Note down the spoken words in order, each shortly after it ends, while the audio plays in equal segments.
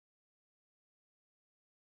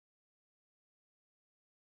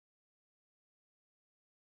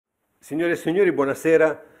Signore e signori,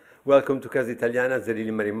 buonasera. Welcome to Casa Italiana,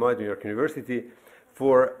 Zerilli-Marimò at New York University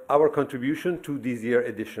for our contribution to this year's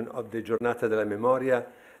edition of the Giornata della Memoria,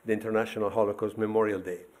 the International Holocaust Memorial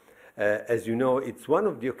Day. As you know, it's one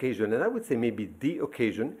of the occasions, and I would say maybe the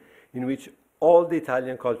occasion, in which all the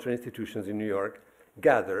Italian cultural institutions in New York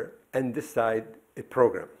gather and decide a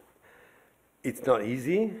program. It's not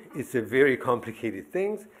easy, it's a very complicated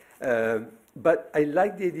thing, but I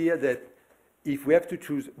like the idea that if we have to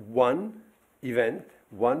choose one event,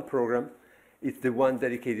 one program, it's the one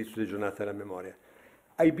dedicated to the Giornata della Memoria.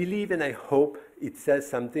 I believe and I hope it says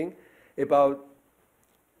something about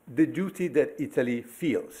the duty that Italy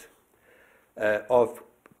feels of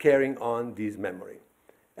carrying on this memory.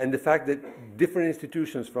 And the fact that different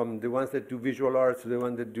institutions, from the ones that do visual arts to the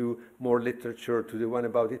ones that do more literature to the one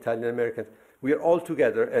about Italian Americans, we are all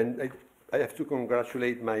together. And I have to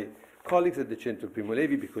congratulate my colleagues at the Centro Primo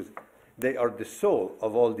Levi because they are the soul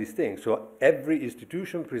of all these things. So every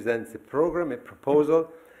institution presents a program, a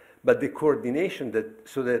proposal, but the coordination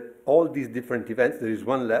so that all these different events, there is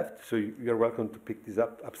one left, so you're welcome to pick this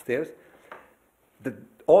up upstairs, that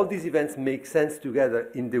all these events make sense together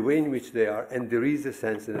in the way in which they are, and there is a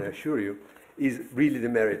sense, and I assure you, is really the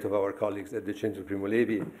merit of our colleagues at the Centro Primo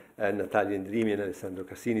Levi, Natalia Andrimi and Alessandro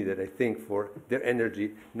Cassin, that I think for their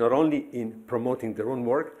energy, not only in promoting their own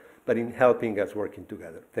work, but in helping us working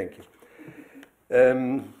together. Thank you.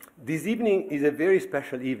 This evening is a very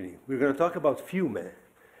special evening. We're going to talk about Fiume.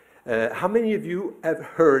 How many of you have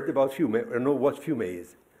heard about Fiume or know what Fiume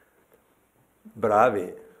is?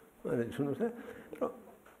 Bravi.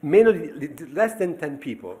 Less than 10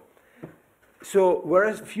 people. So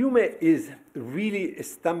whereas Fiume is really a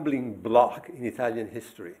stumbling block in Italian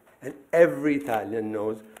history, and every Italian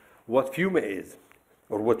knows what Fiume is,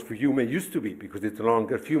 or what Fiume used to be, because it's no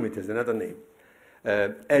longer Fiume, it has another name.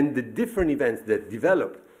 And the different events that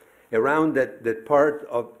develop around that part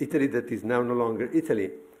of Italy that is now no longer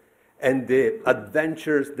Italy, and the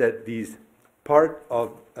adventures that this part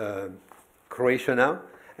of Croatia now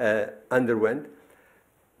underwent.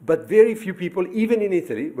 But very few people, even in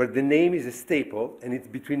Italy, where the name is a staple, and it's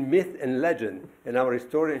between myth and legend, and our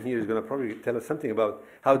historian here is going to probably tell us something about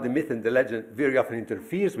how the myth and the legend very often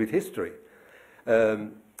interferes with history.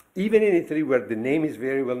 Even in Italy, where the name is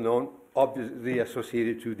very well known, obviously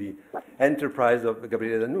associated to the enterprise of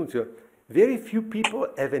Gabriele D'Annunzio, very few people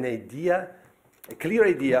have an idea, a clear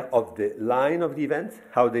idea of the line of the events,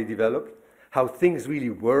 how they developed, how things really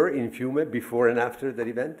were in Fiume before and after that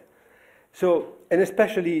event. So, and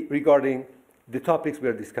especially regarding the topics we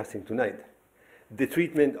are discussing tonight. The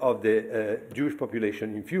treatment of the Jewish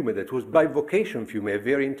population in Fiume, that was by vocation Fiume, a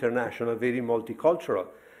very international, very multicultural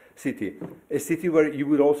city. A city where you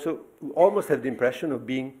would also almost have the impression of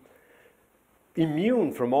being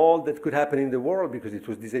immune from all that could happen in the world, because it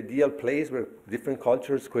was this ideal place where different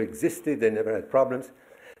cultures coexisted and never had problems.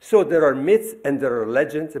 So there are myths and there are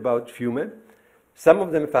legends about Fiume, some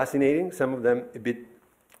of them fascinating, some of them a bit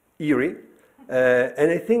eerie. And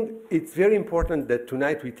I think it's very important that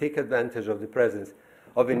tonight we take advantage of the presence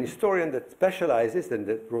of an historian that specializes and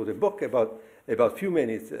that wrote a book about Fiume and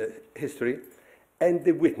its history, and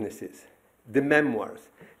the witnesses, the memoirs,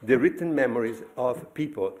 the written memories of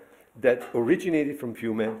people that originated from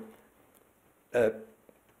Fiume,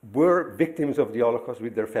 were victims of the Holocaust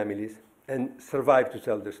with their families, and survived to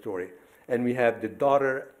tell their story. And we have the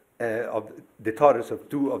daughters of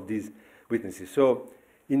two of these witnesses. So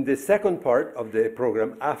in the second part of the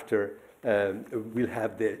program, after we'll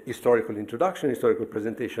have the historical introduction, historical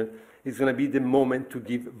presentation, it's going to be the moment to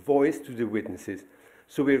give voice to the witnesses.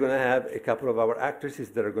 So we're going to have a couple of our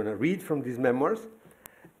actresses that are going to read from these memoirs,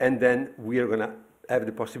 and then we are going to have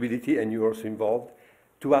the possibility, and you're also involved,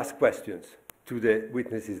 to ask questions to the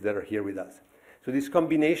witnesses that are here with us. So this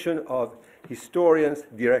combination of historians,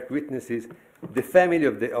 direct witnesses, the family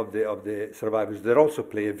of the survivors that also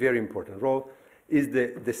play a very important role, is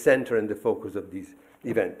the center and the focus of this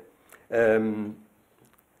event.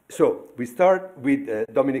 So we start with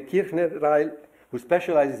Dominique Kirchner, Reill, who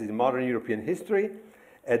specializes in modern European history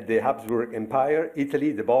at the Habsburg Empire,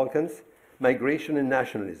 Italy, the Balkans, migration and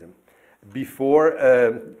nationalism. Before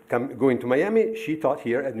going to Miami, she taught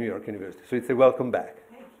here at New York University. So it's a welcome back.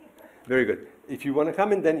 Thank you. Very good. If you want to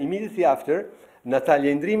come, and then immediately after,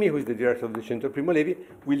 Natalia Andrimi, who is the director of the Centro Primo Levi,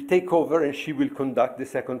 will take over, and she will conduct the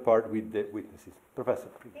second part with the witnesses. Professor,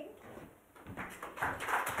 please. Thank you.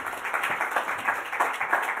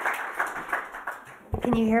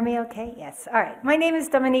 Can you hear me okay? Yes. All right. My name is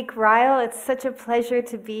Dominique Reill. It's such a pleasure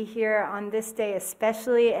to be here on this day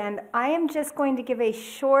especially, and I am just going to give a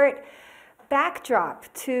short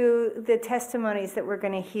backdrop to the testimonies that we're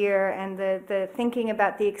going to hear and the thinking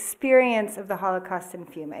about the experience of the Holocaust in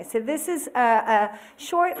Fiume. So this is a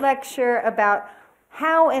short lecture about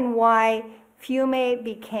how and why Fiume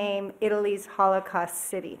became Italy's Holocaust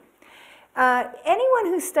city. Anyone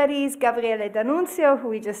who studies Gabriele D'Annunzio, who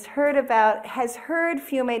we just heard about, has heard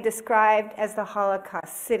Fiume described as the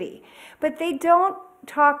Holocaust city. But they don't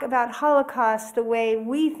talk about Holocaust the way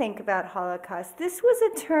we think about Holocaust. This was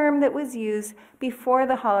a term that was used before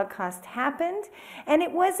the Holocaust happened, and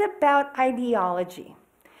it was about ideology.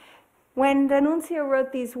 When D'Annunzio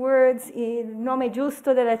wrote these words, il nome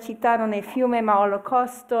giusto della città non è fiume ma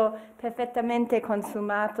olocausto, perfettamente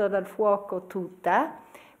consumato dal fuoco tutta,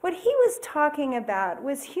 what he was talking about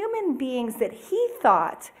was human beings that he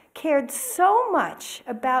thought cared so much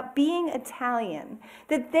about being Italian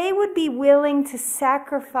that they would be willing to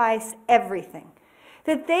sacrifice everything,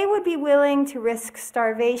 that they would be willing to risk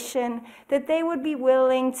starvation, that they would be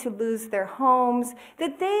willing to lose their homes,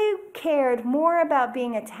 that they cared more about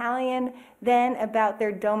being Italian than about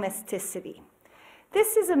their domesticity.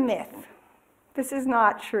 This is a myth. This is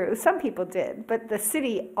not true. Some people did, but the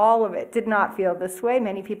city, all of it, did not feel this way.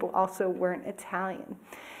 Many people also weren't Italian.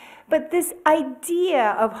 But this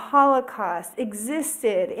idea of Holocaust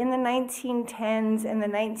existed in the 1910s and the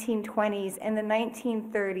 1920s and the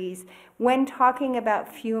 1930s when talking about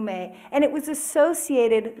Fiume, and it was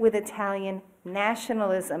associated with Italian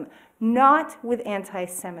nationalism, not with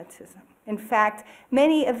anti-Semitism. In fact,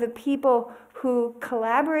 many of the people who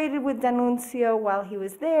collaborated with D'Annunzio while he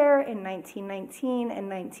was there in 1919 and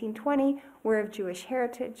 1920 were of Jewish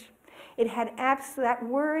heritage. It had that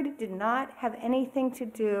word did not have anything to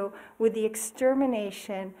do with the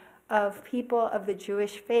extermination of people of the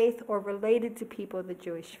Jewish faith or related to people of the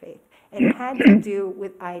Jewish faith. It had to do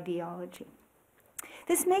with ideology.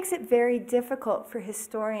 This makes it very difficult for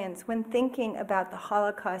historians when thinking about the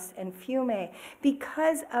Holocaust and Fiume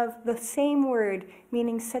because of the same word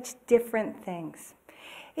meaning such different things.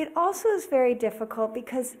 It also is very difficult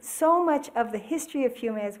because so much of the history of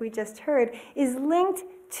Fiume, as we just heard, is linked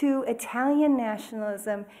to Italian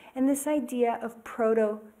nationalism and this idea of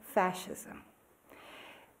proto-fascism.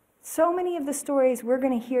 So many of the stories we're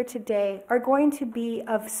going to hear today are going to be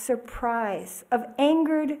of surprise, of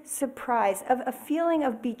angered surprise, of a feeling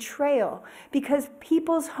of betrayal, because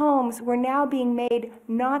people's homes were now being made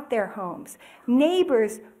not their homes.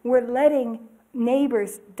 Neighbors were letting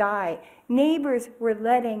neighbors die. Neighbors were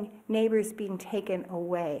letting neighbors being taken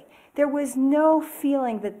away. There was no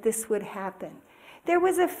feeling that this would happen. There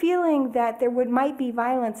was a feeling that there might be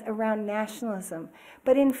violence around nationalism,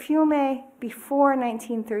 but in Fiume, before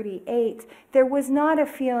 1938, there was not a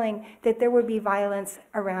feeling that there would be violence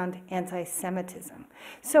around anti-Semitism.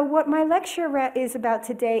 So what my lecture is about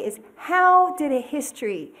today is how did a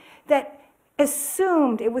history that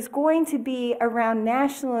assumed it was going to be around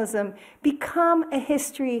nationalism become a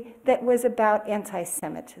history that was about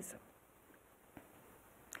anti-Semitism?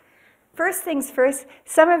 First things first,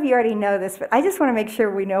 some of you already know this, but I just want to make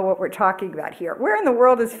sure we know what we're talking about here. Where in the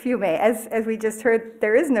world is Fiume? As we just heard,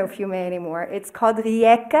 there is no Fiume anymore. It's called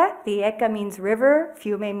Rijeka. Rijeka means river.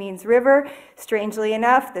 Fiume means river. Strangely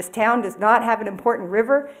enough, this town does not have an important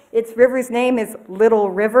river. Its river's name is Little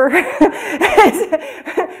River.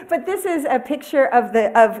 But this is a picture of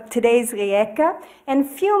today's Rijeka. And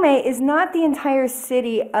Fiume is not the entire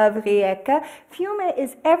city of Rijeka. Fiume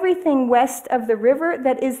is everything west of the river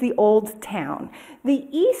that is the old town. The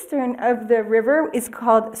eastern of the river is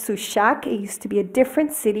called Sushak. It used to be a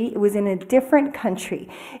different city. It was in a different country.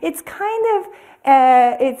 It's kind of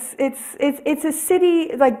it's a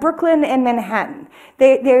city like Brooklyn and Manhattan.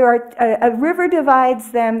 A river divides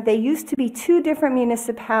them. They used to be two different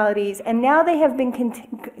municipalities, and now they have been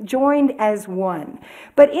joined as one.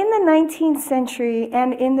 But in the 19th century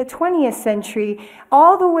and in the 20th century,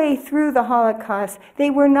 all the way through the Holocaust, they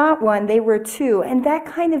were not one, they were two. And that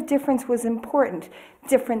kind of difference was important.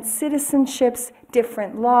 Different citizenships,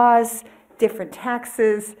 different laws, different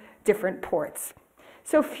taxes, different ports.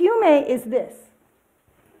 So Fiume is this.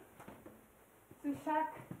 Sushak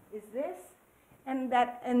is this, and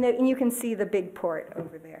you can see the big port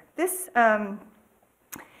over there. This, some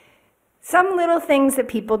little things that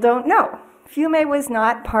people don't know. Fiume was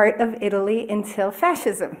not part of Italy until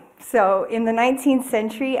fascism. So in the 19th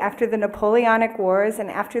century, after the Napoleonic Wars and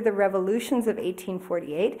after the revolutions of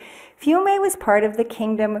 1848, Fiume was part of the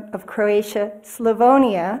Kingdom of Croatia,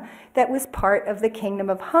 Slavonia, that was part of the Kingdom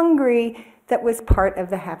of Hungary, that was part of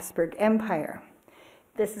the Habsburg Empire.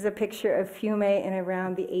 This is a picture of Fiume in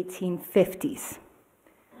around the 1850s.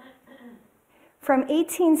 From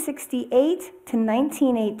 1868 to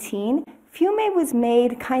 1918, Fiume was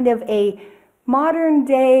made kind of a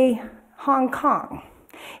modern-day Hong Kong.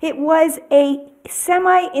 It was a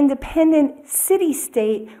semi-independent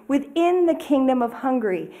city-state within the Kingdom of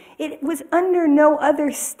Hungary. It was under no other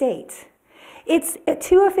state. Its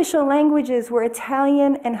two official languages were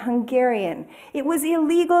Italian and Hungarian. It was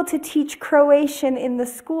illegal to teach Croatian in the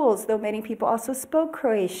schools, though many people also spoke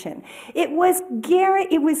Croatian. It was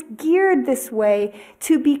geared this way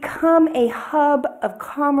to become a hub of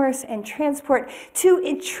commerce and transport, to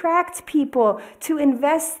attract people to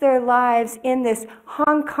invest their lives in this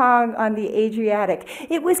Hong Kong on the Adriatic.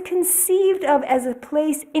 It was conceived of as a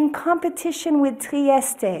place in competition with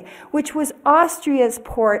Trieste, which was Austria's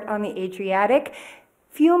port on the Adriatic.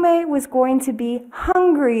 Fiume was going to be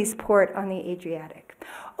Hungary's port on the Adriatic.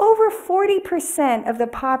 Over 40% of the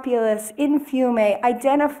populace in Fiume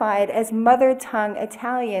identified as mother tongue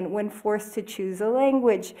Italian when forced to choose a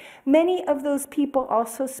language. Many of those people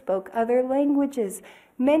also spoke other languages.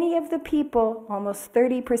 Many of the people, almost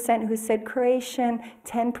 30% who said Croatian,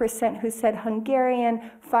 10% who said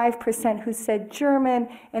Hungarian, 5% who said German,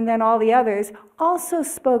 and then all the others, also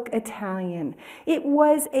spoke Italian. It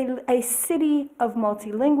was a city of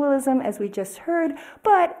multilingualism, as we just heard,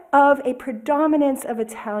 but of a predominance of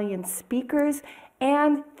Italian speakers,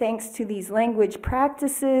 and thanks to these language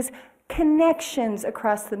practices, connections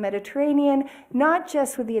across the Mediterranean, not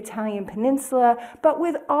just with the Italian peninsula, but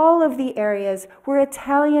with all of the areas where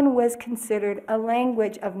Italian was considered a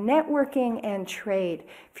language of networking and trade.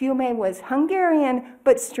 Fiume was Hungarian,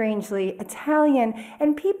 but strangely Italian,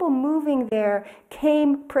 and people moving there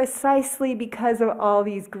came precisely because of all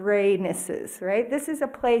these graynesses, right? This is a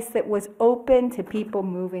place that was open to people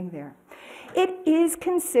moving there. It is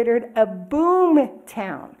considered a boom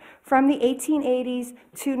town from the 1880s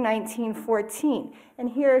to 1914. And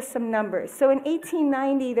here are some numbers. So in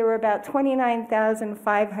 1890, there were about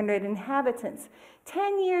 29,500 inhabitants.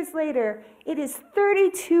 10 years later, it is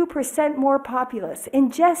 32% more populous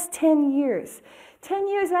in just 10 years. 10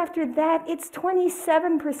 years after that, it's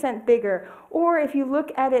 27% bigger. Or if you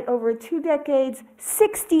look at it over 2 decades,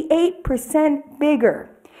 68% bigger.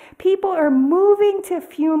 People are moving to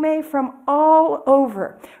Fiume from all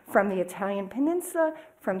over, from the Italian peninsula,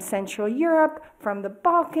 from Central Europe, from the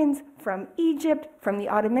Balkans, from Egypt, from the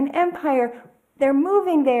Ottoman Empire. They're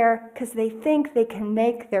moving there because they think they can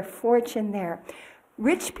make their fortune there.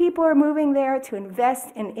 Rich people are moving there to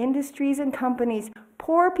invest in industries and companies.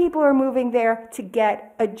 Poor people are moving there to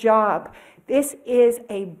get a job. This is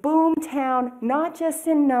a boom town, not just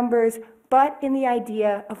in numbers, but in the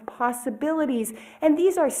idea of possibilities. And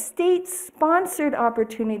these are state-sponsored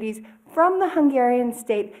opportunities from the Hungarian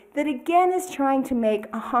state that again is trying to make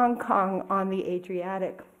a Hong Kong on the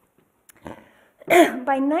Adriatic.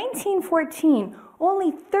 By 1914,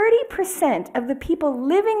 only 30% of the people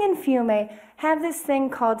living in Fiume have this thing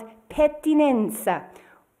called Pertinenza,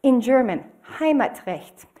 in German,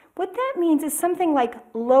 Heimatrecht. What that means is something like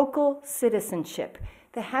local citizenship.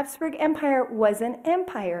 The Habsburg Empire was an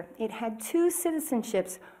empire. It had 2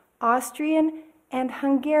 citizenships, Austrian and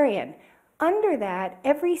Hungarian. Under that,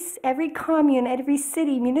 every commune, every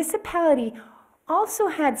city, municipality also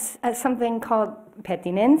had something called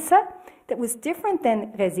Pertinenza that was different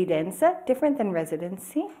than Residenza, different than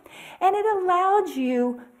residency, and it allowed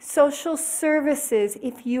you social services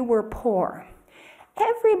if you were poor.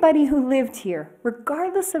 Everybody who lived here,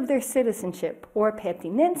 regardless of their citizenship or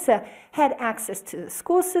pertinenza, had access to the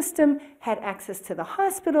school system, had access to the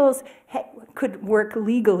hospitals, could work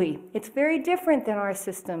legally. It's very different than our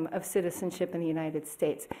system of citizenship in the United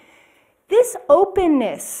States. This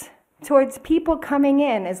openness towards people coming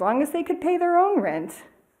in, as long as they could pay their own rent,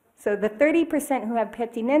 so the 30% who have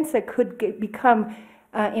pertinenza could become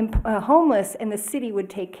homeless, and the city would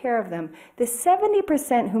take care of them. The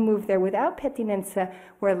 70% who moved there without pertinenza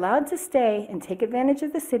were allowed to stay and take advantage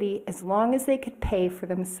of the city as long as they could pay for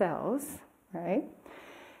themselves, right?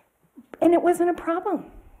 And it wasn't a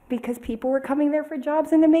problem because people were coming there for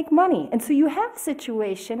jobs and to make money. And so you have a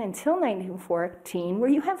situation until 1914 where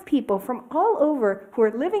you have people from all over who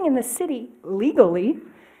are living in the city legally,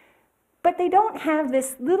 but they don't have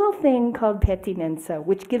this little thing called pertinenza,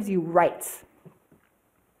 which gives you rights.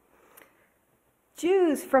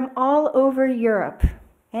 Jews from all over Europe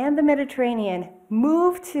and the Mediterranean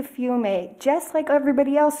moved to Fiume just like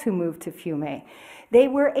everybody else who moved to Fiume. They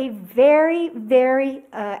were a very, very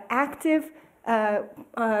active,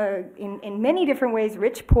 in many different ways,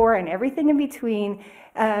 rich, poor, and everything in between,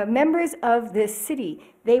 members of this city.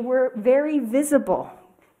 They were very visible.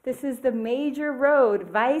 This is the major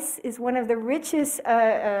road. Weiss is one of the richest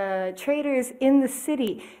traders in the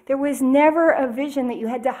city. There was never a vision that you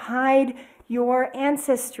had to hide your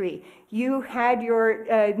ancestry. You had your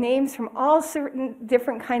names from all certain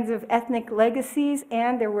different kinds of ethnic legacies,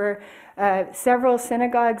 and there were several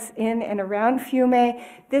synagogues in and around Fiume.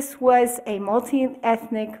 This was a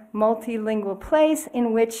multi-ethnic, multilingual place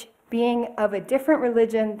in which being of a different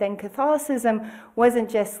religion than Catholicism wasn't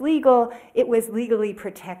just legal, it was legally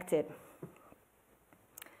protected.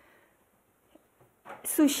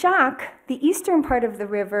 Sushak, the eastern part of the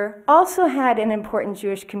river, also had an important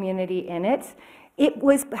Jewish community in it. It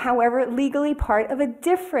was, however, legally part of a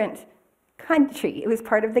different country. It was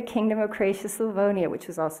part of the Kingdom of Croatia, Slovenia, which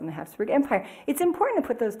was also in the Habsburg Empire. It's important to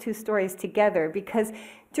put those two stories together because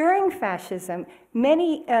during fascism,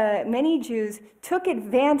 many Jews took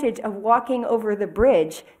advantage of walking over the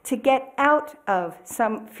bridge to get out of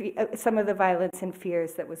some of the violence and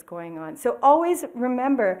fears that was going on. So always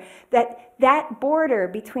remember that that border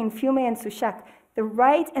between Fiume and Sushak, the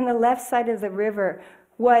right and the left side of the river,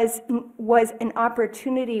 was an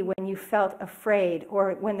opportunity when you felt afraid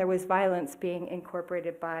or when there was violence being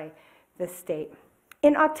incorporated by the state.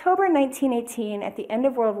 In October 1918, at the end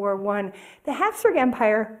of World War I, the Habsburg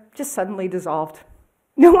Empire just suddenly dissolved.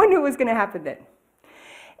 No one knew what was going to happen then.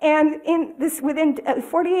 And within a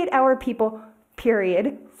 48-hour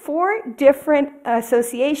period, 4 different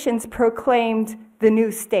associations proclaimed the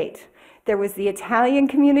new state. There was the Italian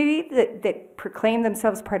community that proclaimed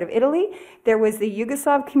themselves part of Italy. There was the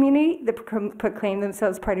Yugoslav community that proclaimed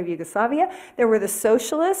themselves part of Yugoslavia. There were the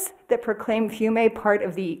socialists that proclaimed Fiume part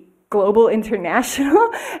of the global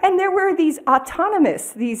international. And there were these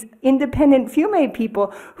autonomous, these independent Fiume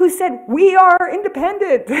people who said, we are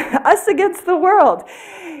independent, us against the world.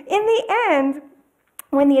 In the end,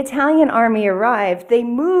 when the Italian army arrived, they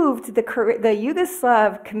moved the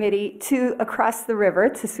Yugoslav committee across the river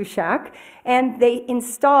to Sushak, and they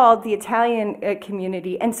installed the Italian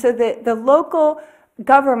community. And so the local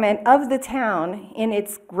government of the town, in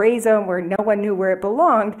its gray zone where no one knew where it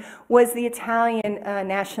belonged, was the Italian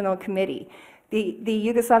National Committee. The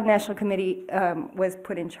Yugoslav National Committee was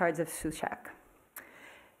put in charge of Sushak.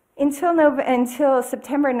 Until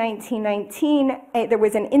September 1919, there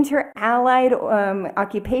was an inter-allied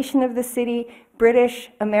occupation of the city,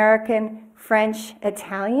 British, American, French,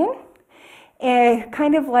 Italian.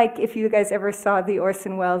 Kind of like if you guys ever saw the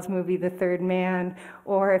Orson Welles movie, The Third Man,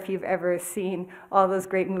 or if you've ever seen all those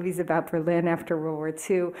great movies about Berlin after World War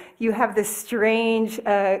II, you have this strange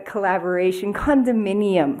collaboration,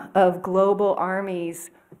 condominium of global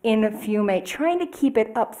armies in Fiume, trying to keep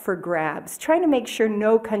it up for grabs, trying to make sure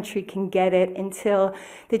no country can get it until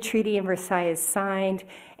the Treaty in Versailles is signed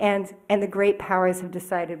and the great powers have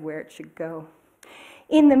decided where it should go.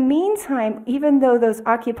 In the meantime, even though those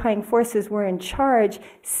occupying forces were in charge,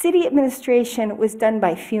 city administration was done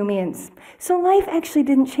by Fiumeans. So life actually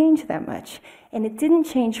didn't change that much. And it didn't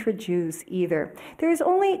change for Jews either. There's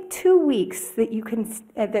only 2 weeks that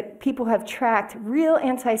that people have tracked real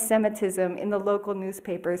anti-Semitism in the local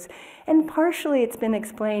newspapers. And partially it's been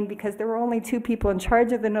explained because there were only 2 people in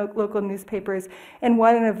charge of the local newspapers, and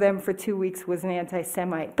one of them for 2 weeks was an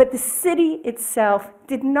anti-Semite. But the city itself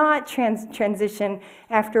did not transition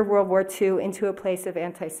after World War II into a place of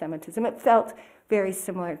anti-Semitism. It felt very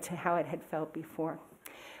similar to how it had felt before.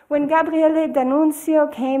 When Gabriele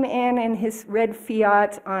D'Annunzio came in his red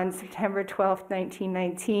Fiat on September 12,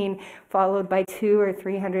 1919, followed by 200,000 or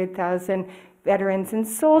 300,000 veterans and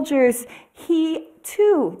soldiers, he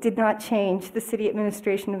too did not change the city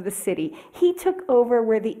administration of the city. He took over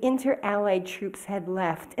where the inter-allied troops had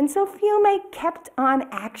left. And so Fiume kept on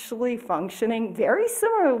actually functioning very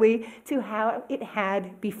similarly to how it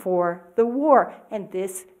had before the war. And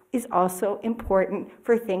this is also important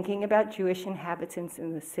for thinking about Jewish inhabitants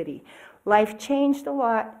in the city. Life changed a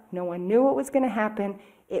lot. No one knew what was going to happen.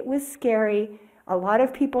 It was scary. A lot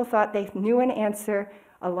of people thought they knew an answer.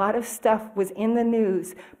 A lot of stuff was in the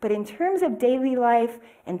news. But in terms of daily life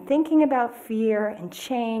and thinking about fear and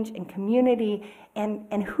change and community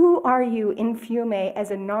and who are you in Fiume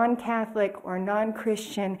as a non-Catholic or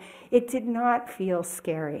non-Christian, it did not feel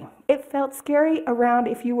scary. It felt scary around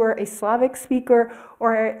if you were a Slavic speaker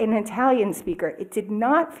or an Italian speaker. It did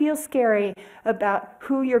not feel scary about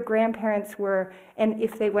who your grandparents were and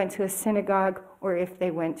if they went to a synagogue or if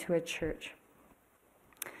they went to a church.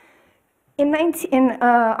 In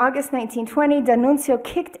August 1920, D'Annunzio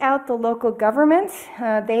kicked out the local government.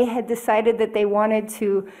 They had decided that they wanted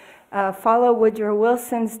to follow Woodrow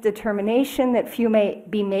Wilson's determination that Fiume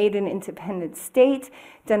be made an independent state.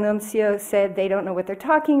 D'Annunzio said they don't know what they're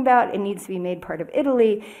talking about, it needs to be made part of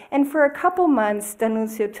Italy. And for a couple months,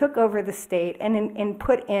 D'Annunzio took over the state and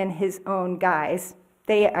put in his own guys.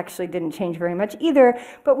 they actually didn't change very much either,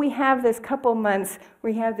 but we have this couple months,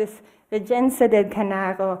 we have this Reggenza del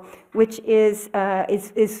Canaro, which is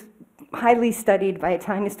highly studied by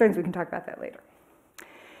Italian historians. We can talk about that later.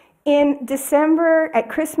 In December, at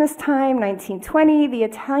Christmas time, 1920, the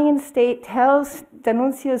Italian state tells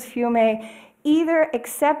D'Annunzio's Fiume, either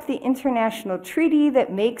accept the international treaty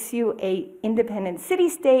that makes you an independent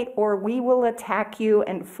city-state, or we will attack you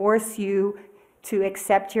and force you to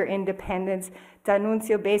accept your independence.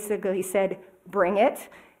 D'Annunzio basically said, bring it.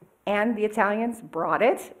 And the Italians brought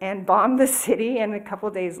it and bombed the city, and a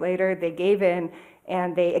couple days later they gave in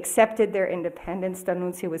and they accepted their independence.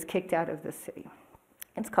 D'Annunzio was kicked out of the city.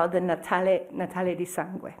 It's called the Natale di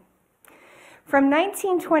Sangue. From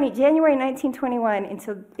January 1921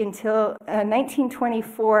 until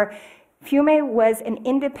 1924, Fiume was an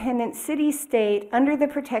independent city-state under the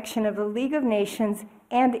protection of the League of Nations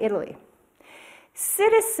and Italy.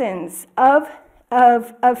 Citizens of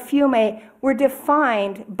Fiume were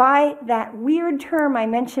defined by that weird term I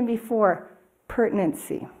mentioned before,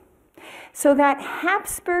 pertinency. So that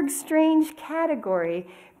Habsburg strange category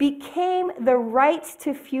became the right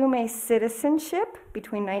to Fiume citizenship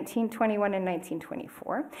between 1921 and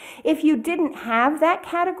 1924. If you didn't have that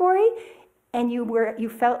category and you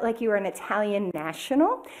felt like you were an Italian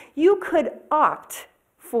national, you could opt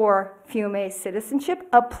for Fiume citizenship,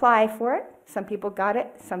 apply for it. Some people got it,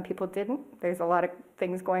 some people didn't. There's a lot of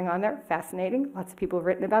things going on there, fascinating. Lots of people have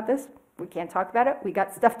written about this. We can't talk about it, we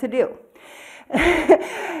got stuff to do.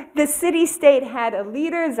 The city-state had a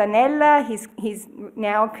leader, Zanella. He's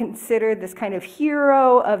now considered this kind of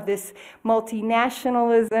hero of this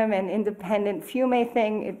multinationalism and independent Fiume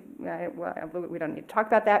thing. We don't need to talk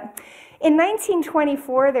about that. In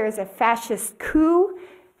 1924, there is a fascist coup,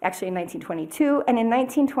 actually in 1922, and in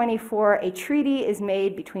 1924, a treaty is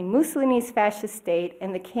made between Mussolini's fascist state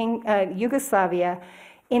and the King Yugoslavia,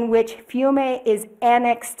 in which Fiume is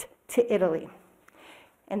annexed to Italy.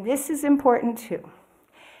 And this is important too.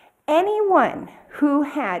 Anyone who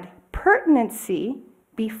had pertinency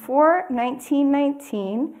before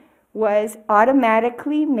 1919 was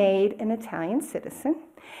automatically made an Italian citizen.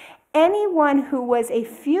 Anyone who was a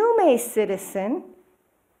Fiume citizen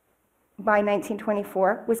by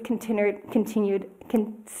 1924 was considered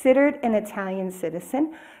an Italian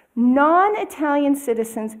citizen. Non-Italian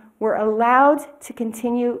citizens were allowed to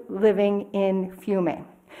continue living in Fiume.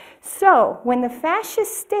 So when the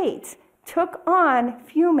fascist state took on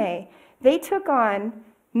Fiume, they took on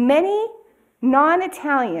many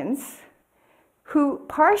non-Italians who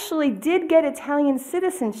partially did get Italian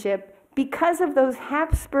citizenship because of those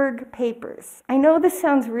Habsburg papers. I know this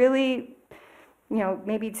sounds really,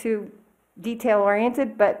 maybe too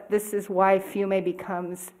detail-oriented, but this is why Fiume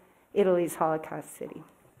becomes Italy's Holocaust city.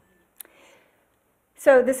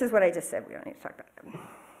 So this is what I just said. We don't need to talk about that.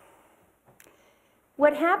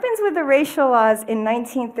 What happens with the racial laws in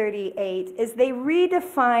 1938 is they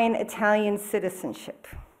redefine Italian citizenship.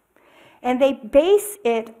 And they base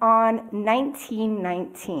it on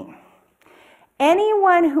 1919.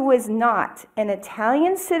 Anyone who was not an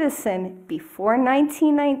Italian citizen before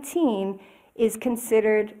 1919 is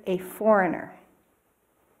considered a foreigner.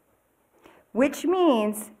 Which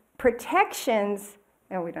means protections,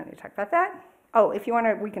 and we don't need to talk about that. Oh, if you want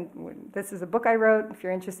to, this is a book I wrote. If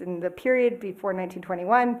you're interested in the period before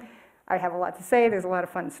 1921, I have a lot to say. There's a lot of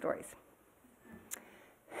fun stories.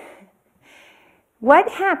 What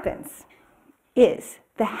happens is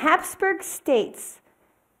the Habsburg states'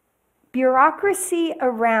 bureaucracy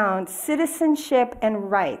around citizenship and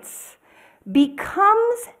rights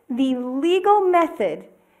becomes the legal method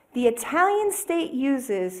the Italian state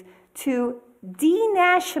uses to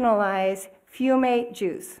denationalize Fiume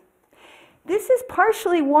Jews. This is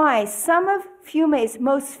partially why some of Fiume's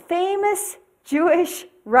most famous Jewish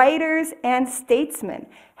writers and statesmen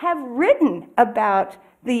have written about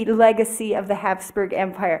the legacy of the Habsburg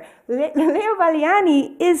Empire. Leo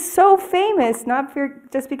Valiani is so famous, not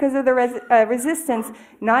just because of the resistance,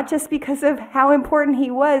 not just because of how important he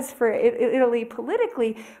was for Italy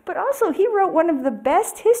politically, but also he wrote one of the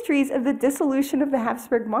best histories of the dissolution of the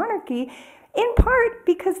Habsburg monarchy, in part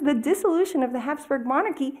because the dissolution of the Habsburg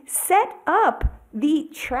monarchy set up the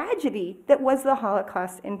tragedy that was the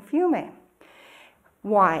Holocaust in Fiume.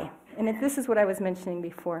 Why? And this is what I was mentioning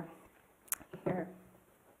before. Here.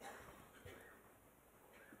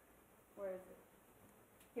 Where is it?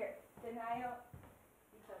 Here. Denial.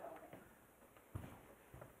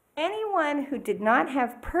 Anyone who did not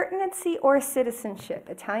have pertinency or citizenship,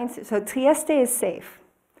 so Trieste is safe.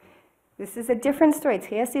 This is a different story.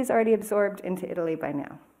 Trieste is already absorbed into Italy by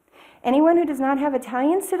now. Anyone who does not have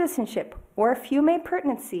Italian citizenship or Fiume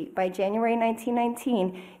pertinency by January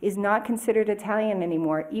 1919 is not considered Italian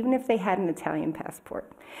anymore, even if they had an Italian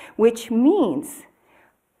passport, which means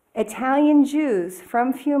Italian Jews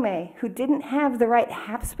from Fiume who didn't have the right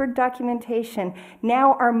Habsburg documentation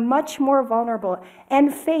now are much more vulnerable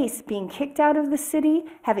and face being kicked out of the city,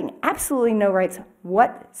 having absolutely no rights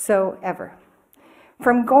whatsoever.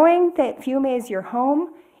 From going that Fiume is your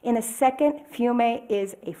home, in a second, Fiume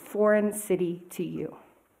is a foreign city to you.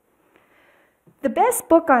 The best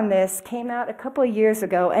book on this came out a couple of years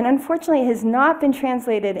ago, and unfortunately has not been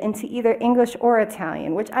translated into either English or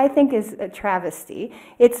Italian, which I think is a travesty.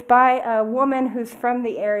 It's by a woman who's from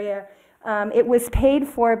the area. It was paid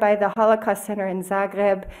for by the Holocaust Center in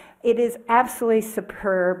Zagreb. It is absolutely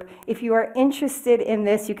superb. If you are interested in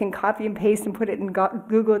this, you can copy and paste and put it in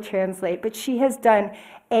Google Translate. But she has done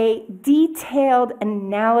a detailed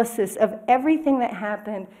analysis of everything that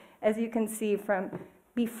happened, as you can see from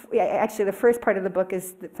actually, the first part of the book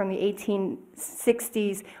is from the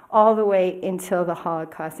 1860s all the way until the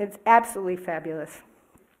Holocaust. It's absolutely fabulous.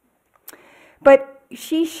 But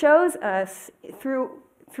she shows us through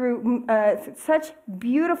such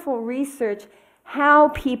beautiful research how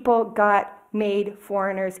people got made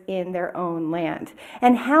foreigners in their own land,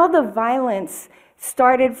 and how the violence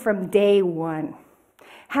started from day one,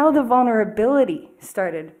 how the vulnerability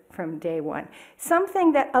started from day one.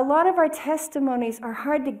 Something that a lot of our testimonies are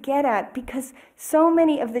hard to get at because so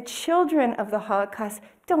many of the children of the Holocaust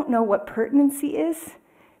don't know what pertinency is.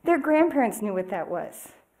 Their grandparents knew what that was,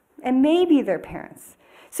 and maybe their parents.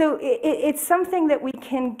 So it's something that we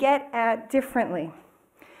can get at differently.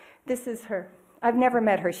 This is her. I've never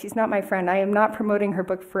met her. She's not my friend. I am not promoting her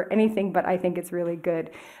book for anything, but I think it's really good.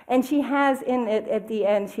 And she has in it, at the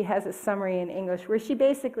end, she has a summary in English where she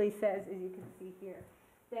basically says, as you can see here,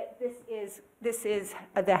 that this is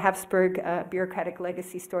the Habsburg bureaucratic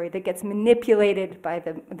legacy story that gets manipulated by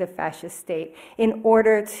the fascist state in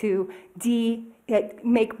order to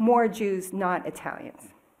make more Jews not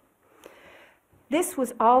Italians. This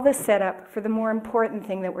was all the setup for the more important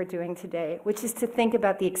thing that we're doing today, which is to think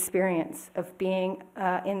about the experience of being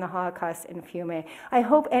in the Holocaust in Fiume. I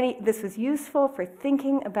hope this was useful for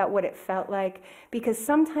thinking about what it felt like, because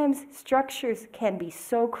sometimes structures can be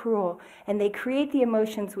so cruel and they create the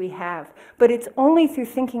emotions we have, but it's only through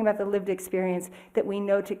thinking about the lived experience that we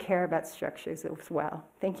know to care about structures as well.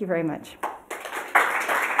 Thank you very much.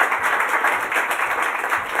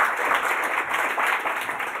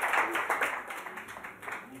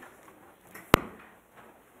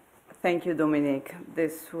 Thank you, Dominique.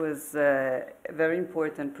 This was a very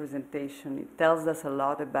important presentation. It tells us a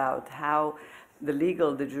lot about how the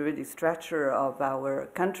juridic structure of our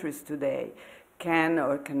countries today can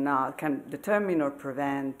determine or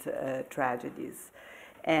prevent tragedies.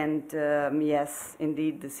 And yes,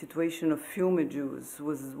 indeed, the situation of Fiume Jews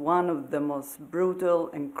was one of the most brutal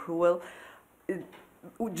and cruel.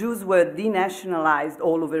 Jews were denationalized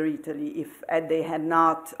all over Italy if they had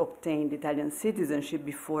not obtained Italian citizenship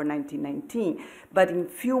before 1919. But in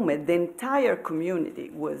Fiume, the entire community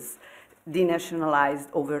was denationalized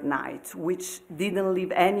overnight, which didn't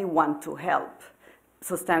leave anyone to help.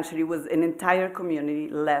 Substantially, it was an entire community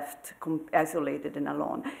left isolated and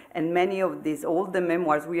alone. And many of these, all the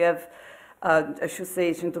memoirs we have, I should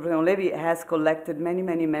say, Centro Primo Levi has collected many,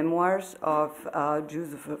 many memoirs of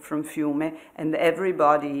Jews from Fiume, and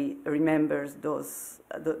everybody remembers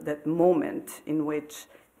that moment in which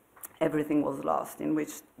everything was lost, in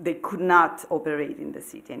which they could not operate in the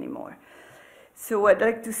city anymore. So I'd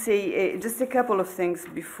like to say just a couple of things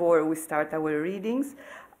before we start our readings.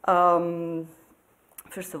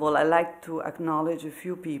 First of all, I'd like to acknowledge a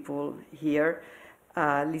few people here.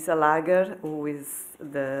 Lisa Lager, who is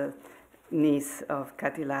the niece of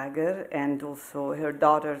Cathy Lager, and also her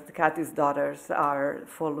daughters, Cathy's daughters, are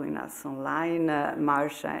following us online,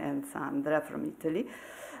 Marsha and Sandra from Italy.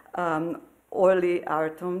 Orly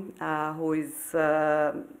Artom, who is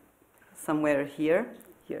somewhere here.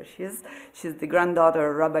 Here she is. She's the granddaughter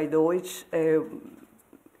of Rabbi Deutsch,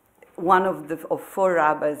 one of four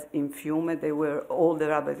rabbis in Fiume. All the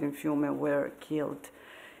rabbis in Fiume were killed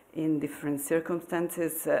in different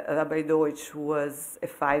circumstances. Rabbi Deutsch was a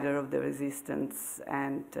fighter of the resistance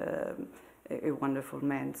and a wonderful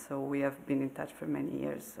man, so we have been in touch for many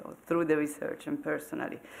years, so through the research and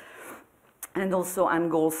personally. And also Anne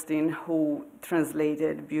Goldstein, who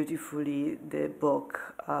translated beautifully the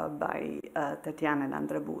book by Tatiana and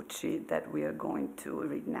Andra Bucci that we are going to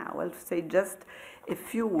read now. I'll say just a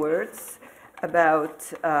few words about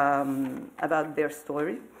their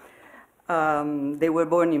story. They were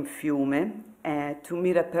born in Fiume to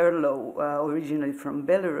Mira Perlo, originally from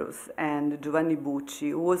Belarus, and Giovanni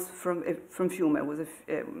Bucci, who was from Fiume, was a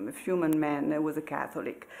Fiuman man, was a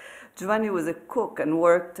Catholic. Giovanni was a cook and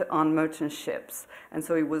worked on merchant ships, and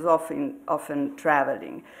so he was often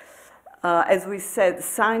traveling. As we said,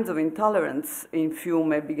 signs of intolerance in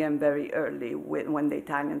Fiume began very early when the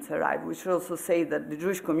Italians arrived. We should also say that the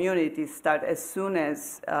Jewish community started as soon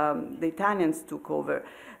as the Italians took over.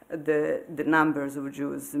 The numbers of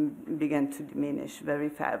Jews began to diminish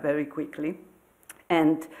very quickly.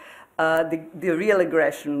 And the real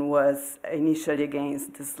aggression was initially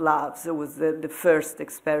against the Slavs. It was the first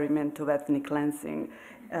experiment of ethnic cleansing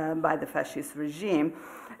by the fascist regime.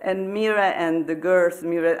 And Mira and the girls,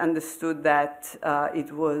 Mira understood that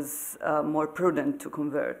it was more prudent to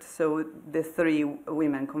convert. So the three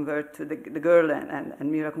women convert to the girl,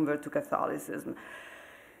 and Mira convert to Catholicism.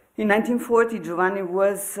 In 1940, Giovanni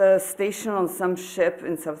was stationed on some ship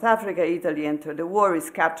in South Africa. Italy entered the war, is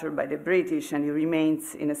captured by the British, and he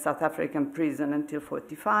remains in a South African prison until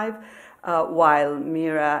 1945, while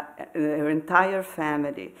Mira, her entire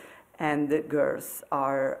family, and the girls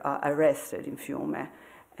are arrested in Fiume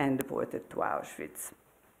and deported to Auschwitz.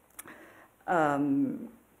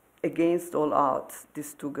 Against all odds,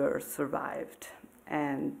 these two girls survived.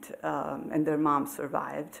 And their mom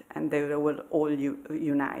survived, and they were all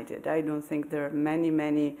united. I don't think there are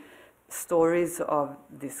many stories of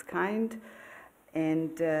this kind.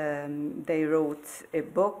 And they wrote a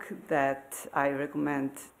book that I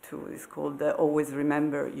recommend to. It's called Always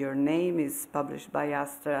Remember Your Name. It's published by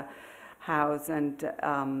Astra House, and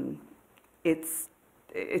it's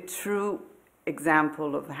a true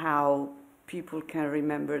example of how people can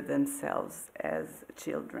remember themselves as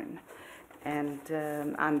children. And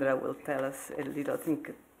Andra will tell us a little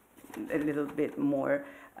bit more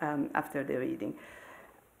after the reading.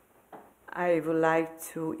 I would like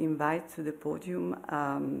to invite to the podium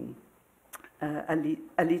Alice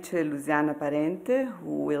Lussiana Parente,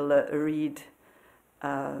 who will read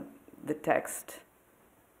the text.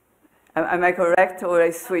 Am I correct, or I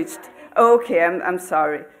switched? Okay, I'm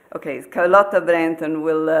sorry. Okay, Carlotta Brentan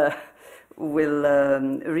will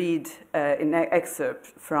read an excerpt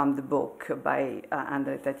from the book by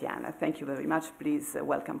Andra and Tatiana. Thank you very much. Please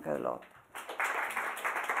welcome Carlotta.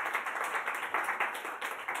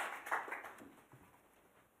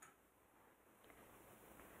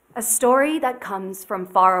 A story that comes from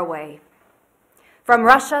far away, from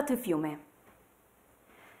Russia to Fiume.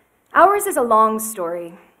 Ours is a long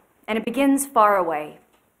story, and it begins far away.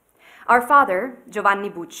 Our father, Giovanni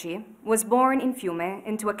Bucci, was born in Fiume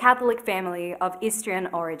into a Catholic family of Istrian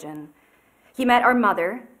origin. He met our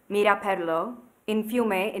mother, Mira Perlo, in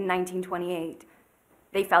Fiume in 1928.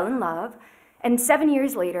 They fell in love, and 7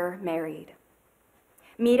 years later married.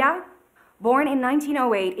 Mira, born in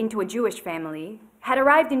 1908 into a Jewish family, had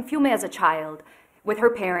arrived in Fiume as a child with her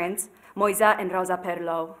parents, Moisa and Rosa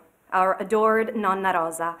Perlo, our adored Nonna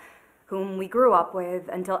Rosa, whom we grew up with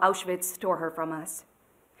until Auschwitz tore her from us.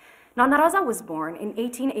 Nonna Rosa was born in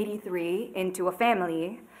 1883 into a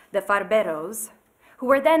family, the Farberos, who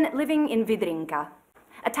were then living in Vidrinka,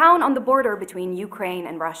 a town on the border between Ukraine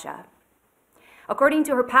and Russia. According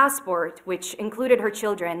to her passport, which included her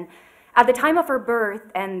children, at the time of her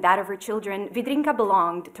birth and that of her children, Vidrinka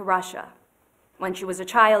belonged to Russia. When she was a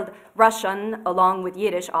child, Russian, along with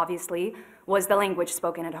Yiddish obviously, was the language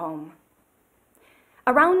spoken at home.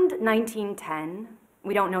 Around 1910,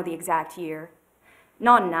 we don't know the exact year,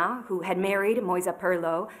 Nonna, who had married Moisa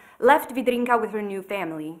Perlo, left Vidrinka with her new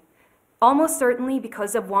family, almost certainly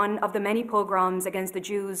because of one of the many pogroms against the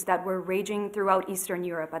Jews that were raging throughout Eastern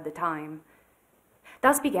Europe at the time.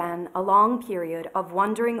 Thus began a long period of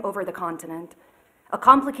wandering over the continent, a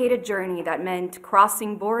complicated journey that meant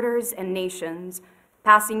crossing borders and nations,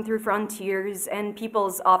 passing through frontiers and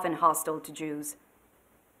peoples often hostile to Jews.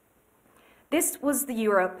 This was the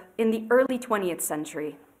Europe in the early 20th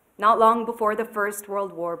century, not long before the First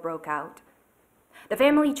World War broke out. The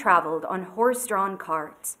family traveled on horse-drawn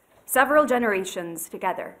carts, several generations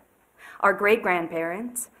together. Our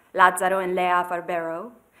great-grandparents, Lazzaro and Lea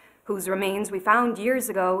Farbero, whose remains we found years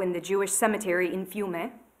ago in the Jewish cemetery in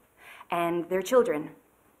Fiume, and their children,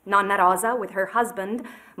 Nonna Rosa with her husband,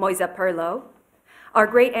 Moisa Perlo, our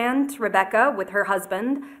great-aunt Rebecca with her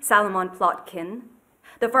husband, Salomon Plotkin,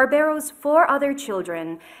 the Farberos' 4 other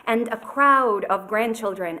children, and a crowd of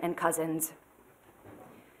grandchildren and cousins.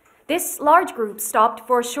 This large group stopped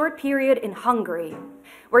for a short period in Hungary,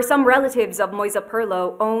 where some relatives of Moisa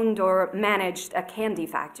Perlo owned or managed a candy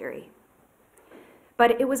factory.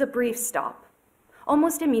 But it was a brief stop.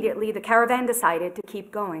 Almost immediately, the caravan decided to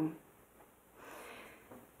keep going.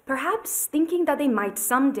 perhaps thinking that they might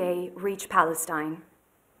someday reach Palestine,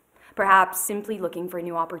 perhaps simply looking for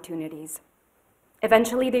new opportunities.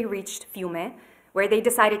 Eventually, they reached Fiume, where they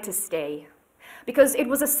decided to stay, because it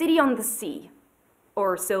was a city on the sea,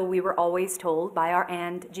 or so we were always told by our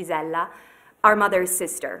aunt Gisella, our mother's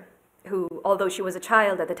sister, who, although she was a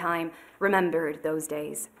child at the time, remembered those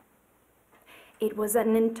days. It was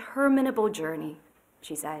an interminable journey,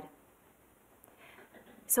 she said.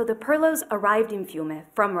 So the Perlos arrived in Fiume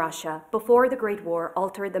from Russia before the Great War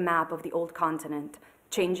altered the map of the old continent,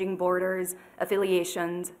 changing borders,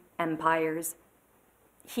 affiliations, empires.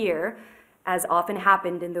 Here, as often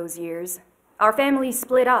happened in those years, our family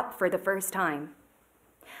split up for the first time.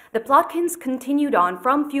 The Plotkins continued on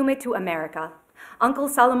from Fiume to America, Uncle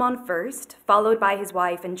Salomon first, followed by his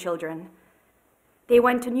wife and children. They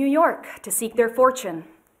went to New York to seek their fortune,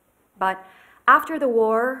 but after the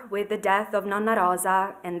war, with the death of Nonna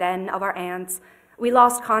Rosa and then of our aunts, we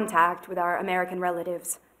lost contact with our American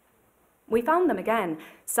relatives. We found them again,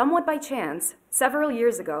 somewhat by chance, several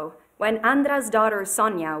years ago, when Andra's daughter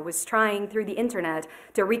Sonia was trying through the internet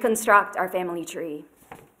to reconstruct our family tree.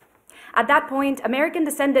 At that point, American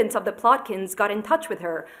descendants of the Plotkins got in touch with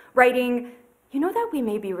her, writing, "You know that we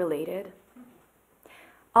may be related?"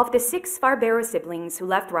 Of the 6 Farbero siblings who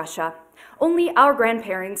left Russia, only our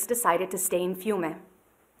grandparents decided to stay in Fiume.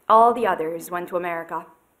 All the others went to America.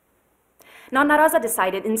 Nonna Rosa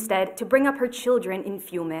decided instead to bring up her children in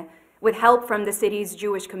Fiume, with help from the city's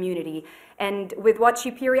Jewish community, and with what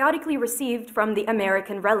she periodically received from the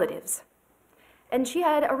American relatives. And she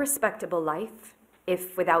had a respectable life,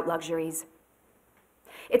 if without luxuries.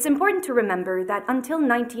 It's important to remember that until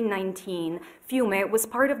 1919, Fiume was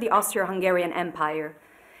part of the Austro-Hungarian Empire,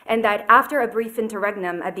 and that after a brief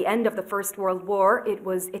interregnum at the end of the First World War, it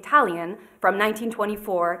was Italian from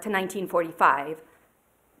 1924 to 1945.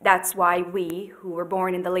 That's why we, who were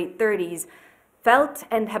born in the late 30s, felt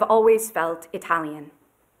and have always felt Italian.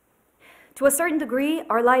 To a certain degree,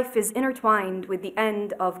 our life is intertwined with the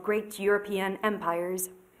end of great European empires.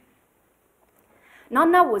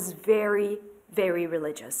 Nonna was very, very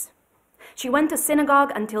religious. She went to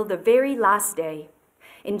synagogue until the very last day,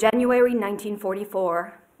 in January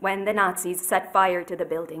 1944, when the Nazis set fire to the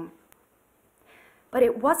building. But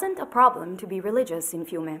it wasn't a problem to be religious in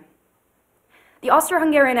Fiume. The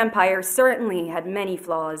Austro-Hungarian Empire certainly had many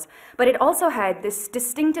flaws, but it also had this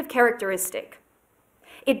distinctive characteristic.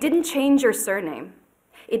 It didn't change your surname.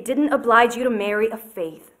 It didn't oblige you to marry a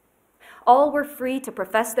faith. All were free to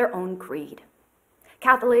profess their own creed.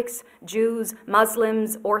 Catholics, Jews,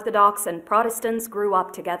 Muslims, Orthodox, and Protestants grew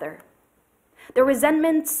up together. The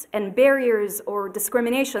resentments and barriers or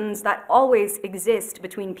discriminations that always exist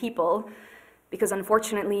between people, because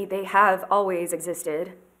unfortunately they have always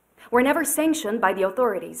existed, were never sanctioned by the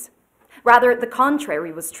authorities. Rather, the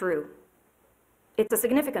contrary was true. It's a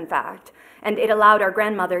significant fact, and it allowed our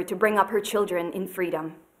grandmother to bring up her children in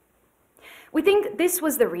freedom. We think this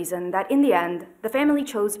was the reason that in the end, the family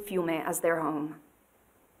chose Fiume as their home.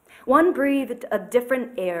 One breathed a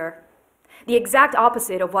different air, the exact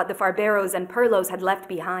opposite of what the Farberos and Perlos had left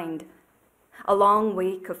behind. A long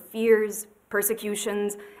wake of fears,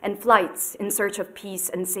 persecutions, and flights in search of peace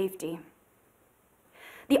and safety.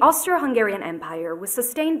 The Austro-Hungarian Empire was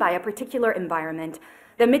sustained by a particular environment,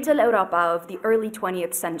 the Mitteleuropa of the early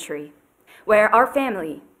 20th century, where our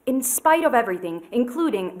family, in spite of everything,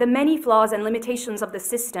 including the many flaws and limitations of the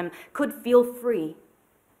system, could feel free.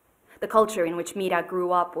 The culture in which Mira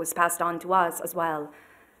grew up was passed on to us as well.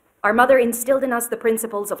 Our mother instilled in us the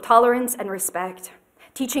principles of tolerance and respect,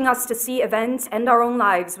 teaching us to see events and our own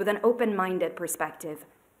lives with an open-minded perspective.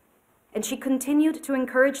 And she continued to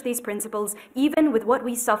encourage these principles even with what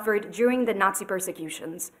we suffered during the Nazi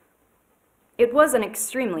persecutions. It was an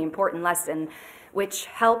extremely important lesson which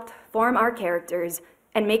helped form our characters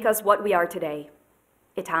and make us what we are today,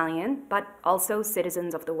 Italian, but also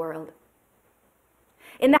citizens of the world.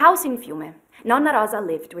 In the house in Fiume, Nonna Rosa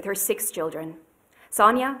lived with her 6 children,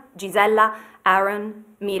 Sonia, Gisella, Aaron,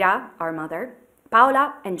 Mira, our mother,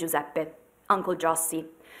 Paola, and Giuseppe, Uncle Jossi,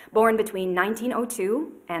 born between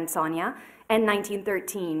 1902, and Sonia, and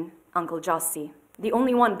 1913, Uncle Jossi, the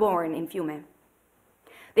only one born in Fiume.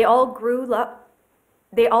 They all grew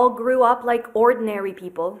up like ordinary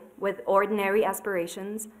people with ordinary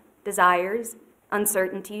aspirations, desires,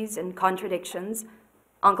 uncertainties, and contradictions.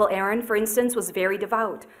 Uncle Aaron, for instance, was very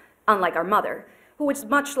devout, unlike our mother, who was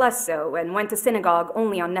much less so and went to synagogue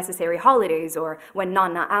only on necessary holidays or when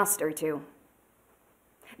Nonna asked her to.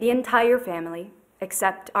 The entire family,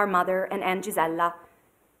 except our mother and Aunt Gisella,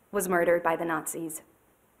 was murdered by the Nazis.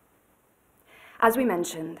 As we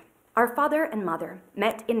mentioned, our father and mother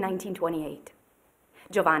met in 1928.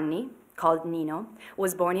 Giovanni, called Nino,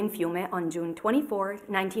 was born in Fiume on June 24,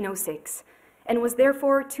 1906, and was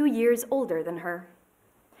therefore 2 years older than her.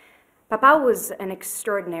 Papa was an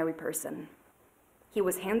extraordinary person. He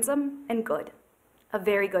was handsome and good, a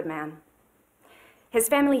very good man. His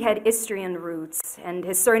family had Istrian roots, and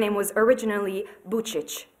his surname was originally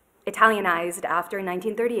Bucci, Italianized after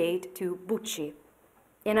 1938 to Bucci,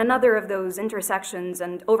 in another of those intersections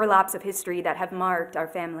and overlaps of history that have marked our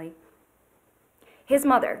family. His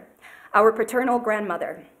mother, our paternal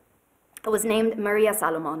grandmother, was named Maria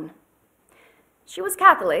Salomon. She was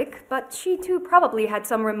Catholic, but she too probably had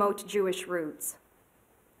some remote Jewish roots.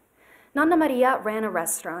 Nonna Maria ran a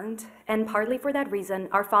restaurant, and partly for that reason,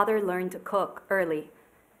 our father learned to cook early.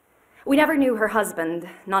 We never knew her husband,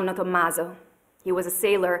 Nonno Tommaso. He was a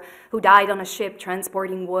sailor who died on a ship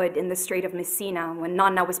transporting wood in the Strait of Messina when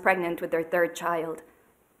Nonna was pregnant with their third child.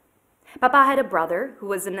 Papa had a brother who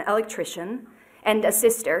was an electrician, and a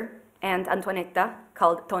sister, Aunt Antoinetta,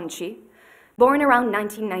 called Tonci, born around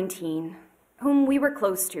 1919, whom we were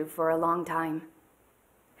close to for a long time.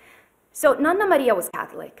 So Nonna Maria was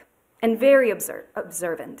Catholic and very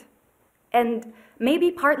observant. And maybe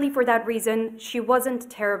partly for that reason, she wasn't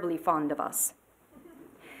terribly fond of us.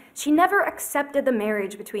 She never accepted the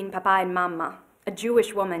marriage between Papa and Mamma, a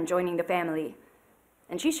Jewish woman joining the family,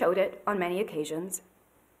 and she showed it on many occasions.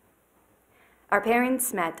 Our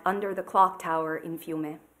parents met under the clock tower in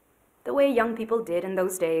Fiume, the way young people did in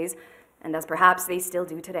those days, and as perhaps they still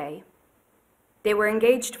do today. They were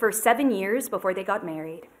engaged for 7 years before they got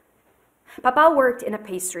married. Papa worked in a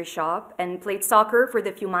pastry shop and played soccer for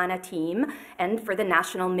the Fiumana team and for the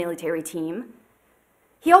national military team.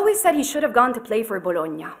 He always said he should have gone to play for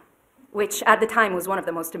Bologna, which at the time was one of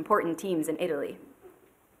the most important teams in Italy.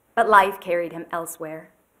 But life carried him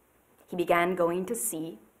elsewhere. He began going to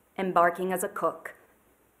sea, embarking as a cook.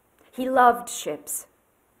 He loved ships,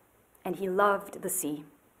 and he loved the sea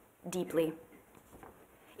deeply.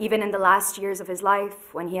 Even in the last years of his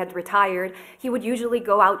life, when he had retired, he would usually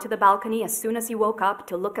go out to the balcony as soon as he woke up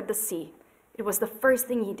to look at the sea. It was the first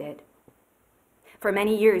thing he did. For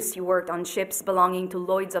many years, he worked on ships belonging to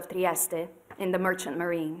Lloyd's of Trieste in the merchant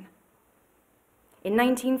marine. In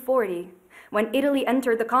 1940, when Italy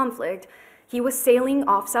entered the conflict, he was sailing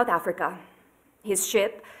off South Africa. His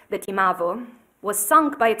ship, the Timavo, was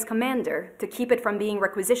sunk by its commander to keep it from being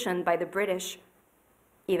requisitioned by the British.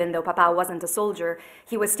 Even though Papa wasn't a soldier,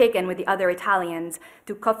 he was taken with the other Italians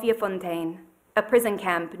to Koffiefontein, a prison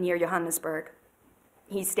camp near Johannesburg.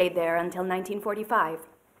 He stayed there until 1945.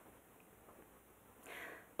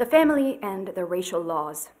 The family and the racial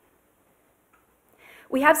laws.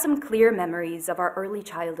 We have some clear memories of our early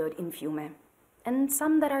childhood in Fiume, and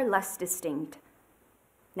some that are less distinct.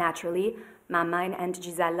 Naturally, Mamma and Aunt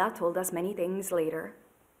Gisella told us many things later.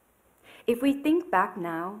 If we think back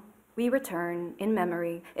now, we return, in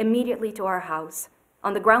memory, immediately to our house,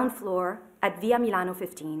 on the ground floor at Via Milano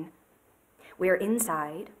 15. We are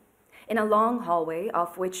inside, in a long hallway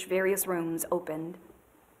off which various rooms opened.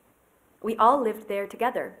 We all lived there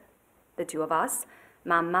together, the two of us,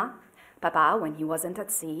 Mamma, Papa when he wasn't at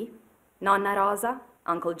sea, Nonna Rosa,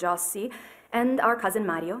 Uncle Jossi, and our cousin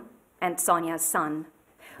Mario, Aunt Sonia's son,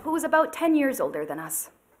 who was about 10 years older than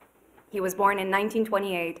us. He was born in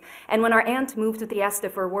 1928, and when our aunt moved to Trieste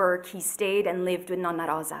for work, he stayed and lived with Nonna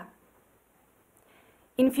Rosa.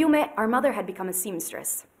 In Fiume, our mother had become a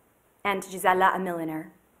seamstress, Aunt Gisella a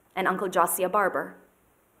milliner, and Uncle Jossi a barber.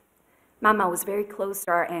 Mamma was very close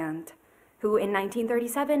to our aunt, who in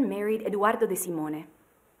 1937 married Eduardo de Simone.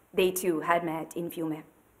 They too had met in Fiume.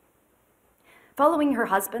 Following her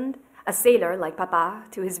husband, a sailor like Papa,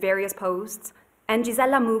 to his various posts, Aunt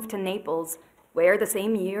Gisella moved to Naples, where the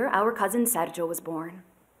same year our cousin Sergio was born.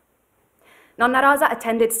 Nonna Rosa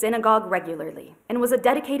attended synagogue regularly and was a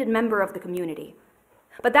dedicated member of the community.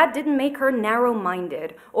 But that didn't make her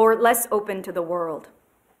narrow-minded or less open to the world.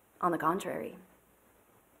 On the contrary.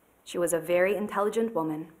 She was a very intelligent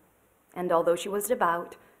woman, and although she was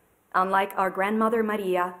devout, unlike our grandmother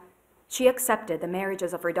Maria, she accepted the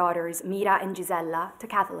marriages of her daughters Mira and Gisella to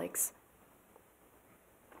Catholics.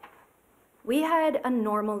 We had a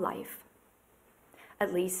normal life.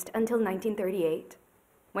 At least until 1938,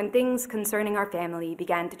 when things concerning our family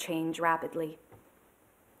began to change rapidly.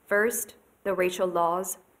 First, the racial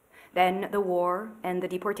laws, then the war and the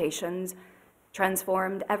deportations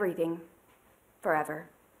transformed everything forever.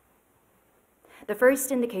 The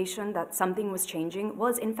first indication that something was changing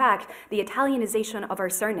was, in fact, the Italianization of our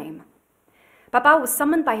surname. Papa was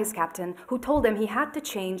summoned by his captain, who told him he had to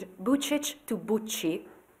change Bucci to Bucci,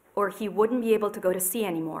 or he wouldn't be able to go to sea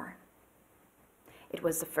anymore. It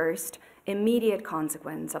was the first immediate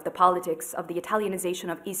consequence of the politics of the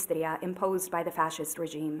Italianization of Istria imposed by the fascist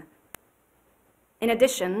regime. In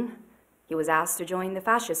addition, he was asked to join the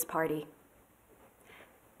fascist party.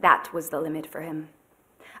 That was the limit for him,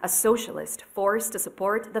 a socialist forced to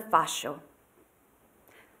support the fascio.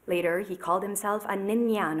 Later, he called himself a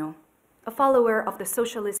Nenniano, a follower of the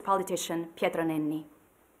socialist politician Pietro Nenni.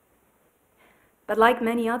 But like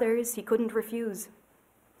many others, he couldn't refuse.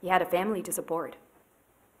 He had a family to support.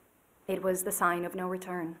 It was the sign of no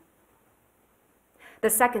return. The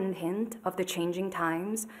second hint of the changing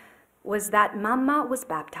times was that Mamma was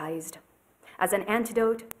baptized as an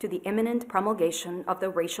antidote to the imminent promulgation of the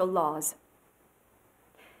racial laws.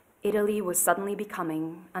 Italy was suddenly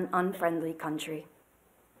becoming an unfriendly country.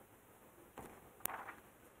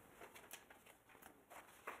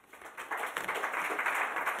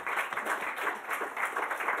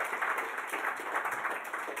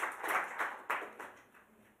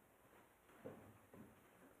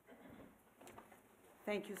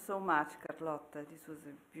 Thank you so much, Carlotta. This was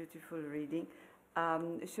a beautiful reading.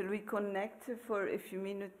 Shall we connect for a few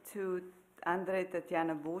minutes to Andra and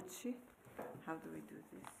Tatiana Bucci? How do we do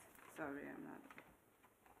this? Sorry, I'm not.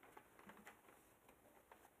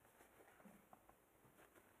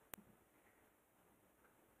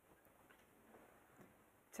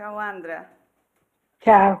 Ciao Andra.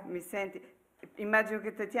 Ciao. Mi senti? Immagino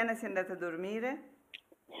che Tatiana sia andata a dormire.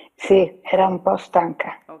 Sì, era un po'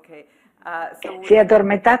 stanca. Ok. Si è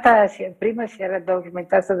addormentata, prima si era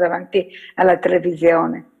addormentata davanti alla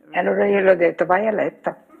televisione. E allora io le ho detto, vai a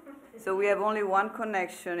letto. So we have only one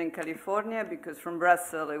connection in California because from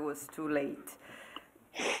Brussels it was too late.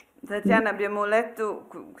 Tatiana, abbiamo letto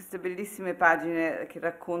queste bellissime pagine che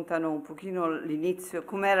raccontano un pochino l'inizio,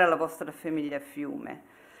 com'era la vostra famiglia a Fiume.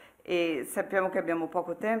 E sappiamo che abbiamo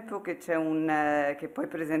poco tempo, che che poi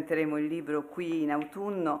presenteremo il libro qui in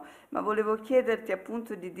autunno, ma volevo chiederti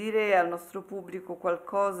appunto di dire al nostro pubblico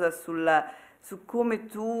qualcosa su come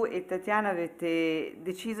tu e Tatiana avete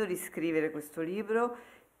deciso di scrivere questo libro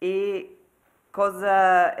e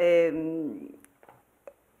cosa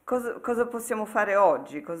possiamo fare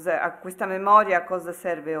oggi, a questa memoria a cosa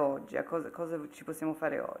serve oggi, cosa ci possiamo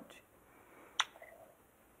fare oggi.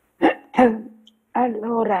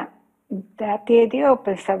 Allora, Tati ed io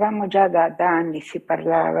pensavamo già da anni, si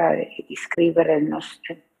parlava di scrivere un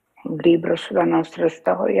libro sulla nostra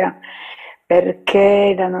storia,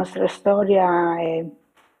 perché la nostra storia è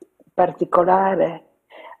particolare,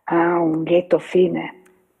 ha un lieto fine.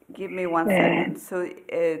 Give me one second. So,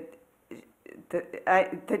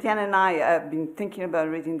 Tatiana and I have been thinking about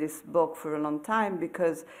reading this book for a long time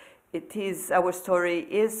because our story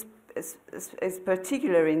is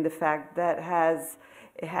particular in the fact that it has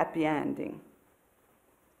a happy ending.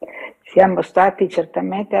 Siamo stati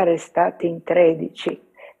certamente arrestati in 13,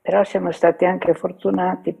 però siamo stati anche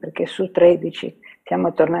fortunati perché su 13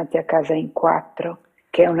 siamo tornati a casa in 4,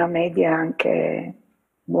 che è una media anche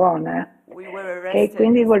buona. E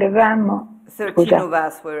quindi volevamo... 13 of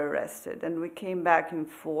us were arrested and we came back in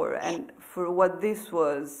 4, and for what this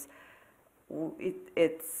was,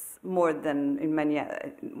 it's more than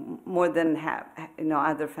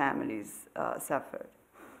other families suffered.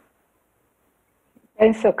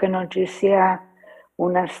 Penso che non ci sia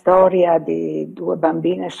una storia di 2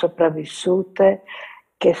 bambine sopravvissute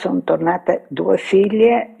che sono tornate, 2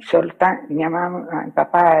 figlie, mia mamma e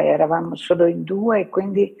papà eravamo solo in 2 e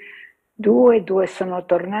quindi 2 sono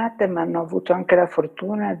tornate, ma hanno avuto anche la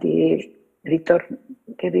fortuna di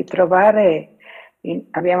ritrovare,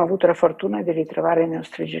 abbiamo avuto la fortuna di ritrovare i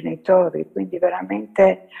nostri genitori, quindi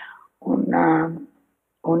veramente un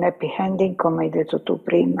happy ending, come hai detto tu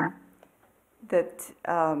prima. That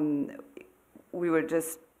we were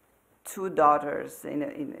just 2 daughters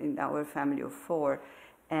in our family of 4,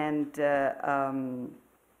 and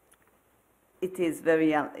it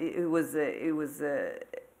was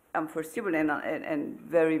unforeseeable and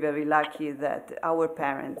very, very lucky that our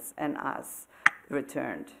parents and us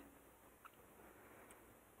returned.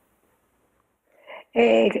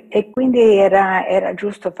 E quindi era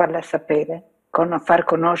giusto farla sapere, far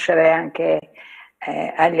conoscere anche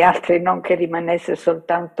agli altri, non che rimanesse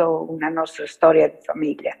soltanto una nostra storia di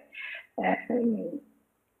famiglia.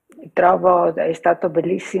 Trovo è stato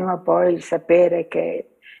bellissimo poi il sapere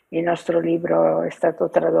che il nostro libro è stato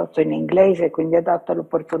tradotto in inglese, quindi ha dato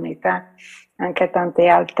l'opportunità anche a tante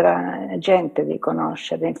altre gente di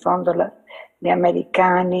conoscere. In fondo gli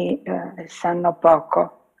americani sanno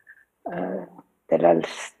poco della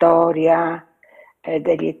storia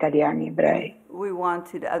degli italiani ebrei. We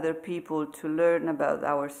wanted other people to learn about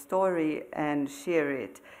our story and share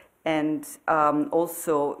it. And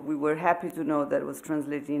also, we were happy to know that it was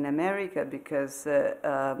translated in America because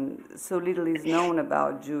so little is known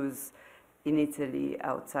about Jews in Italy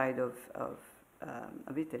outside of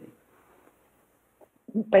Italy.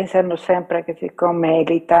 Pensando sempre che siccome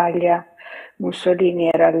l'Italia, Mussolini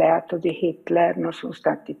era alleato di Hitler, non sono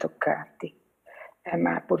stati toccati,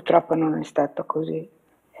 ma purtroppo non è stato così.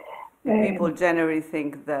 People generally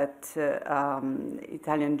think that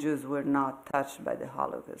Italian Jews were not touched by the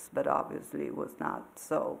Holocaust, but obviously it was not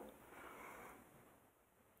so.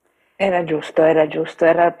 Era giusto,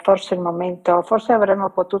 era forse il momento, forse avremmo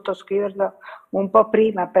potuto scriverlo un po'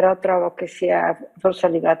 prima, però trovo che sia forse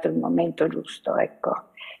arrivato il momento giusto, ecco,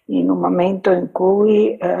 in un momento in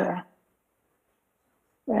cui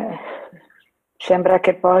sembra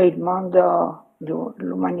che poi il mondo,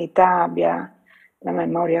 l'umanità abbia la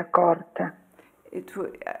memoria corta.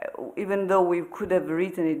 Even though we could have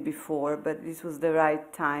written it before, but this was the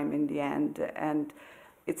right time in the end, and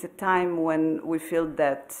it's a time when we feel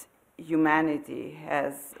that humanity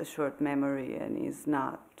has a short memory and is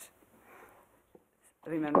not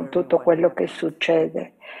remembering. Con tutto quello che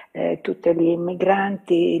succede, tutti gli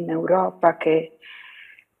immigranti in Europa che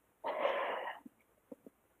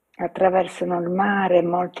attraversano il mare,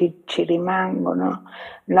 molti ci rimangono,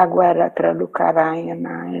 la guerra tra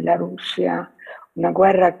l'Ucraina e la Russia, una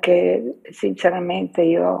guerra che sinceramente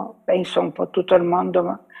io penso un po' tutto il mondo,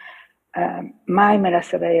 ma mai me la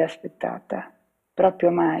sarei aspettata,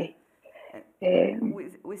 proprio mai.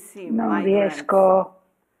 Non riesco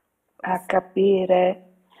a capire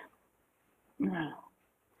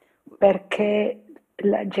perché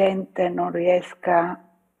la gente non riesca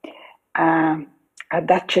ad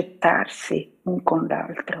accettarsi un con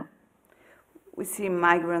l'altro. We see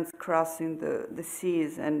migrants crossing the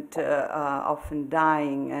seas and often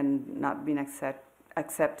dying and not being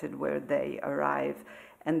accepted where they arrive.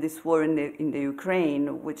 And this war in the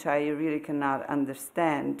Ukraine, which I really cannot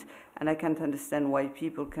understand, and I can't understand why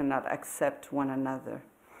people cannot accept one another.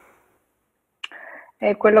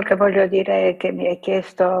 E quello che voglio dire è che mi hai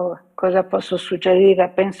chiesto cosa posso suggerire,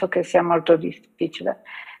 penso che sia molto difficile.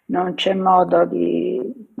 Non c'è modo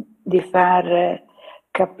di far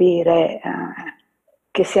capire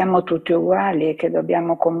che siamo tutti uguali e che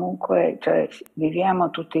dobbiamo comunque, cioè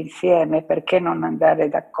viviamo tutti insieme, perché non andare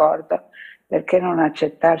d'accordo? Perché non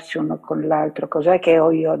accettarsi uno con l'altro? Cos'è che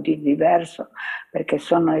ho io di diverso? Perché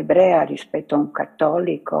sono ebrea rispetto a un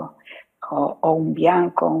cattolico o un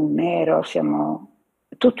bianco o un nero, siamo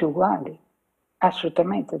tutti uguali,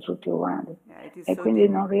 assolutamente tutti uguali. E quindi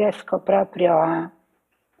non riesco proprio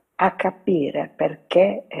a capire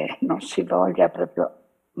perché non si voglia proprio,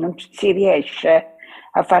 non si riesce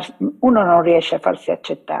a farsi, uno non riesce a farsi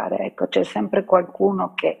accettare, ecco, c'è sempre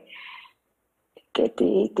qualcuno che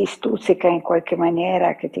ti stuzzica in qualche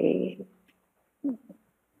maniera,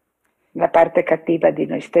 la parte cattiva di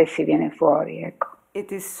noi stessi viene fuori, ecco.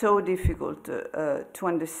 It is so difficult to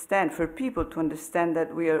understand, for people to understand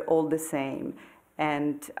that we are all the same,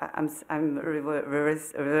 and I'm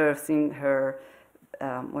reversing her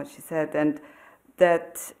what she said, and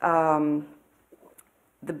that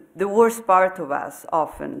the worst part of us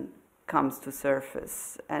often comes to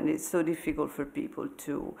surface, and it's so difficult for people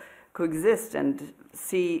to coexist and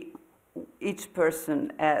see each person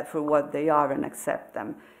for what they are and accept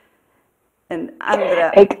them. And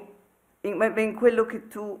Andra, in quello che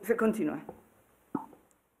tu... Continua.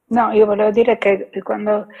 No, io volevo dire che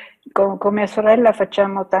quando con mia sorella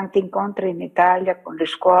facciamo tanti incontri in Italia con le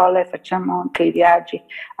scuole, facciamo anche i viaggi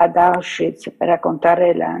ad Auschwitz per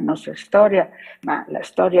raccontare la nostra storia, ma la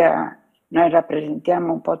storia noi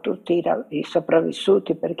rappresentiamo un po' tutti i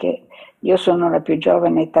sopravvissuti, perché io sono la più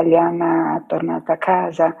giovane italiana tornata a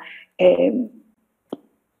casa e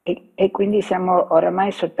quindi siamo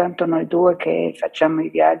oramai soltanto noi due che facciamo i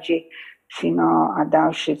viaggi fino ad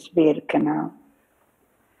Auschwitz-Birkenau.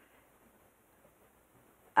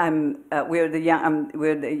 We're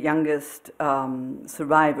the youngest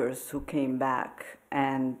survivors who came back,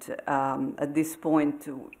 and at this point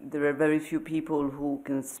there are very few people who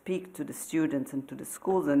can speak to the students and to the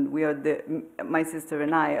schools, and my sister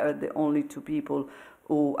and I are the only two people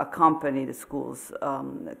who accompany the schools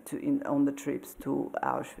on the trips to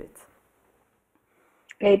Auschwitz.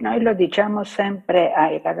 E noi lo diciamo sempre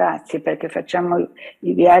ai ragazzi, perché facciamo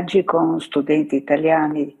i viaggi con studenti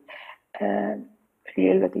italiani,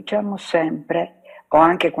 glielo diciamo sempre, o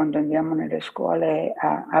anche quando andiamo nelle scuole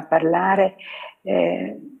a parlare.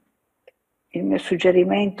 Il mio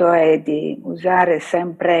suggerimento è di usare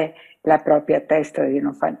sempre la propria testa,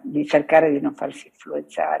 di cercare di non farsi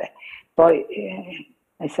influenzare. Poi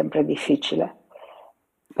è sempre difficile,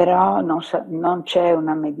 però non c'è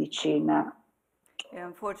una medicina. Yeah,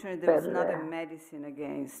 unfortunately, there's not a medicine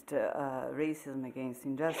against racism, against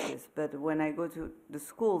injustice. But when I go to the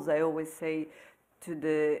schools, I always say to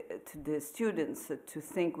the students to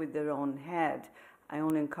think with their own head. I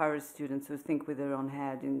only encourage students to think with their own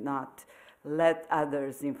head and not let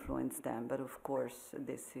others influence them. But of course,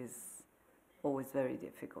 this is always very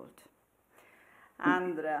difficult.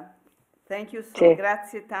 Andra, thank you so,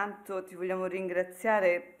 grazie tanto, ti vogliamo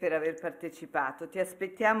ringraziare per aver partecipato. Ti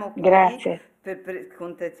aspettiamo qui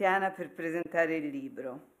con Tatiana per presentare il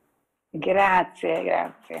libro. Grazie,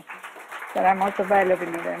 grazie. Sarà molto bello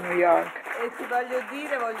venire a New York. E ti voglio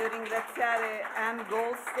ringraziare Anne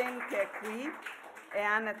Goldstein che è qui, e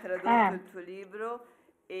Anne ha tradotto il tuo libro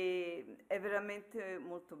e è veramente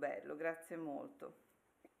molto bello, grazie molto.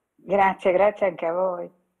 Grazie, grazie anche a voi.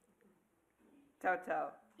 Ciao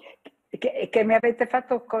ciao. Che mi avete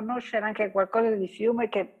fatto conoscere anche qualcosa di Fiume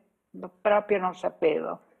che proprio non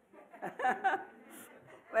sapevo.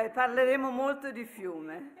 Beh, parleremo molto di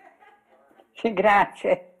Fiume.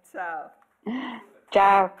 Grazie. Ciao.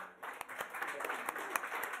 Ciao.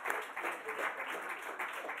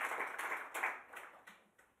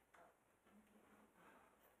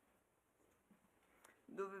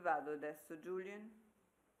 Dove vado adesso, Julian?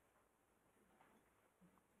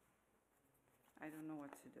 I don't know what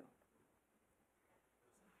to do.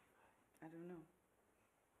 I don't know.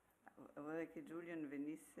 Vorrei che Julian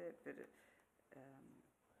venisse per...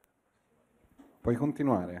 Puoi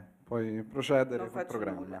continuare, puoi procedere col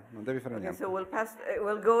programma, non devi fare niente. So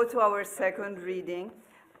we'll go to our second reading.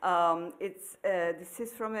 This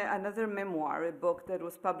is from another memoir, a book that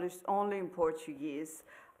was published only in Portuguese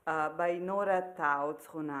by Nora Tausz,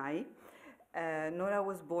 Ronai. Nora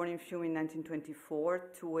was born in Fiume in 1924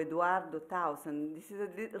 to Eduardo Tausz, and this is a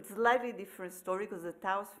slightly different story because the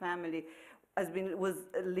Tausz family had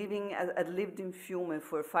lived in Fiume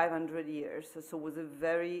for 500 years, so was a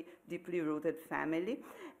very deeply rooted family,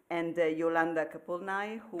 and Yolanda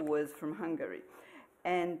Capolnai, who was from Hungary.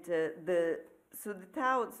 And so the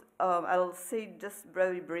Tausz, I'll say just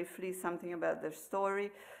very briefly something about their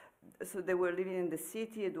story. So they were living in the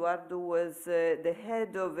city. Eduardo was the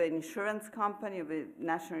head of an insurance company, of a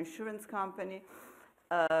national insurance company.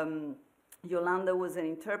 Yolanda was an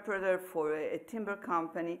interpreter for a timber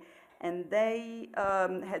company. And they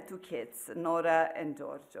had two kids, Nora and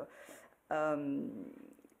Giorgio.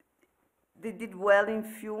 They did well in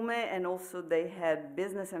Fiume, and also they had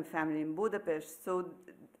business and family in Budapest. So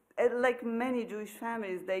like many Jewish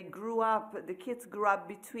families, the kids grew up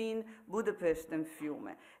between Budapest and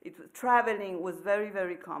Fiume. Traveling was very,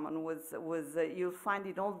 very common. You'll find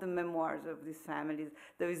in all the memoirs of these families,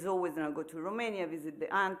 there is always, go to Romania, visit the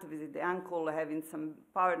aunt, visit the uncle, having some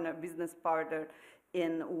business partner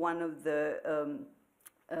in one of the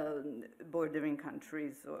bordering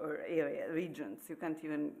countries or regions. You can't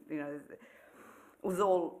even, it was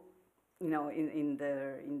all, in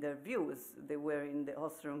their views. They were in the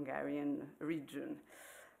Austro-Hungarian region.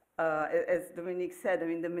 As Dominique said,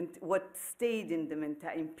 what stayed in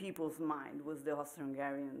people's mind was the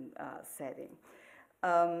Austro-Hungarian setting.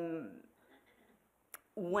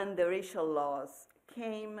 When the racial laws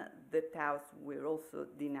came, the Tausz were also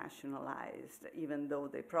denationalized, even though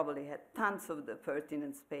they probably had tons of the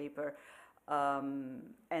pertinence paper,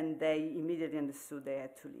 and they immediately understood they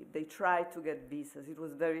had to leave. They tried to get visas. It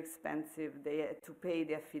was very expensive. They had to pay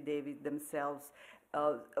the affidavit themselves.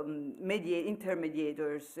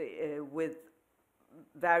 Intermediators with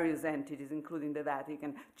various entities, including the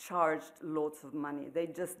Vatican, charged lots of money. They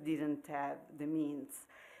just didn't have the means.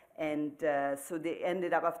 And so they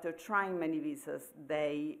ended up, after trying many visas,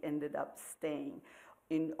 they ended up staying.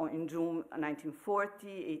 In June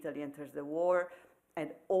 1940, Italy enters the war,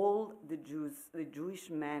 and all the Jewish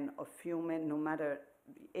men of Fiume, no matter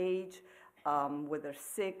the age, whether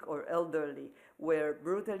sick or elderly, were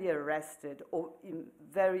brutally arrested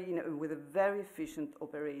with a very efficient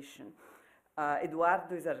operation.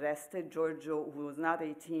 Eduardo is arrested. Giorgio, who was not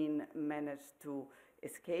 18, managed to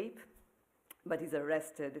escape, but he's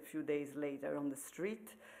arrested a few days later on the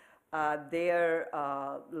street. They're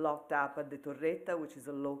locked up at the Torretta, which is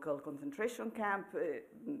a local concentration camp.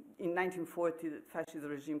 In 1940, the fascist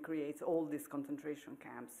regime creates all these concentration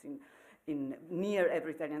camps near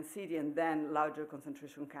every Italian city, and then larger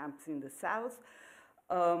concentration camps in the south.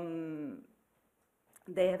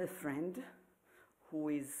 They have a friend who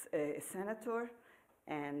is a senator,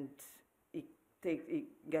 and he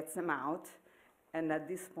gets them out. And at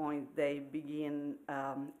this point, they begin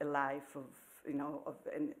a life of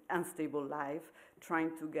an unstable life,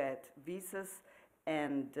 trying to get visas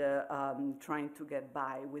and trying to get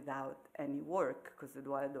by without any work, because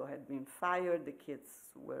Eduardo had been fired, the kids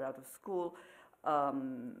were out of school,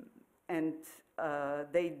 and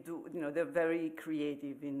they're very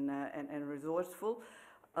creative and resourceful,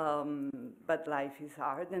 but life is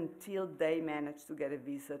hard until they managed to get a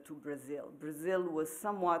visa to Brazil. Brazil was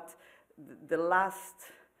somewhat the last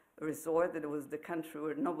resort. It was the country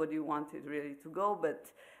where nobody wanted really to go,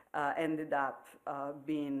 but ended up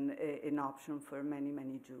being an option for many,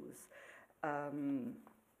 many Jews.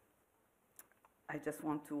 I just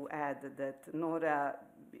want to add that Nora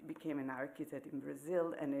became an architect in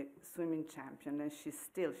Brazil and a swimming champion, and she's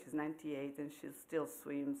 98, and she still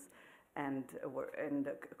swims and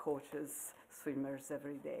coaches swimmers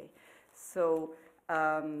every day. So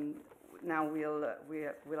now we'll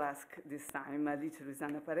ask this time Alice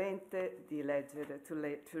Luisiana Parente di leggere,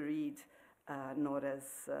 to read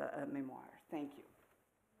Nora's memoir. Thank you.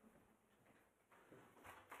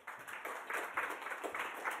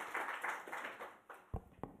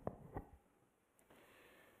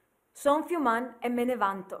 Son Fiuman e me ne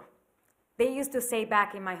vanto. They used to say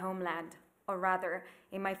back in my homeland, or rather,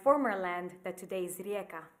 in my former land that today is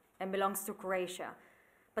Rijeka and belongs to Croatia,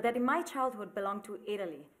 but that in my childhood belonged to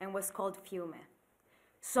Italy and was called Fiume.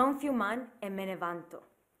 Son Fiuman e me ne vanto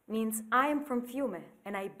means I am from Fiume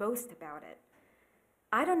and I boast about it.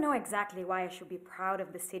 I don't know exactly why I should be proud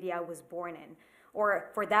of the city I was born in, or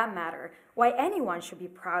for that matter, why anyone should be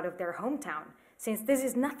proud of their hometown, since this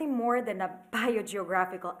is nothing more than a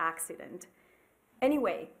biogeographical accident.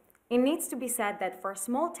 Anyway, it needs to be said that for a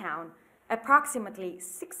small town, approximately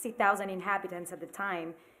 60,000 inhabitants at the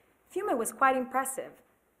time, Fiume was quite impressive.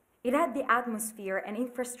 It had the atmosphere and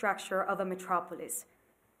infrastructure of a metropolis.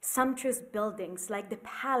 Sumptuous buildings like the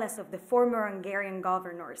palace of the former Hungarian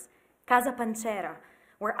governors, Casa Pancera,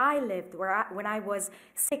 where I lived when I was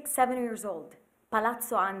 6-7 years old,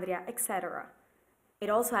 Palazzo Andria, etc. It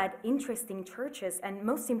also had interesting churches and,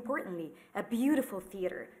 most importantly, a beautiful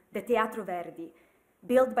theater, the Teatro Verdi,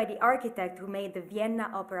 built by the architect who made the Vienna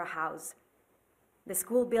Opera House. The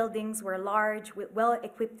school buildings were large with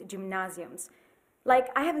well-equipped gymnasiums, like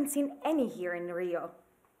I haven't seen any here in Rio.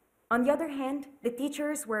 On the other hand, the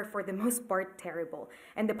teachers were for the most part terrible,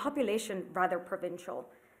 and the population rather provincial.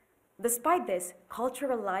 Despite this,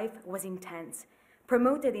 cultural life was intense,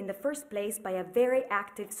 promoted in the first place by a very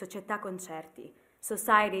active Società Concerti,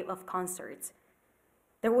 Society of Concerts.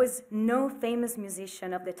 There was no famous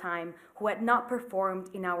musician of the time who had not performed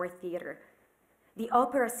in our theater. The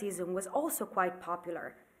opera season was also quite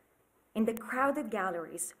popular. In the crowded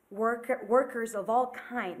galleries, workers of all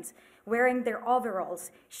kinds, wearing their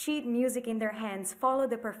overalls, sheet music in their hands, followed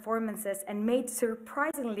the performances and made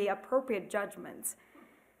surprisingly appropriate judgments.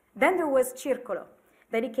 Then there was Circolo,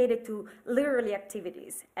 dedicated to literary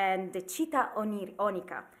activities, and the Città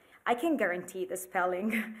Onica, I can guarantee the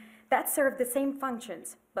spelling, that served the same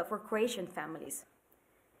functions, but for Croatian families.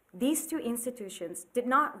 These two institutions did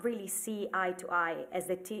not really see eye to eye, as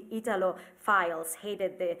the Italophiles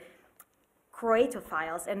hated the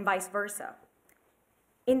Croatophiles and vice versa.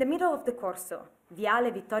 In the middle of the Corso,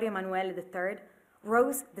 Viale Vittorio Emanuele III,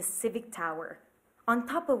 rose the Civic Tower, on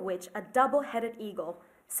top of which a double-headed eagle,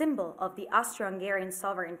 symbol of the Austro-Hungarian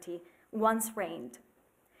sovereignty, once reigned.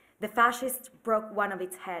 The fascists broke one of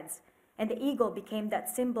its heads, and the eagle became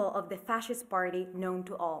that symbol of the fascist party known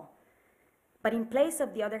to all. But in place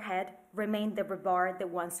of the other head remained the rebar that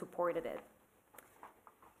once supported it.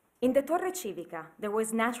 In the Torre Civica, there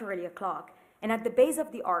was naturally a clock, and at the base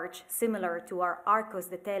of the arch, similar to our Arcos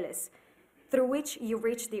de Teles, through which you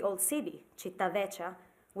reach the old city, Città Vecchia,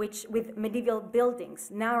 which with medieval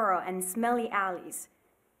buildings, narrow and smelly alleys,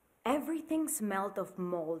 everything smelled of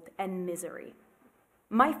mold and misery.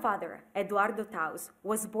 My father, Nora Tausz,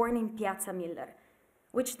 was born in Piazza Miller,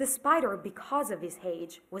 which despite or because of his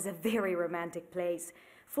age, was a very romantic place,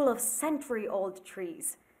 full of century-old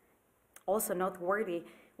trees. Also noteworthy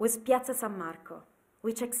was Piazza San Marco,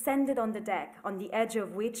 which extended on the deck, on the edge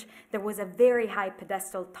of which there was a very high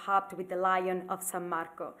pedestal topped with the lion of San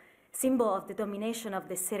Marco, symbol of the domination of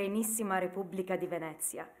the Serenissima Repubblica di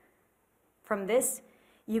Venezia. From this,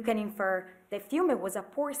 you can infer that Fiume was a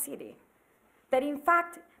poor city, that in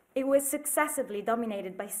fact it was successively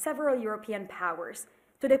dominated by several European powers,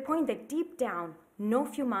 to the point that deep down, no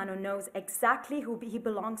Fiumano knows exactly who he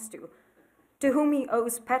belongs to whom he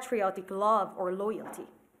owes patriotic love or loyalty.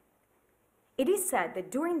 It is said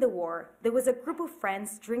that during the war, there was a group of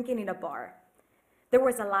friends drinking in a bar. There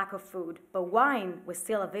was a lack of food, but wine was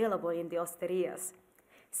still available in the osterias.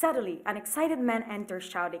 Suddenly, an excited man enters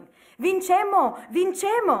shouting, "Vincemo!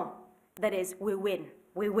 Vincemo!" That is, we win,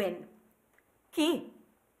 we win. Chi?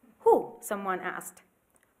 Who? Someone asked.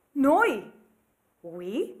 Noi!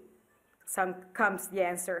 We? Comes the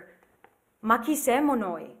answer. Ma chi siamo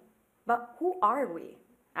noi? But who are we?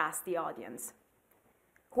 Asked the audience.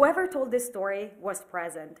 Whoever told this story was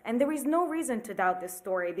present, and there is no reason to doubt this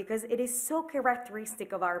story because it is so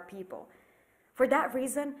characteristic of our people. For that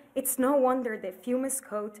reason, it's no wonder that Fiume's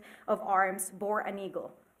coat of arms bore an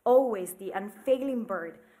eagle, always the unfailing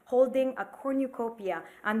bird, holding a cornucopia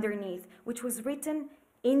underneath, which was written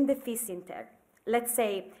indeficienter, let's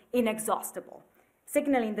say inexhaustible,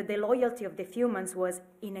 signaling that the loyalty of the Fiumans was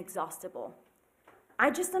inexhaustible. I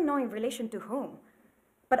just don't know in relation to whom.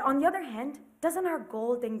 But on the other hand, doesn't our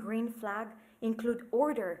gold and green flag include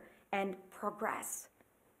order and progress?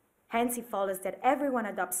 Hence, it follows that everyone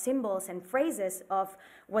adopts symbols and phrases of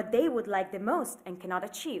what they would like the most and cannot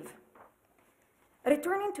achieve.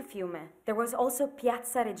 Returning to Fiume, there was also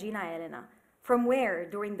Piazza Regina Elena, from where,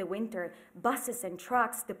 during the winter, buses and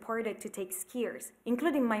trucks departed to take skiers,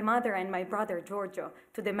 including my mother and my brother Giorgio,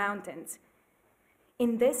 to the mountains.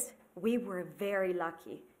 In this, we were very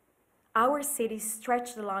lucky. Our city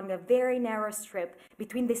stretched along a very narrow strip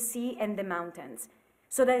between the sea and the mountains,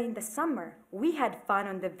 so that in the summer, we had fun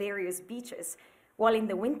on the various beaches, while in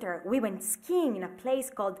the winter, we went skiing in a place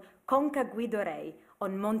called Conca Guido Rei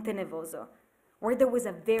on Monte Nevoso, where there was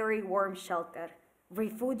a very warm shelter,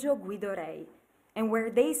 Rifugio Guido Rei, and where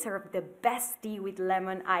they served the best tea with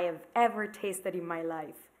lemon I have ever tasted in my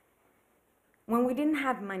life. When we didn't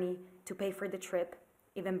have money to pay for the trip,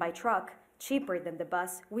 even by truck, cheaper than the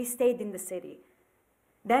bus, we stayed in the city.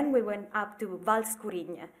 Then we went up to Val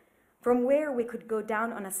Scurigne, from where we could go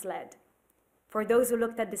down on a sled. For those who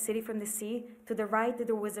looked at the city from the sea, to the right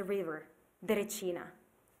there was a river, the Recina.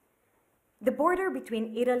 The border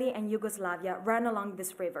between Italy and Yugoslavia ran along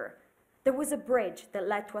this river. There was a bridge that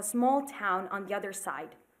led to a small town on the other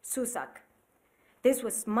side, Susak. This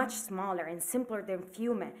was much smaller and simpler than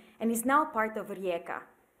Fiume and is now part of Rijeka.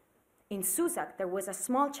 In Susak, there was a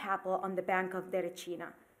small chapel on the bank of the Recina.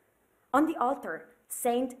 On the altar,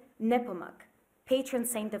 Saint Nepomuk, patron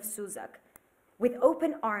saint of Susak, with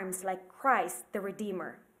open arms like Christ the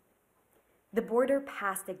Redeemer. The border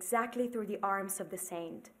passed exactly through the arms of the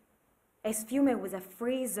saint. As Fiume was a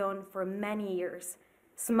free zone for many years,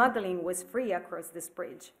 smuggling was free across this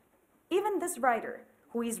bridge. Even this writer,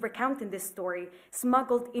 who is recounting this story,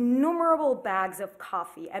 smuggled innumerable bags of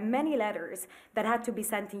coffee and many letters that had to be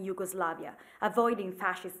sent in Yugoslavia, avoiding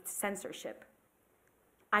fascist censorship.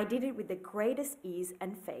 I did it with the greatest ease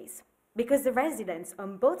and face, because the residents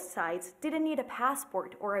on both sides didn't need a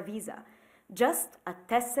passport or a visa, just a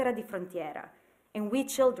tessera di frontiera, and we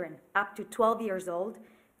children, up to 12 years old,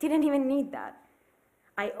 didn't even need that.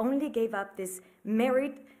 I only gave up this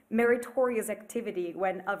meritorious activity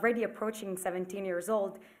when, already approaching 17 years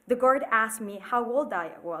old, the guard asked me how old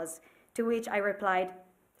I was, to which I replied,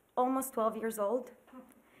 almost 12 years old.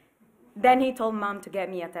 Then he told Mom to get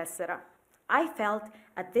me a tessera. I felt,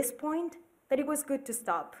 at this point, that it was good to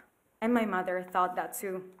stop, and my mother thought that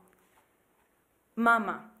too.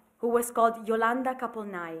 Mama, who was called Yolanda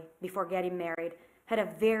Capolnai before getting married, had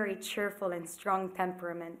a very cheerful and strong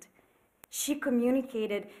temperament. She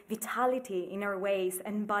communicated vitality in her ways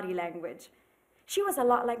and body language. She was a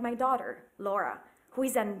lot like my daughter, Laura, who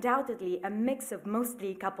is undoubtedly a mix of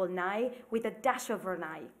mostly Capolnai with a dash of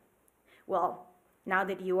Ronai. Well, now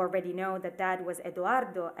that you already know that Dad was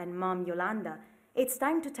Edoardo and Mom Yolanda, it's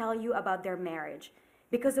time to tell you about their marriage,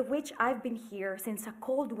 because of which I've been here since a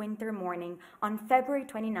cold winter morning on February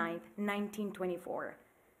 29th, 1924.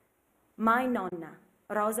 My nonna,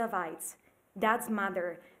 Rosa Weitz, Dad's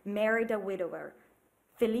mother, married a widower,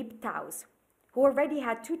 Philippe Tausz, who already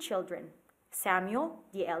had 2 children, Samuel,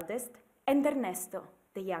 the eldest, and Ernesto,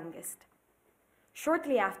 the youngest.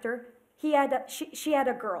 Shortly after, she had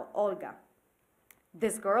a girl, Olga.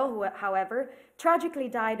 This girl, who, however, tragically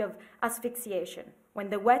died of asphyxiation when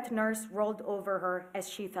the wet nurse rolled over her as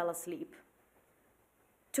she fell asleep.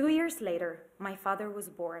 2 years later, my father was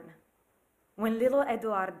born. When little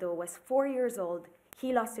Edoardo was 4 years old,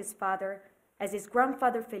 he lost his father as his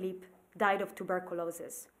grandfather Philippe died of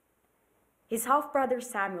tuberculosis. His half-brother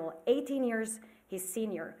Samuel, 18 years his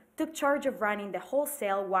senior, took charge of running the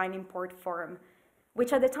wholesale wine import firm,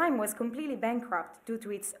 which at the time was completely bankrupt due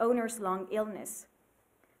to its owner's long illness.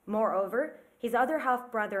 Moreover, his other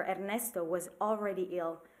half-brother Ernesto was already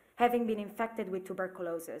ill, having been infected with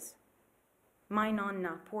tuberculosis. My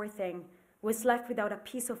nonna, poor thing, was left without a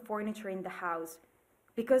piece of furniture in the house,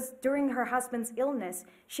 because during her husband's illness,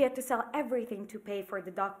 she had to sell everything to pay for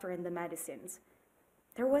the doctor and the medicines.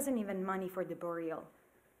 There wasn't even money for the burial.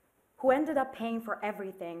 Who ended up paying for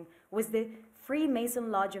everything was the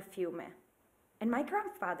Freemason Lodge of Fiume. And my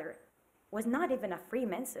grandfather was not even a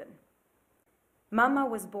Freemason. Mama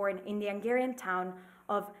was born in the Hungarian town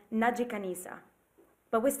of Nagykanisa,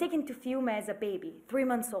 but was taken to Fiume as a baby, 3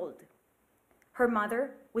 months old. Her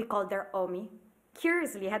mother, we called her Omi,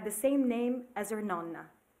 curiously had the same name as her nonna,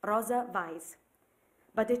 Rosa Weiss.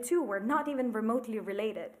 But the two were not even remotely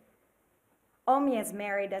related. Omi has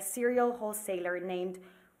married a cereal wholesaler named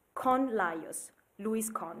Con Lajos, Louis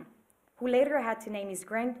Con, who later had to name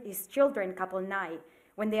his children Kapolnai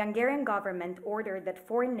when the Hungarian government ordered that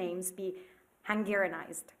foreign names be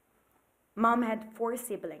Hungarianized. Mom had 4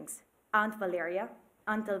 siblings, Aunt Valeria,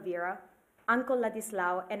 Aunt Elvira, Uncle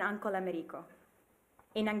Ladislao, and Uncle Americo.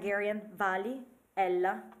 In Hungarian, Vali,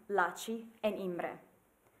 Ella, Laci, and Imre.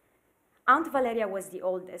 Aunt Valeria was the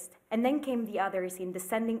oldest, and then came the others in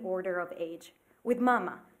descending order of age, with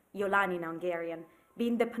Mama, Iolani in Hungarian,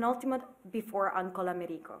 being the penultimate before Uncle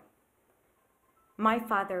Americo. My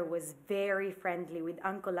father was very friendly with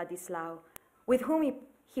Uncle Ladislao, with whom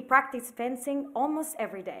he practiced fencing almost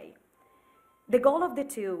every day. The goal of the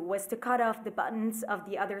two was to cut off the buttons of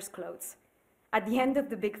the other's clothes. At the end of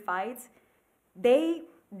the big fights, they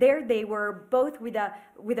were both with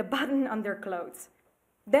a button on their clothes.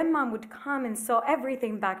 Then Mom would come and sew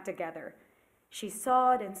everything back together. She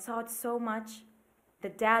sewed and sewed so much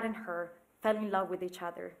that Dad and her fell in love with each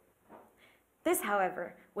other. This,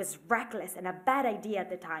 however, was reckless and a bad idea at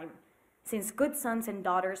the time, since good sons and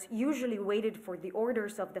daughters usually waited for the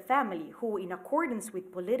orders of the family, who, in accordance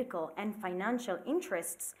with political and financial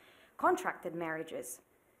interests, contracted marriages.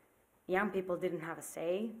 Young people didn't have a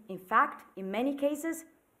say. In fact, in many cases,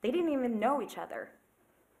 they didn't even know each other.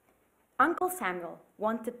 Uncle Samuel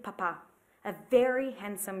wanted Papa, a very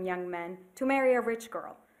handsome young man, to marry a rich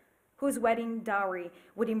girl, whose wedding dowry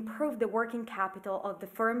would improve the working capital of the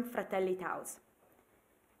firm Fratelli Tausz.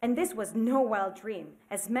 And this was no wild dream,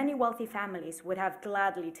 as many wealthy families would have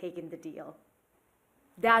gladly taken the deal.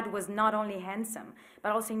 Dad was not only handsome,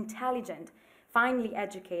 but also intelligent, finely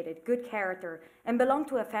educated, good character, and belonged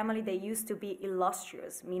to a family that used to be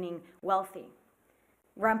illustrious, meaning wealthy.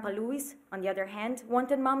 Grandpa Louis, on the other hand,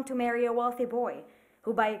 wanted Mom to marry a wealthy boy,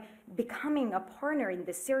 who by becoming a partner in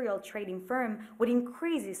the cereal trading firm would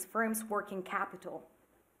increase his firm's working capital.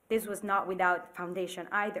 This was not without foundation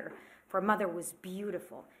either, for Mother was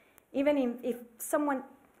beautiful, even if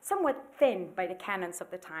somewhat thin by the canons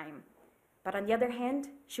of the time. But on the other hand,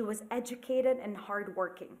 she was educated and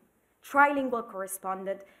hardworking, trilingual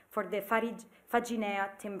correspondent for the Faginea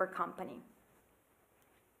Timber Company.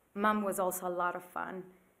 Mom was also a lot of fun.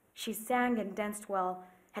 She sang and danced well,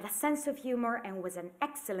 had a sense of humor, and was an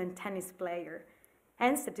excellent tennis player.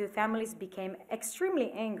 Hence, the two families became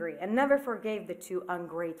extremely angry and never forgave the two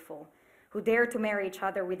ungrateful, who dared to marry each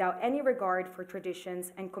other without any regard for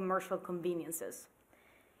traditions and commercial conveniences.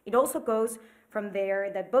 It also goes from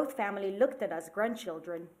there that both families looked at us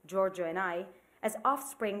grandchildren, Giorgio and I, as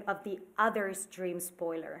offspring of the other's dream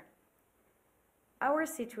spoiler. Our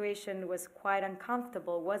situation was quite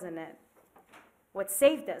uncomfortable, wasn't it? What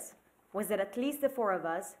saved us was that at least the 4 of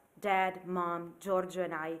us, Dad, Mom, Giorgio,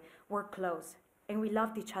 and I, were close, and we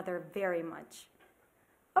loved each other very much.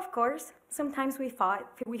 Of course, sometimes we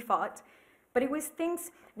fought, but it was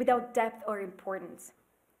things without depth or importance.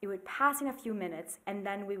 It would pass in a few minutes, and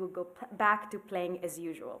then we would go back to playing as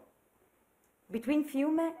usual. Between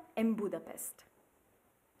Fiume and Budapest.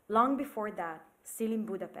 Long before that, still in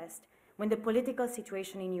Budapest, when the political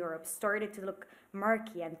situation in Europe started to look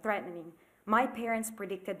murky and threatening, my parents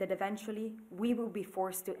predicted that eventually we will be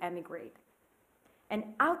forced to emigrate. And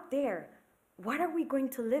out there, what are we going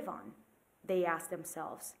to live on? They asked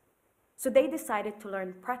themselves. So they decided to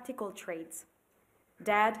learn practical trades.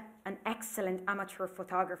 Dad, an excellent amateur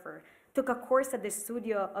photographer, took a course at the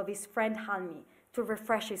studio of his friend Halmi to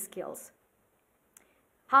refresh his skills.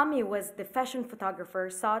 Halmi was the fashion photographer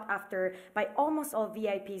sought after by almost all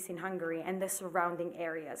VIPs in Hungary and the surrounding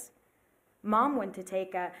areas. Mom went to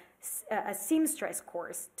take a seamstress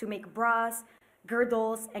course to make bras,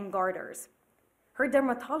 girdles, and garters. Her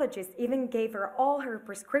dermatologist even gave her all her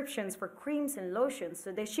prescriptions for creams and lotions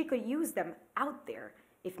so that she could use them out there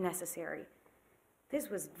if necessary. This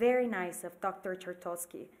was very nice of Dr.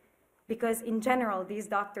 Czertowski, because in general, these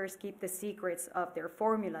doctors keep the secrets of their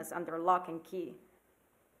formulas under lock and key.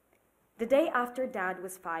 The day after Dad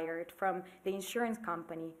was fired from the insurance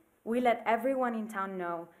company, we let everyone in town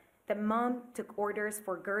know that Mom took orders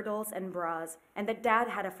for girdles and bras and that Dad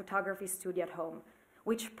had a photography studio at home,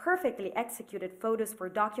 which perfectly executed photos for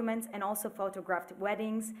documents and also photographed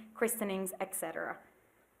weddings, christenings, etc.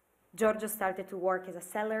 Giorgio started to work as a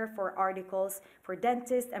seller for articles for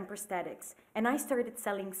dentists and prosthetics, and I started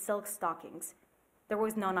selling silk stockings. There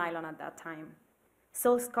was no nylon at that time.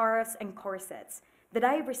 sold scarves and corsets that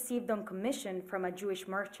I received on commission from a Jewish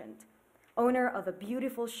merchant, owner of a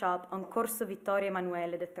beautiful shop on Corso Vittorio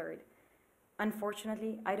Emanuele III.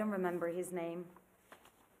 Unfortunately, I don't remember his name.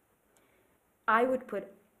 I would put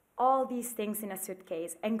all these things in a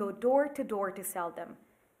suitcase and go door to sell them.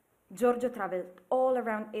 Giorgio traveled all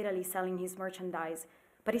around Italy selling his merchandise,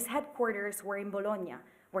 but his headquarters were in Bologna,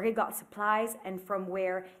 where he got supplies and from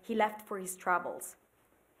where he left for his travels.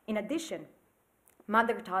 In addition,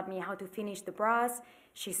 Mother taught me how to finish the bras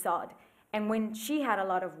she sewed, and when she had a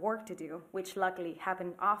lot of work to do, which luckily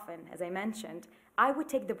happened often, as I mentioned, I would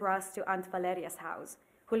take the bras to Aunt Valeria's house,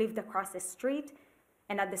 who lived across the street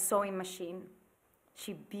and at the sewing machine.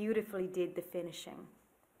 She beautifully did the finishing.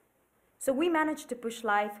 So we managed to push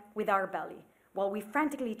life with our belly, while we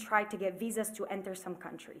frantically tried to get visas to enter some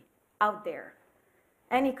country, out there.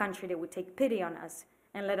 Any country that would take pity on us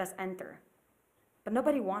and let us enter. But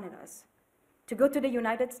nobody wanted us. To go to the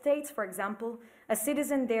United States, for example, a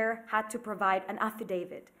citizen there had to provide an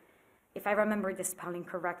affidavit, if I remember the spelling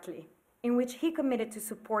correctly, in which he committed to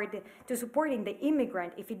supporting the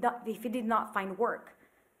immigrant if he did not find work.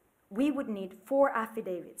 We would need 4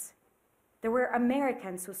 affidavits. There were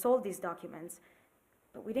Americans who sold these documents,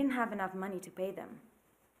 but we didn't have enough money to pay them.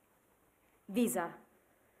 Visa.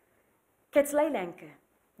 Cathy Lager,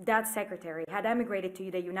 Dad's secretary, had emigrated to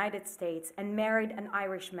the United States and married an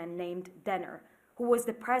Irishman named Denner, who was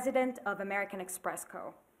the president of American Express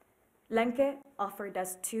Co. Lenke offered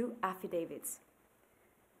us 2 affidavits.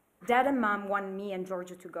 Dad and Mom wanted me and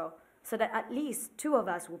Giorgio to go, so that at least 2 of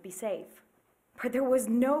us would be safe. But there was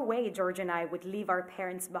no way Giorgio and I would leave our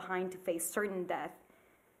parents behind to face certain death.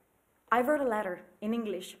 I wrote a letter in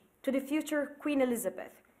English to the future Queen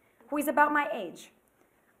Elizabeth, who is about my age.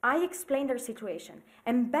 I explained our situation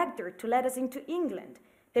and begged her to let us into England,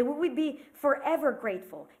 that we would be forever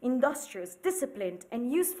grateful, industrious, disciplined,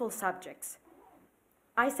 and useful subjects.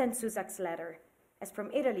 I sent Suzak's letter, as from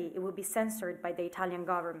Italy it would be censored by the Italian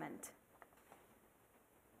government.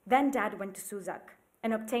 Then Dad went to Suzak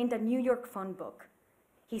and obtained a New York phone book.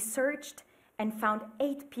 He searched and found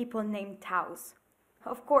 8 people named Tausz.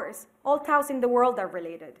 Of course, all Tausz in the world are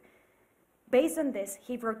related. Based on this,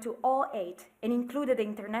 he wrote to all 8 and included the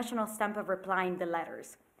international stamp of reply in the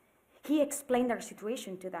letters. He explained our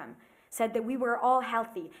situation to them, said that we were all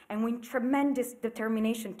healthy and with tremendous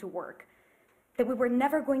determination to work, that we were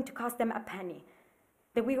never going to cost them a penny,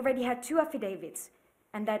 that we already had 2 affidavits,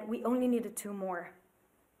 and that we only needed 2 more.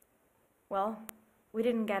 Well, we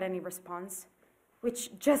didn't get any response,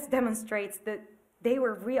 which just demonstrates that they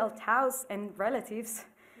were real Tausz and relatives.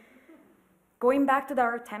 Going back to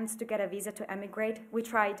our attempts to get a visa to emigrate, we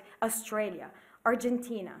tried Australia,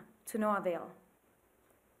 Argentina, to no avail.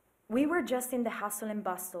 We were just in the hustle and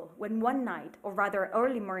bustle when one night, or rather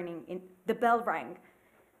early morning, the bell rang.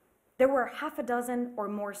 There were 6 or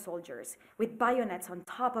more soldiers with bayonets on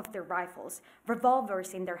top of their rifles,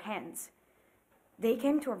 revolvers in their hands. They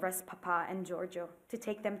came to arrest Papa and Giorgio to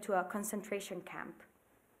take them to a concentration camp.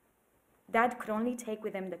 Dad could only take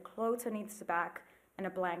with him the clothes on his back and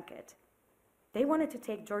a blanket. They wanted to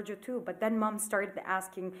take Giorgio too, but then Mom started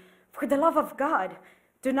asking, "For the love of God,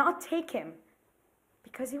 do not take him,"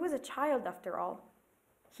 because he was a child after all.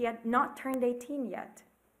 He had not turned 18 yet.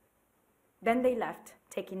 Then they left,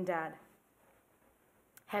 taking Dad.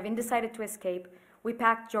 Having decided to escape, we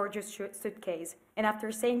packed Giorgio's suitcase, and after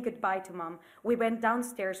saying goodbye to Mom, we went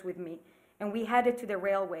downstairs with me, and we headed to the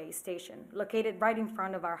railway station, located right in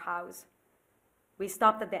front of our house. We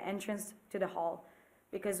stopped at the entrance to the hall,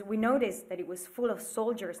 because we noticed that it was full of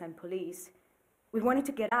soldiers and police. We wanted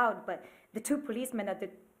to get out, but the 2 policemen at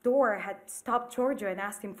the door had stopped Giorgio and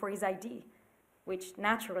asked him for his ID, which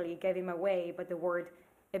naturally gave him away, but the word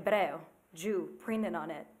Ebreo, Jew, printed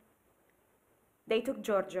on it. They took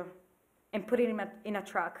Giorgio and put him in a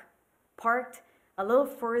truck, parked a little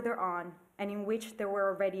further on, and in which there were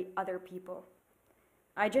already other people.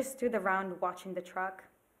 I just stood around watching the truck.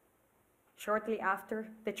 Shortly after,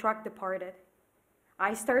 the truck departed.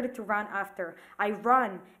 I started to run after. I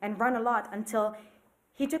run and run a lot until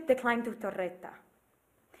he took the climb to Torretta.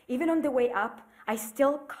 Even on the way up, I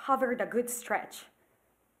still covered a good stretch.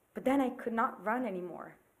 But then I could not run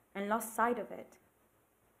anymore and lost sight of it.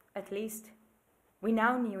 At least, we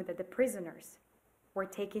now knew that the prisoners were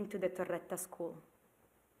taken to the Torretta school.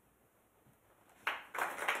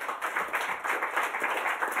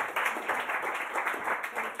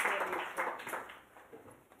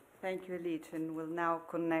 Thank you, Alice, and we'll now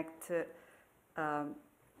connect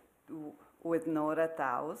with Nora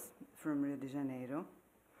Tausz from Rio de Janeiro.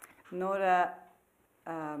 Nora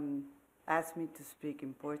asked me to speak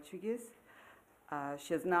in Portuguese.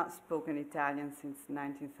 She has not spoken Italian since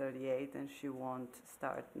 1938, and she won't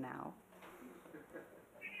start now.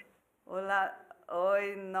 Olá,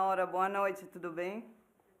 oi Nora, boa noite, tudo bem?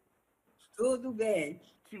 Tudo bem.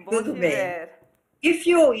 Que bom Tudo te bem. ver. If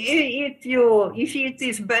it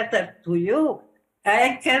is better to you,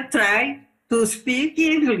 I can try to speak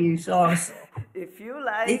English also. If you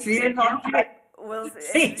like, If you don't like, well,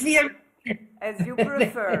 if you, as you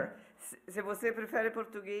prefer. Se você prefere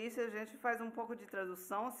português, a gente faz um pouco de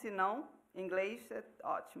tradução, se não, inglês é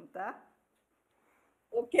ótimo, tá?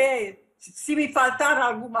 ok. Se me faltar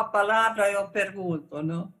alguma palavra, eu pergunto,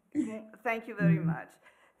 não? Thank you very much.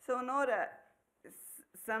 So, Nora,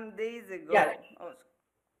 some days ago... Yeah. Oh,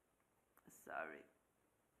 sorry.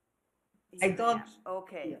 I don't...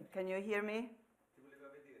 Okay, yeah. Can you hear me?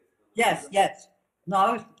 Yes, yes.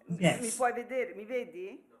 No, Me yes. pode ver? Me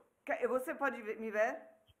vedi? Você pode me ver?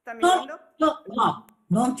 Tá me No, vendo? no,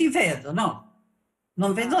 non ti vedo, no.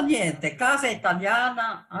 Non vedo niente. Casa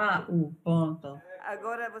Italiana, punto.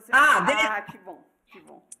 Agora você... que bom, que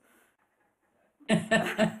bom.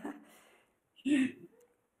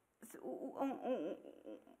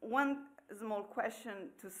 One small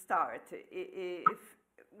question to start. If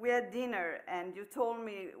we had dinner and you told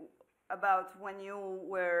me about when you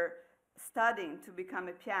were studying to become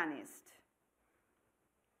a pianist.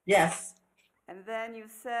 Yes. And then you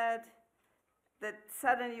said that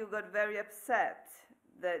suddenly you got very upset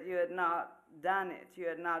that you had not done it, you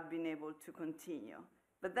had not been able to continue.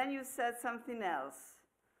 But then you said something else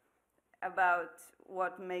about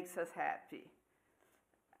what makes us happy.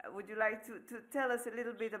 Would you like to tell us a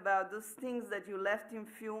little bit about those things that you left in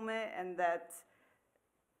Fiume and that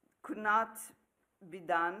could not be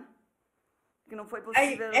done? Que não foi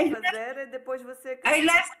possível fazer e depois você... I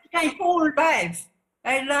left my whole life.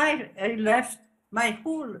 I left my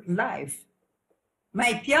whole life.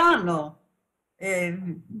 My piano,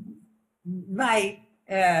 my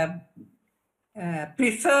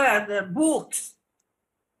preferred books,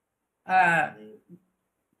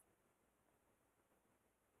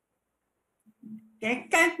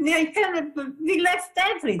 we left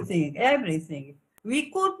everything. We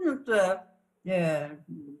couldn't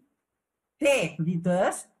take with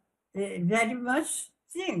us very much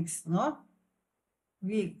things, no?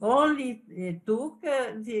 We only took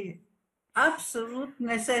the absolute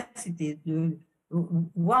necessity,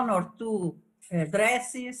 one or two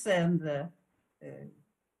dresses and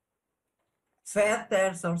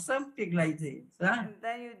sweaters or something like this. Huh? And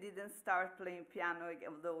then you didn't start playing piano,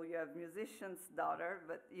 although you have musician's daughter,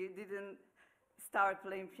 but you didn't start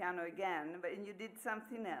playing piano again, but you did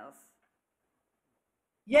something else.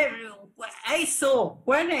 Yeah, I saw,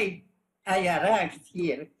 when I arrived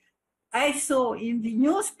here, I saw in the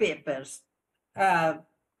newspapers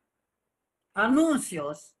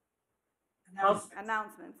anuncios.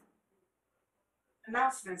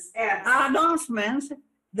 Announcements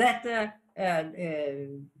that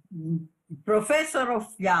professor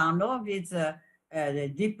of piano with a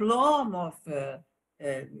diploma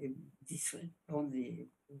from the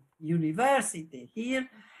university here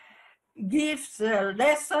gives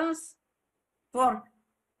lessons for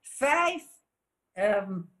 5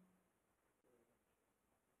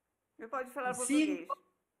 pode falar português.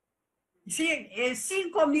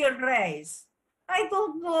 5.000 reais. I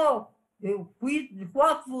don't know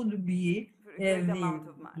what would be the amount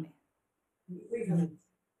of money.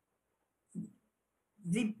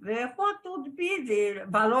 What would be the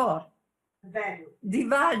valor? The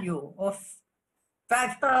value of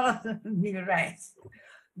 5,000 reais.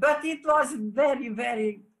 But it was very,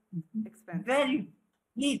 very expensive. Very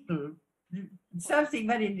little, something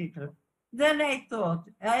very little. Then I thought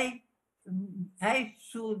I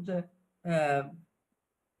should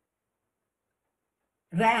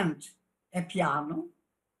rent a piano.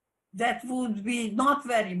 That would be not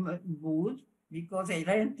very good because a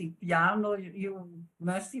renting piano, you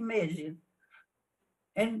must imagine.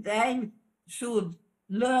 And I should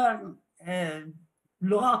learn a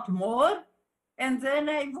lot more, and then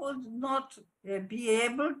I would not be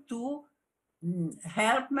able to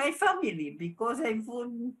help my family because I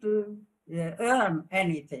wouldn't earn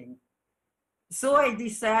anything. So I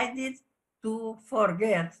decided to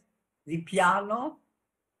forget the piano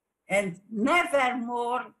and never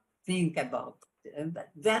more think about it. And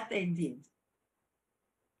that I did.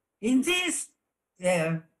 In this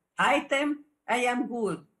item, I am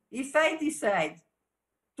good. If I decide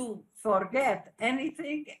to forget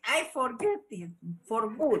anything, I forget it for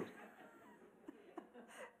good.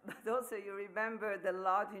 But also you remembered a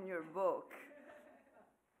lot in your book.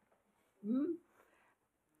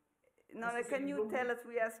 Nora, can you tell us,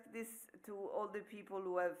 we ask this to all the people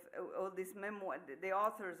who have all these memoirs, the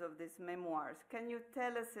authors of these memoirs, can you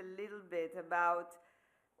tell us a little bit about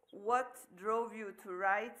what drove you to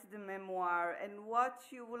write the memoir and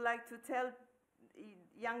what you would like to tell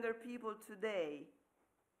younger people today?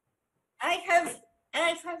 I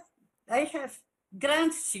have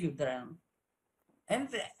grandchildren, and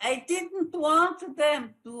I didn't want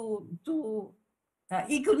them to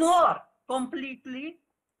ignore completely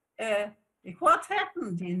what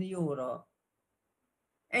happened in Europe.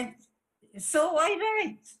 And so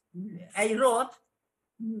I wrote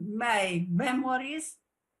my memories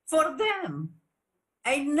for them.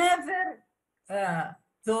 I never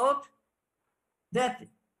thought that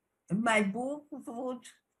my book would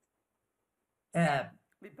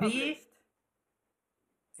be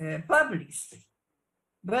published.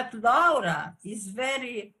 But Laura is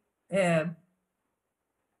very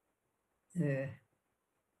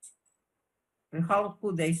how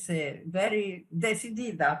could I say, very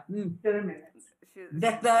decidida,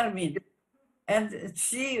 determined. And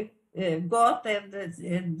she got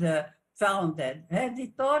and found an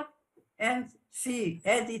editor, and she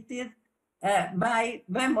edited my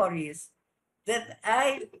memories that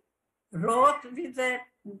I wrote with a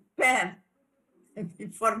pen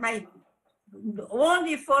for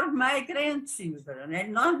only for my grandchildren.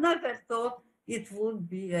 And I never thought it would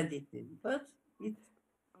be edited, but it.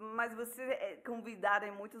 Mas você é convidada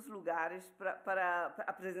em muitos lugares para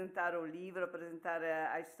apresentar o livro, apresentar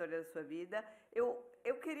a história da sua vida. Eu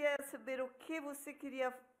queria saber o que você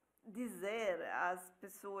queria dizer às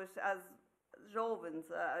pessoas, às jovens,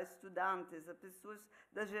 às estudantes, às pessoas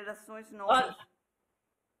das gerações novas.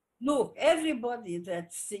 Look, everybody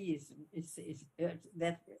that sees,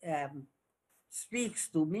 speaks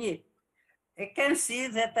to me, can see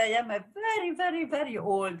that I am a very, very, very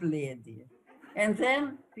old lady. And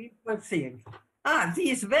then people think,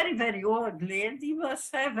 this very, very old lady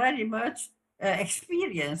must have very much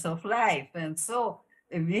experience of life. And so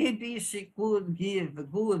maybe she could give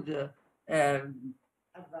good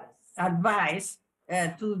advice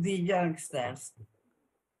to the youngsters.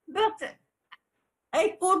 But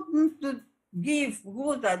I couldn't give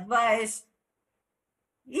good advice,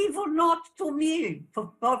 even not to me,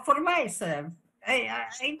 for myself.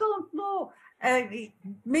 I don't know.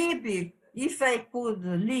 Maybe if I could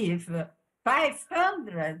live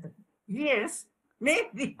 500 years,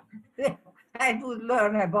 maybe I would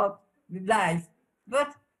learn about life.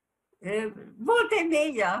 But volta e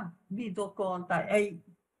meia me dou conta.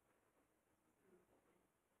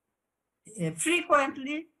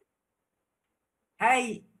 Frequently,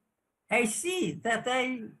 I see that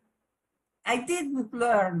I didn't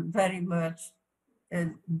learn very much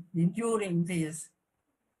during this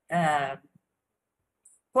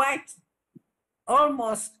quite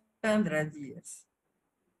almost 100 years.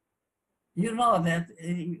 You know that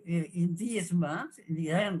in this month, in the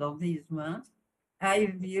end of this month,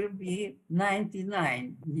 I will be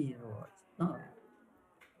 99 years old. Oh.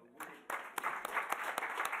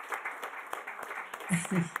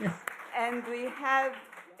 And we have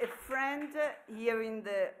a friend here in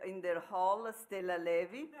the hall, Stella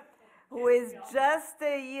Levi, who is just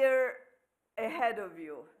a year ahead of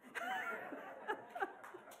you.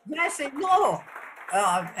 Yes, no.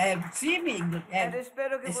 Swimming. Eu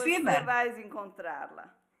espero que você vai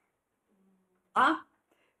encontrá-la.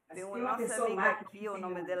 Tem uma nossa amiga aqui, o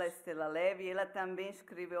nome dela é Stella Levi, ela também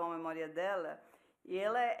escreveu a memória dela, e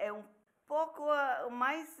ela é um pouco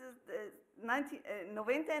mais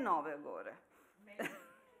 99 agora.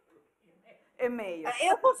 É meio.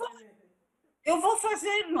 Eu vou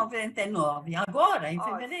fazer 99 agora, em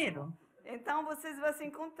fevereiro. Então vocês vão se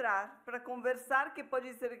encontrar para conversar, que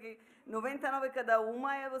pode ser que 99 cada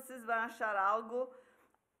uma e vocês vão achar algo,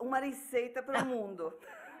 uma receita para o mundo.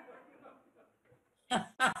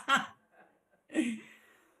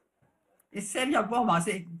 Seria bom, mas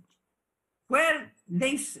where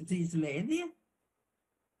this lady?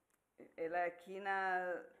 Ela é aqui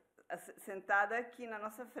sentada aqui na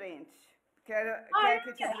nossa frente. Quer que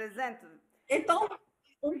eu te apresente? Então,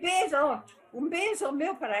 um beijo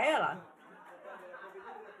meu para ela.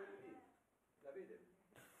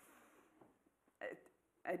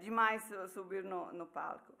 É demais subir no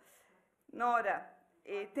palco. Nora,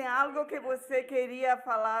 tem algo que você queria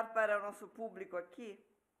falar para o nosso público aqui?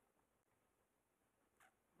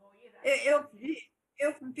 Eu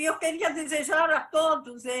queria desejar a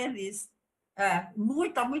todos eles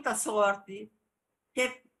muita sorte,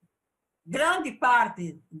 que grande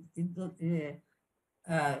parte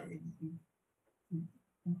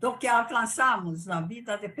do que alcançamos na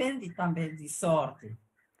vida depende também de sorte.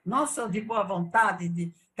 não só de boa vontade,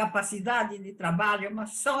 de capacidade de trabalho,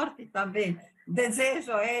 mas sorte também.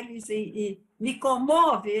 Desejo a eles e me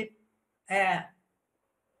comove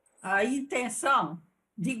a intenção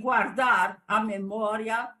de guardar a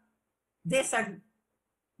memória dessa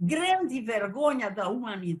grande vergonha da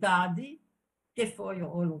humanidade que foi o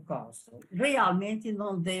Holocausto. Realmente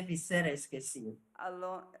não deve ser esquecido.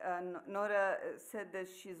 Nora said that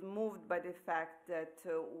she's moved by the fact that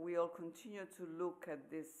we all continue to look at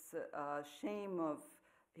this shame of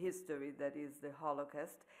history that is the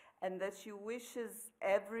Holocaust, and that she wishes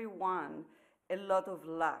everyone a lot of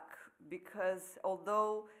luck, because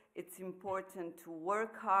although it's important to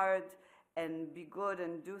work hard and be good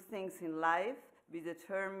and do things in life, be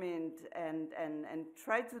determined and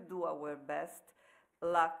try to do our best,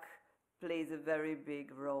 luck plays a very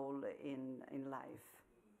big role in life.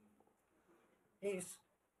 Isso.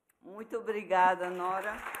 Muito obrigada,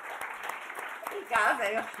 Nora. Obrigada.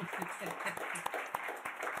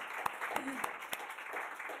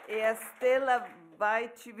 E a Stella vai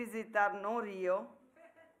te visitar no Rio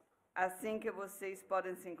assim que vocês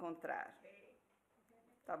podem se encontrar.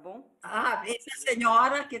 Tá bom? Ah, essa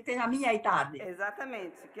senhora que tem a minha idade.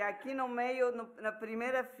 Exatamente, que é aqui no meio, na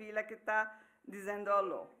primeira fila, que está dizendo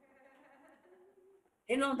alô.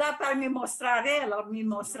 E não dá para me mostrar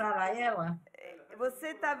a ela? Você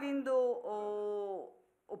está vindo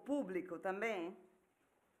o público também?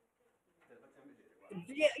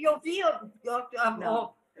 Eu vi...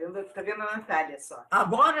 Eu estou vendo a Natália só.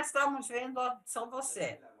 Agora estamos vendo só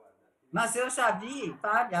você. Mas eu já vi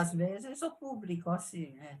várias vezes o público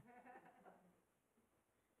assim.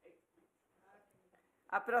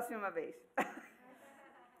 A próxima vez.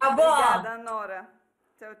 Tá bom. Obrigada, Nora.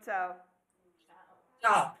 Tchau, tchau.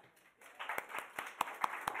 Tchau.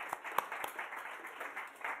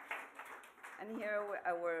 And here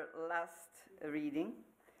our last reading.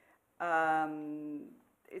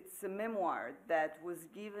 It's a memoir that was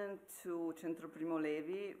given to Centro Primo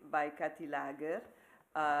Levi by Cathy Lager.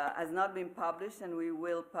 Has not been published, and we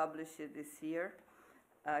will publish it this year.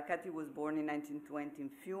 Cathy was born in 1920 in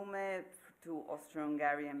Fiume to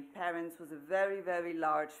Austro-Hungarian parents. Was a very, very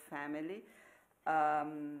large family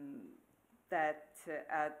that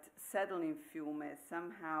had settled in Fiume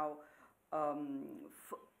somehow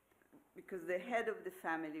because the head of the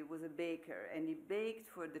family was a baker, and he baked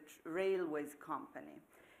for the railways company.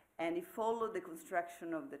 And he followed the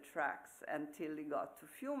construction of the tracks until he got to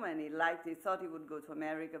Fiume, and he liked it. He thought he would go to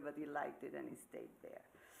America, but he liked it, and he stayed there.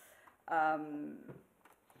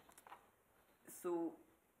 So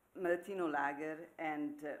Martino Lager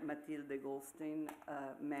and Matilde Goldstein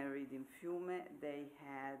married in Fiume. They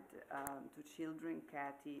had 2 children,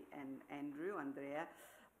 Cathy and Andrew, Andrea,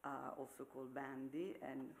 also called Bandy,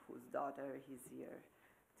 and whose daughter is here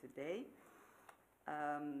today.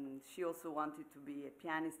 She also wanted to be a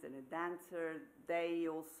pianist and a dancer. They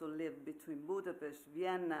also lived between Budapest,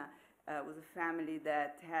 Vienna. It was a family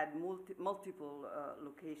that had multiple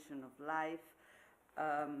locations of life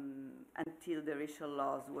until the racial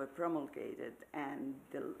laws were promulgated and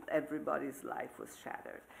everybody's life was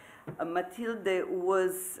shattered. Matilde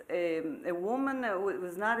was a woman who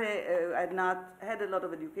was not had not had a lot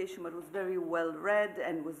of education, but was very well read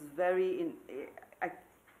and was very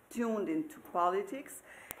tuned into politics,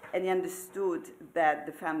 and he understood that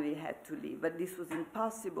the family had to leave. But this was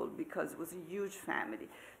impossible because it was a huge family.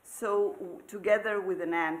 So together with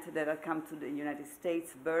an aunt that had come to the United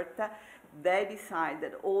States, Berta, they decided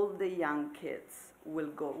that all the young kids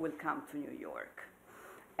will come to New York.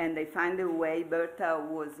 And they find a way. Berta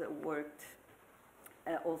worked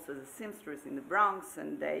also as a seamstress in the Bronx,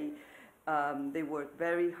 and they worked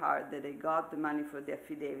very hard, that they got the money for the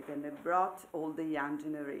affidavit, and they brought all the young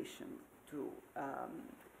generation to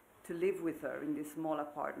live with her in this small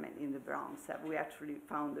apartment in the Bronx. We actually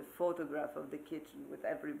found a photograph of the kitchen with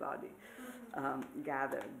everybody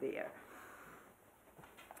gathered there.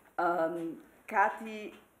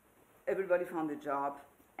 Cathy, everybody found a job.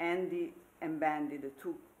 Andy and Bandy, the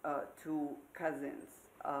two cousins,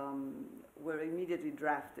 were immediately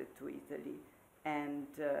drafted to Italy and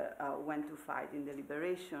went to fight in the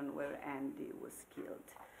liberation, where Andy was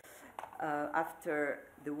killed. After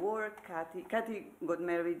the war, Cathy got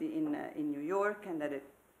married in New York and had a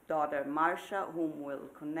daughter, Marsha, whom we'll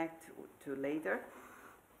connect to later.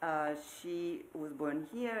 She was born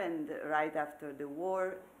here, and right after the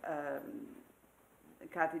war,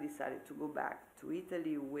 Cathy decided to go back to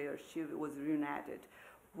Italy, where she was reunited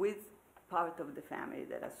with part of the family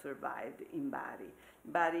that has survived in Bari.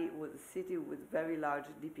 Bari was a city with very large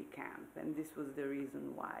DP camp, and this was the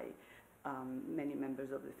reason why many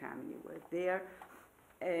members of the family were there.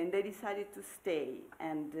 And they decided to stay,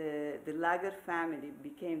 and the Lager family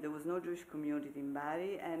became, there was no Jewish community in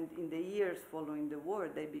Bari, and in the years following the war,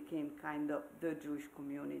 they became kind of the Jewish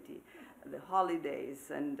community. The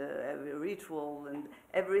holidays and every ritual and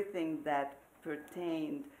everything that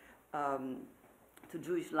pertained to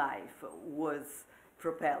Jewish life was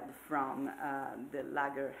propelled from the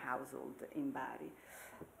Lager household in Bari.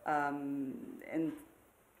 And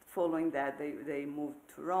following that, they moved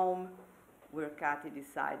to Rome, where Cathy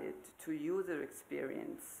decided to use her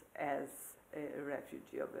experience as a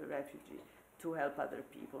refugee to help other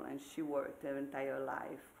people. And she worked her entire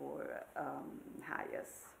life for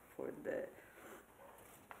HIAS, for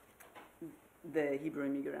the Hebrew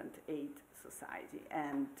Immigrant Aid Society.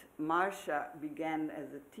 And Marsha began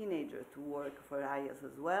as a teenager to work for HIAS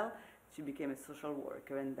as well. She became a social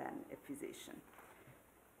worker and then a physician.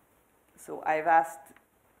 So I've asked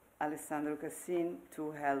Alessandro Cassin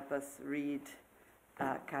to help us read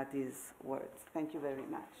Cathy's words. Thank you very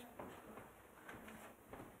much.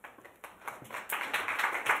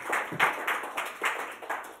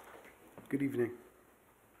 Good evening.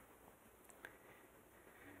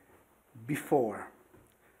 Before.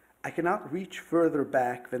 I cannot reach further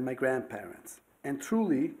back than my grandparents, and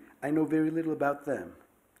truly I know very little about them.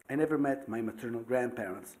 I never met my maternal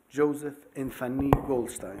grandparents, Joseph and Fanny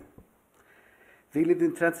Goldstein. They lived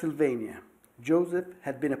in Transylvania. Joseph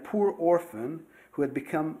had been a poor orphan who had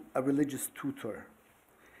become a religious tutor.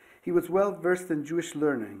 He was well versed in Jewish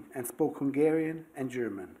learning and spoke Hungarian and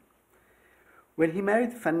German. When he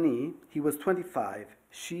married Fanny, he was 25,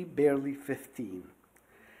 she barely 15.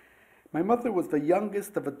 My mother was the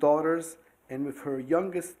youngest of the daughters, and with her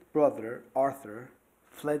youngest brother, Arthur,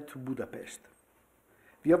 fled to Budapest.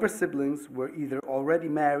 The other siblings were either already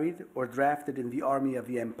married or drafted in the army of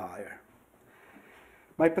the empire.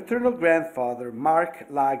 My paternal grandfather, Mark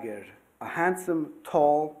Lager, a handsome,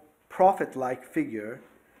 tall, prophet-like figure,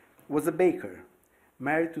 was a baker,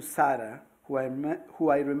 married to Sarah, who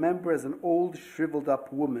I remember as an old,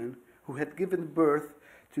 shriveled-up woman who had given birth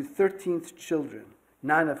to 13 children,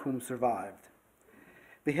 9 of whom survived.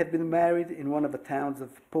 They had been married in one of the towns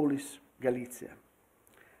of Polish Galicia.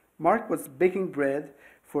 Mark was baking bread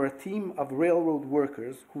for a team of railroad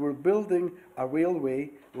workers who were building a railway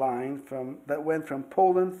line that went from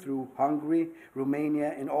Poland through Hungary,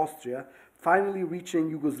 Romania, and Austria, finally reaching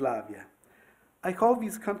Yugoslavia. I call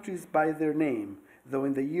these countries by their name, though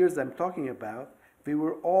in the years I'm talking about, they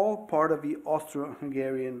were all part of the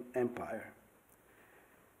Austro-Hungarian Empire.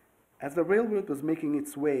 As the railroad was making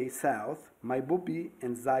its way south, my Bubi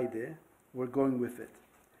and Zaide were going with it.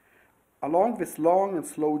 Along this long and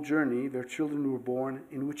slow journey, their children were born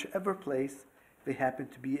in whichever place they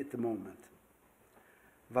happened to be at the moment.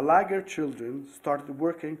 The Lager children started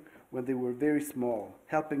working when they were very small,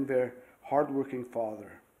 helping their hard-working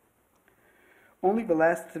father. Only the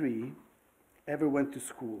last 3 ever went to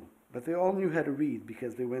school, but they all knew how to read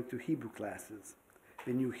because they went to Hebrew classes.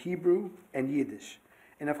 They knew Hebrew and Yiddish,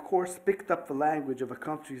 and of course picked up the language of the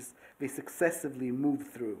countries they successively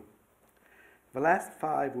moved through. The last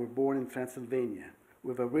 5 were born in Transylvania,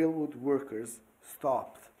 where the railroad workers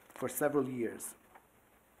stopped for several years.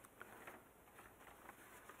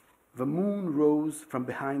 The moon rose from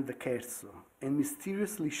behind the Kerso and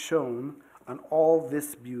mysteriously shone on all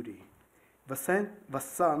this beauty. The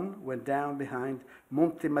sun went down behind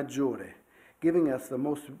Monte Maggiore, giving us the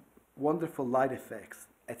most wonderful light effects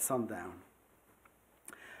at sundown.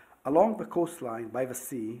 Along the coastline by the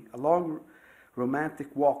sea, a long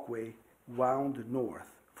romantic walkway wound north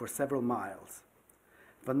for several miles.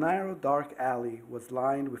 The narrow, dark alley was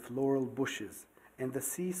lined with laurel bushes, and the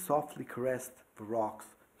sea softly caressed the rocks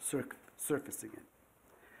surfacing it.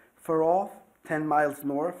 Far off, 10 miles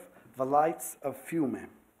north, the lights of Fiume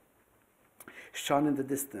shone in the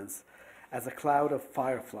distance as a cloud of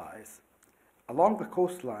fireflies. Along the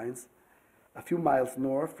coastlines, a few miles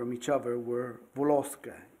north from each other were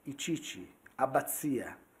Volosca, Icici,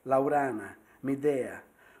 Abbazia, Laurana, Medea,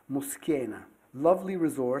 Muschiena, lovely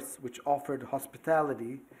resorts which offered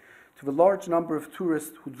hospitality to the large number of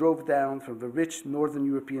tourists who drove down from the rich northern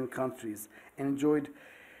European countries and enjoyed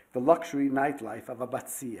the luxury nightlife of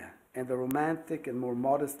Abbazia and the romantic and more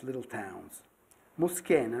modest little towns.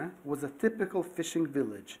 Muschiena was a typical fishing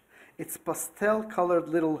village, its pastel-colored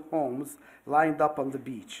little homes lined up on the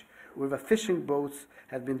beach, where the fishing boats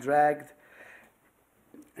had been dragged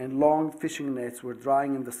and long fishing nets were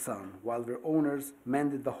drying in the sun, while their owners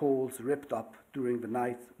mended the holes ripped up during the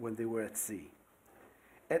night when they were at sea.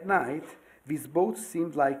 At night, these boats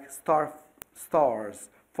seemed like stars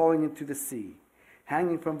falling into the sea.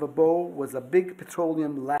 Hanging from the bow was a big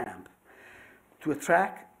petroleum lamp. To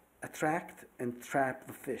attract attract and trap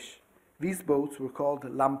the fish. These boats were called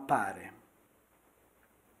lampare.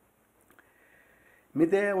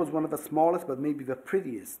 Medea was one of the smallest, but maybe the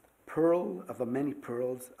prettiest, pearl of the many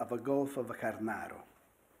pearls of the Gulf of Carnaro.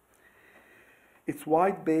 Its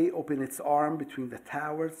wide bay opened its arm between the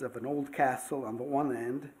towers of an old castle on the one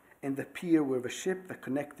end and the pier where the ship that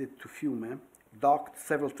connected to Fiume docked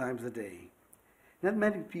several times a day. Not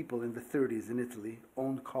many people in the 30s in Italy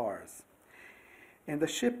owned cars, and the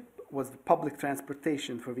ship was the public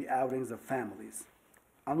transportation for the outings of families.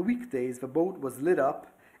 On weekdays, the boat was lit up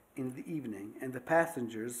in the evening, and the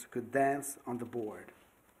passengers could dance on the board.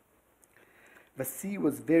 The sea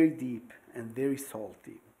was very deep and very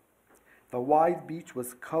salty. The wide beach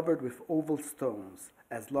was covered with oval stones,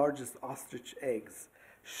 as large as ostrich eggs,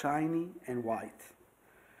 shiny and white.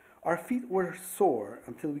 Our feet were sore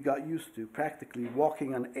until we got used to practically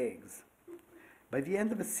walking on eggs. By the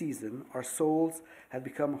end of the season, our soles had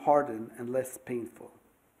become hardened and less painful.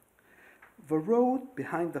 The road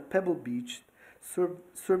behind the pebble beach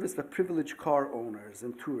serviced the privileged car owners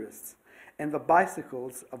and tourists and the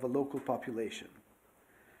bicycles of the local population.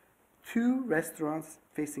 Two restaurants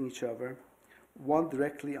facing each other, one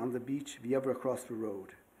directly on the beach, the other across the road.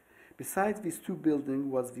 Besides these two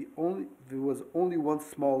buildings there was only one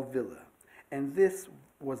small villa, and this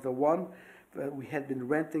was the one that we had been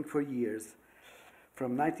renting for years,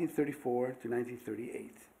 from 1934 to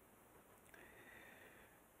 1938.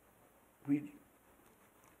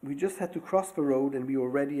 We just had to cross the road and we were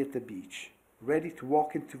ready at the beach, ready to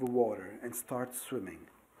walk into the water and start swimming.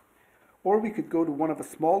 Or we could go to one of the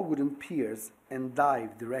small wooden piers and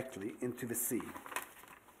dive directly into the sea.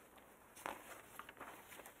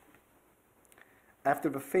 After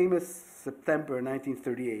the famous September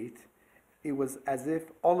 1938, it was as if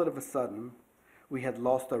all of a sudden we had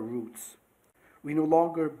lost our roots. We no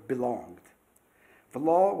longer belonged. The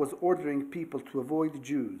law was ordering people to avoid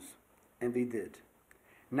Jews, and they did.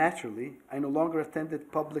 Naturally, I no longer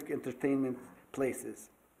attended public entertainment places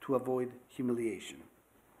to avoid humiliation.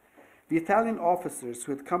 The Italian officers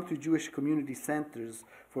who had come to Jewish community centers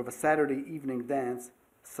for the Saturday evening dance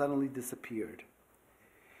suddenly disappeared.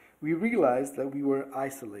 We realized that we were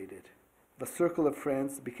isolated. The circle of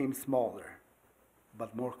friends became smaller,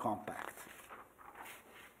 but more compact.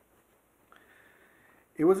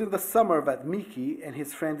 It was in the summer that Miki and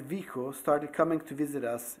his friend Vico started coming to visit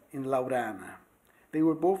us in Laurana. They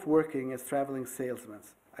were both working as traveling salesmen.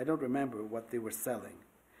 I don't remember what they were selling.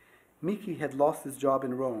 Miki had lost his job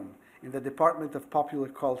in Rome in the Department of Popular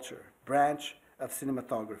Culture, branch of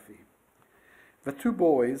cinematography. The two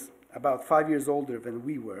boys, about 5 years older than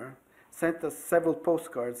we were, sent us several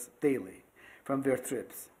postcards daily from their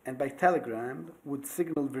trips, and by telegram would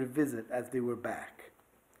signal their visit as they were back.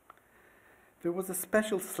 There was a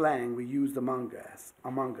special slang we used among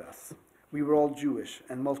us. We were all Jewish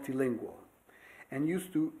and multilingual, and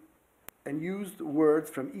used words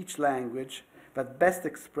from each language that best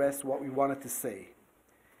expressed what we wanted to say.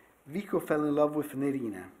 Vico fell in love with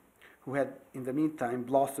Nerina, who had in the meantime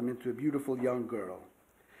blossomed into a beautiful young girl.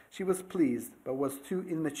 She was pleased, but was too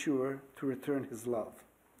immature to return his love.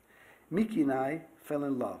 Miki and I fell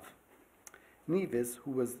in love. Neves,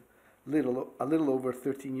 who was a little over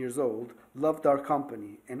 13 years old, loved our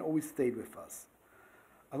company and always stayed with us.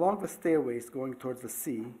 Along the stairways going towards the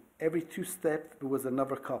sea, every 2 steps there was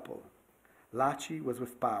another couple. Laci was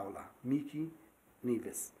with Paola, Miki,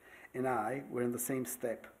 Neves, and I were in the same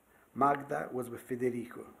step. Magda was with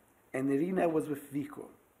Federico, and Nerina was with Vico.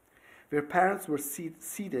 Their parents were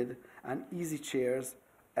seated on easy chairs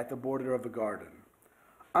at the border of the garden.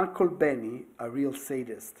 Uncle Benny, a real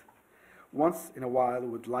sadist, once in a while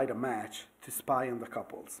would light a match to spy on the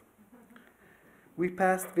couples. We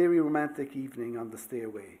passed very romantic evening on the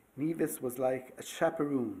stairway. Neves was like a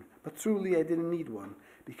chaperone, but truly I didn't need one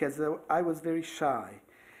because I was very shy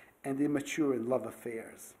and immature in love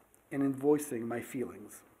affairs and in voicing my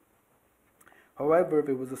feelings. However,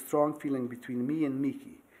 there was a strong feeling between me and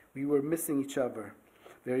Miki. We were missing each other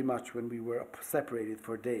very much when we were separated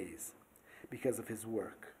for days because of his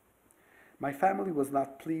work. My family was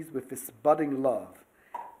not pleased with this budding love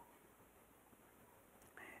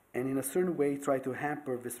and in a certain way tried to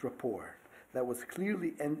hamper this rapport that was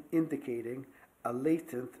clearly indicating a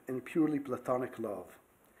latent and purely platonic love.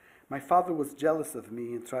 My father was jealous of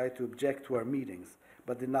me and tried to object to our meetings,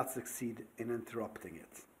 but did not succeed in interrupting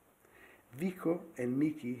it. Vico and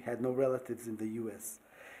Miki had no relatives in the U.S.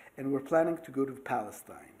 and were planning to go to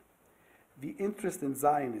Palestine. The interest in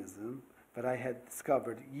Zionism that I had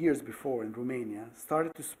discovered years before in Romania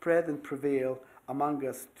started to spread and prevail among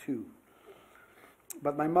us too.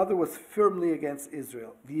 But my mother was firmly against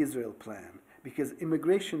Israel, the Israel plan, because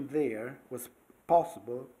immigration there was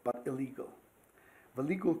possible but illegal. The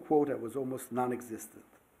legal quota was almost non-existent.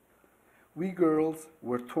 We girls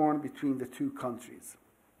were torn between the two countries.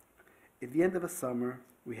 At the end of the summer,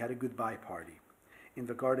 we had a goodbye party in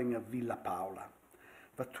the garden of Villa Paola.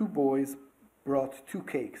 The two boys brought two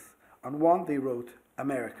cakes. On one they wrote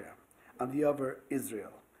America, on the other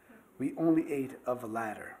Israel. We only ate of the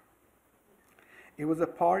latter. It was a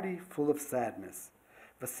party full of sadness.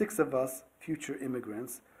 The six of us, future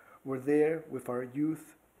immigrants, were there with our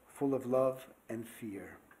youth full of love and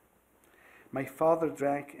fear. My father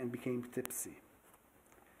drank and became tipsy.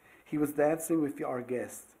 He was dancing with our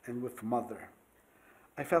guests and with mother.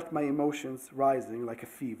 I felt my emotions rising like a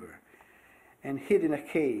fever and hid in a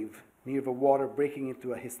cave near the water, breaking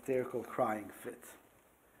into a hysterical crying fit.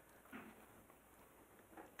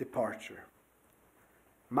 Departure.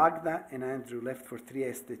 Magda and Andrew left for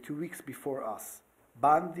Trieste 2 weeks before us.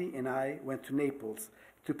 Bandi and I went to Naples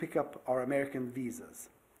to pick up our American visas.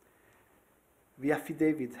 The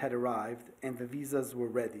affidavit had arrived and the visas were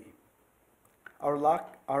ready. Our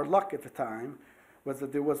luck at the time was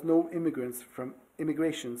that there was no immigrations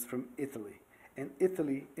from Italy, and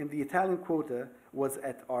the Italian quota was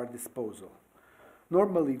at our disposal.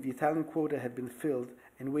 Normally, the Italian quota had been filled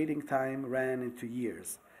and waiting time ran into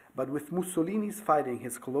years. But with Mussolini's fighting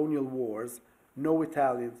his colonial wars, no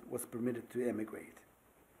Italian was permitted to emigrate.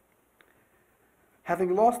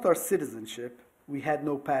 Having lost our citizenship, we had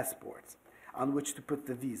no passports on which to put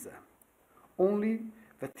the visa. Only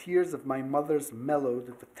the tears of my mother's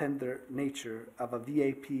mellowed the tender nature of a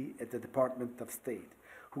VIP at the Department of State,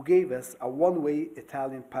 who gave us a one-way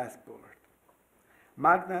Italian passport.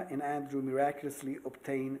 Magda and Andrew miraculously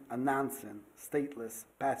obtained a Nansen, stateless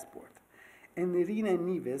passport. And Irina and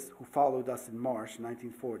Nives, who followed us in March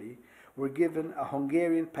 1940, were given a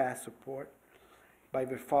Hungarian passport by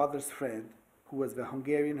their father's friend, who was the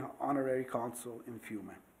Hungarian honorary consul in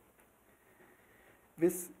Fiume.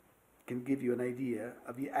 This can give you an idea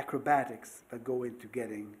of the acrobatics that go into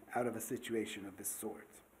getting out of a situation of this sort.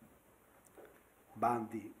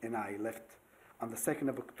 Bandi and I left on the 2nd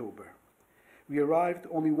of October. We arrived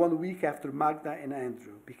only 1 week after Magda and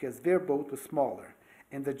Andrew because their boat was smaller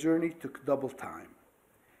and the journey took double time.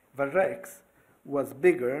 The Rex was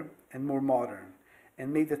bigger and more modern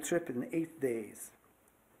and made the trip in 8 days.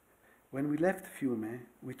 When we left Fiume,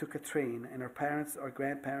 we took a train and our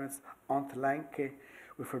grandparents, Aunt Lanke,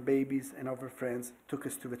 with her babies and other friends, took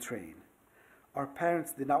us to the train. Our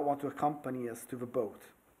parents did not want to accompany us to the boat.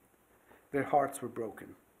 Their hearts were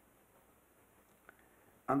broken.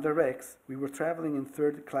 On the Rex, we were traveling in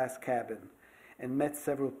third-class cabin and met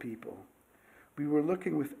several people. We were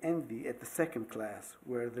looking with envy at the second class,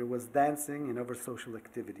 where there was dancing and other social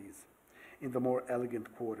activities in the more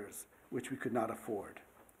elegant quarters, which we could not afford.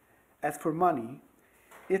 As for money,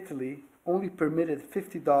 Italy only permitted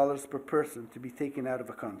 $50 per person to be taken out of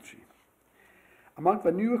the country. Among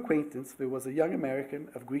the new acquaintance, there was a young American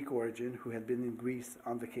of Greek origin who had been in Greece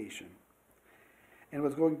on vacation and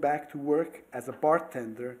was going back to work as a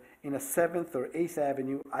bartender in a 7th or 8th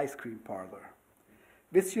Avenue ice cream parlor.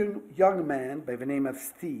 This young man, by the name of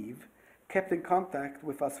Steve, kept in contact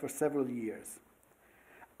with us for several years.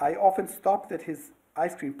 I often stopped at his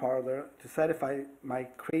ice cream parlor to satisfy my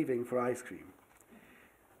craving for ice cream.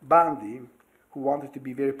 Bandi, who wanted to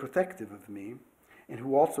be very protective of me, and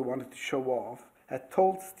who also wanted to show off, had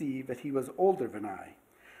told Steve that he was older than I,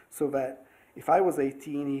 so that if I was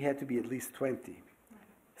 18, he had to be at least 20.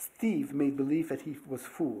 Steve made believe that he was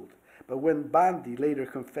fooled, but when Bandi later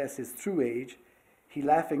confessed his true age, he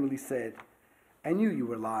laughingly said, "I knew you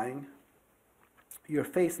were lying. Your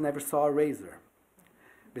face never saw a razor."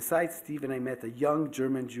 Besides Steve and I met a young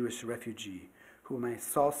German Jewish refugee, whom I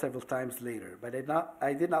saw several times later, but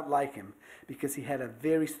I did not like him because he had a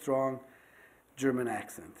very strong German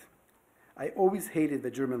accent. I always hated the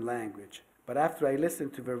German language, but after I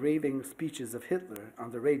listened to the raving speeches of Hitler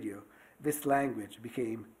on the radio, this language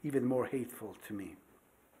became even more hateful to me.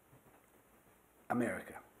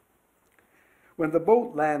 America. When the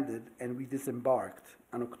boat landed and we disembarked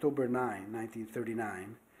on October 9,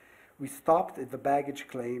 1939, we stopped at the baggage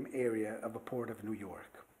claim area of the Port of New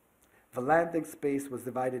York. The landing space was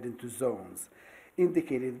divided into zones,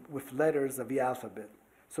 indicated with letters of the alphabet,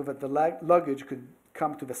 so that the luggage could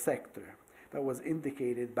come to the sector that was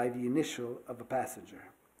indicated by the initial of the passenger.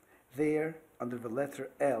 There, under the letter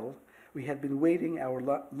L, we had been waiting our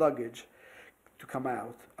luggage to come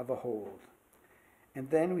out of a hold. And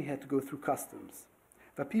then we had to go through customs.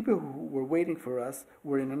 The people who were waiting for us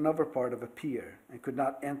were in another part of a pier and could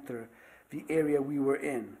not enter the area we were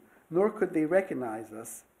in, nor could they recognize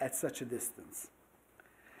us at such a distance.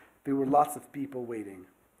 There were lots of people waiting.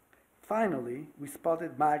 Finally, we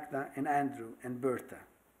spotted Magda and Andrew and Berta.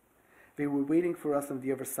 They were waiting for us on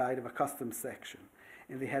the other side of a customs section,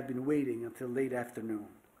 and they had been waiting until late afternoon.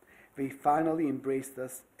 They finally embraced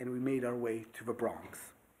us, and we made our way to the Bronx.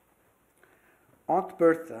 Aunt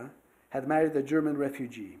Bertha had married a German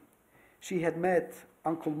refugee. She had met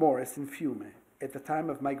Uncle Morris in Fiume at the time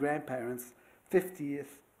of my grandparents'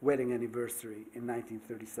 50th wedding anniversary in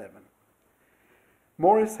 1937.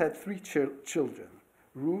 Morris had 3 children.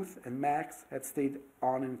 Ruth and Max had stayed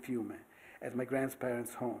on in Fiume at my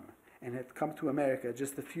grandparents' home and had come to America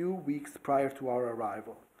just a few weeks prior to our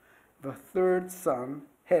arrival. The 3rd son,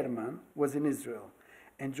 Herman, was in Israel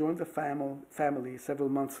and joined the family several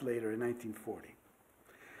months later in 1940.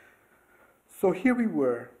 So here we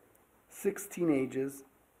were, 6 teenagers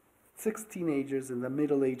and a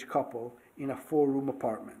middle-aged couple in a 4-room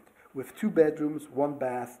apartment with 2 bedrooms, 1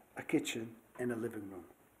 bath, a kitchen, and a living room.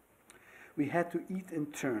 We had to eat in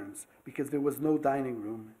turns because there was no dining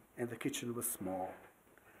room and the kitchen was small.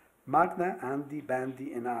 Magda, Andy,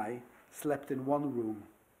 Bandy, and I slept in 1 room.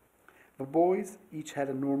 The boys each had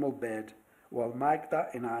a normal bed, while Magda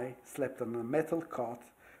and I slept on a metal cot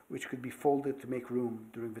which could be folded to make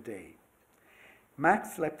room during the day.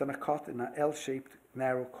 Max slept on a cot in an L-shaped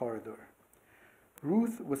narrow corridor.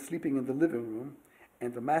 Ruth was sleeping in the living room,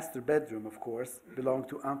 and the master bedroom, of course, belonged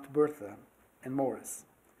to Aunt Bertha and Morris.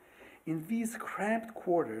 In these cramped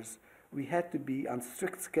quarters, we had to be on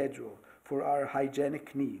strict schedule for our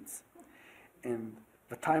hygienic needs, and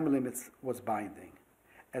the time limits was binding,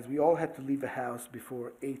 as we all had to leave the house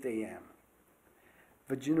before 8 a.m.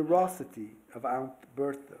 The generosity of Aunt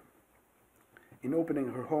Bertha in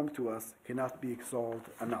opening her home to us cannot be extolled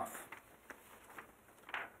enough.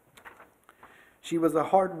 She was a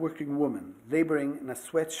hard-working woman, laboring in a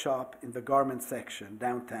sweatshop in the garment section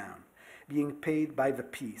downtown, being paid by the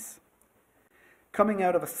piece. Coming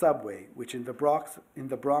out of a subway, which in the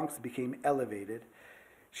Bronx became elevated,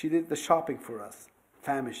 she did the shopping for us,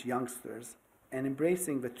 famished youngsters, and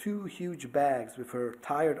embracing the 2 huge bags with her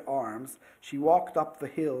tired arms, she walked up the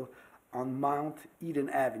hill on Mount Eden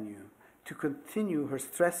Avenue to continue her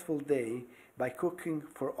stressful day by cooking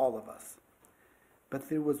for all of us. But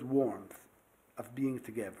there was warmth of being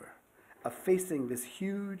together, of facing this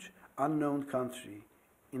huge, unknown country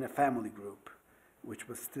in a family group, which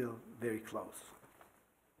was still very close.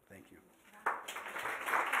 Thank you.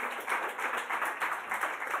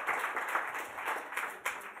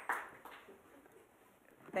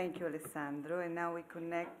 Thank you, Alessandro. And now we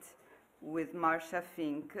connect with Marsha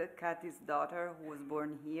Fink, Cathy's daughter, who was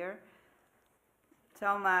born here.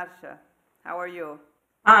 Ciao, Marsha. How are you?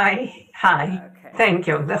 Hi. Okay. Thank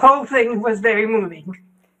you. The whole thing was very moving.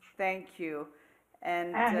 Thank you.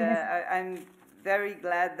 And I'm very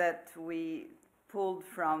glad that we pulled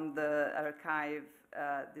from the archive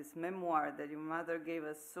this memoir that your mother gave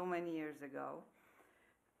us so many years ago,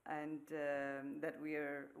 and that we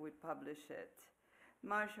publish it.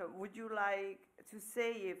 Marsha, would you like to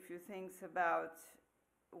say a few things about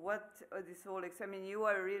what this whole, I mean, you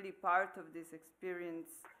are really part of this experience.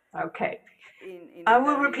 Okay. I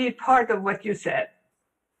will repeat part of what you said.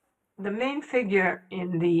 The main figure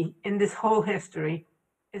in this whole history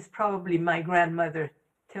is probably my grandmother,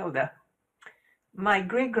 Tilda. My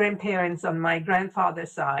great-grandparents on my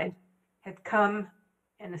grandfather's side had come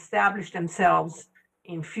and established themselves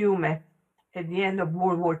in Fiume at the end of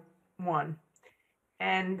World War I.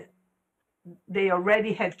 And they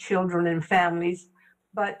already had children and families,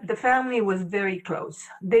 but the family was very close.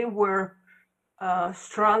 They were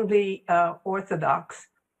strongly Orthodox.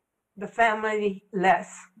 The family less,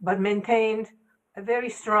 but maintained a very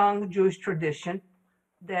strong Jewish tradition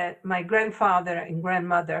that my grandfather and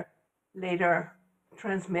grandmother later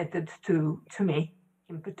transmitted to me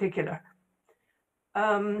in particular.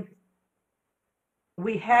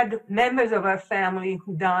 We had members of our family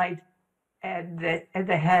who died at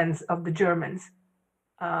the hands of the Germans.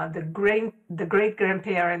 The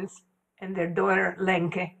great-grandparents and their daughter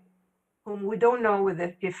Lenke, whom we don't know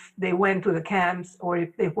if they went to the camps or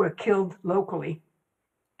if they were killed locally.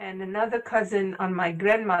 And another cousin on my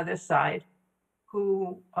grandmother's side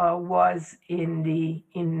who was in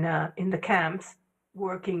the camps,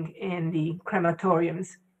 working in the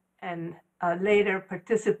crematoriums, and later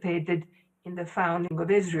participated in the founding of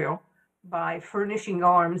Israel by furnishing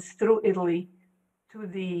arms through Italy to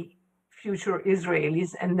the future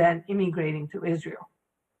Israelis and then immigrating to Israel.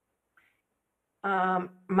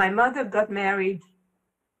 My mother got married.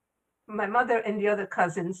 My mother and the other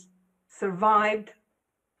cousins survived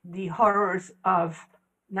the horrors of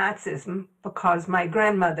Nazism because my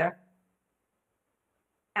grandmother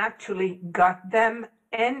actually got them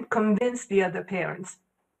and convinced the other parents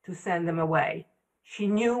to send them away. She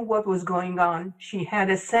knew what was going on. She had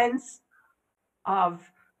a sense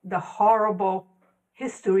of the horrible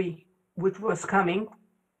history which was coming,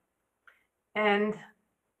 and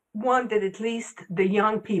wanted at least the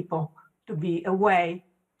young people to be away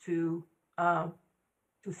to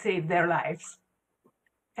save their lives.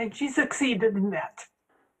 And she succeeded in that.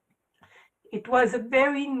 It was a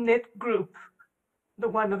very knit group, the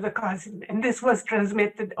one of the cousins, and this was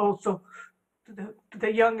transmitted also to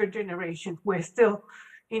the younger generation. We're still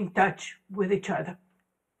in touch with each other.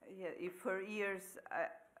 Yeah, for years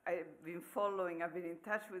I've been following, I've been in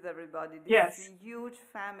touch with everybody. This Yes. is a huge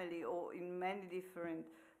family in many different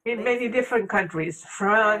in many different countries,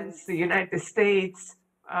 France, the United States,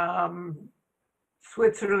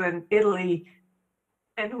 Switzerland, Italy,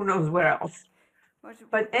 and who knows where else.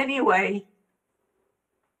 But anyway,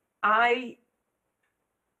 I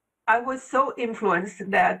was so influenced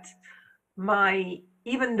that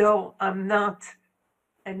even though I'm not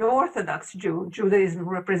an Orthodox Jew, Judaism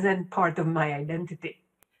represents part of my identity.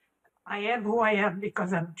 I am who I am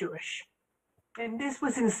because I'm Jewish. And this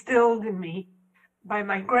was instilled in me by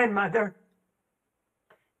my grandmother.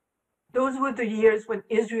 Those were the years when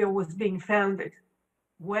Israel was being founded,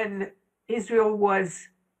 when Israel was,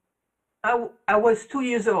 I was 2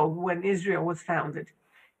 years old when Israel was founded.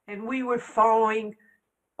 And we were following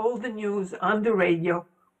all the news on the radio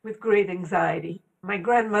with great anxiety. My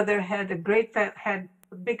grandmother had a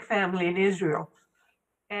big family in Israel.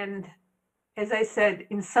 And as I said,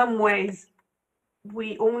 in some ways,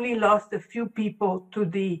 we only lost a few people to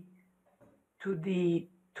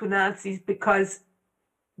Nazis because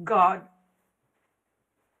God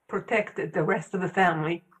protected the rest of the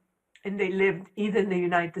family, and they lived either in the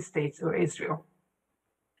United States or Israel.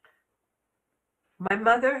 My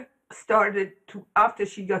mother started to, after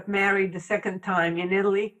she got married the second time in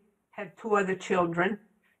Italy, had 2 other children,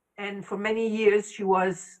 and for many years she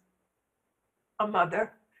was a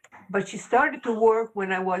mother, but she started to work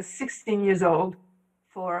when I was 16 years old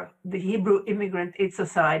for the Hebrew Immigrant Aid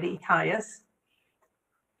Society, HIAS,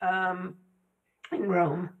 in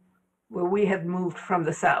Rome, where we had moved from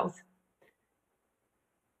the South.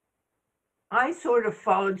 I sort of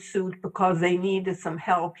followed suit because they needed some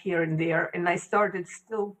help here and there, and I started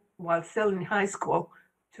while still in high school,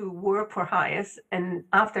 to work for HIAS. And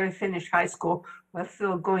after I finished high school, while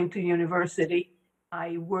still going to university,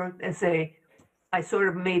 I worked I sort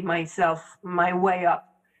of made my way up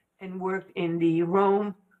and worked in the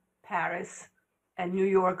Rome, Paris, and New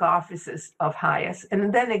York offices of HIAS.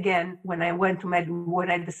 And then again, when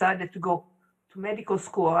I decided to go to medical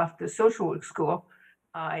school after social work school,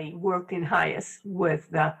 I worked in HIAS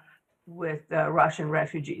with Russian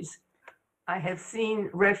refugees. I have seen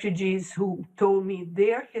refugees who told me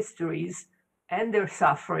their histories and their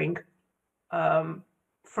suffering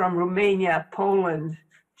from Romania, Poland,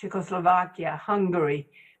 Czechoslovakia, Hungary.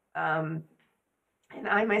 And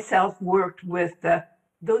I myself worked with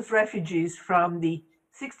those refugees from the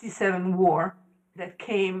 '67 war that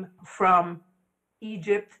came from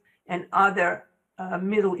Egypt and other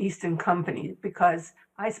Middle Eastern companies, because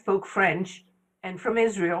I spoke French, and from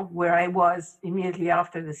Israel, where I was immediately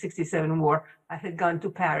after the '67 war, I had gone to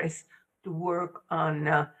Paris to work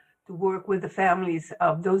with the families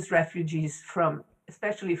of those refugees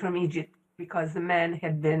especially from Egypt, because the men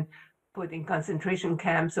had been put in concentration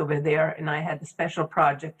camps over there, and I had a special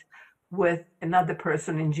project with another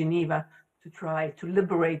person in Geneva to try to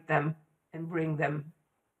liberate them and bring them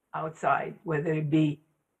outside, whether it be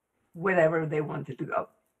wherever they wanted to go.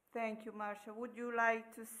 Thank you, Marsha. Would you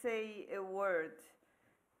like to say a word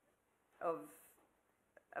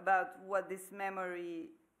about what this memory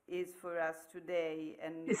is for us today?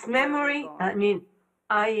 And this memory,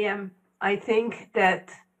 I think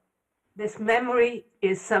that this memory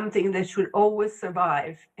is something that should always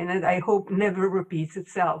survive, and that I hope never repeats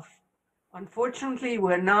itself. Unfortunately,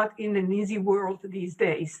 we're not in an easy world these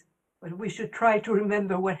days, but we should try to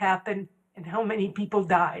remember what happened and how many people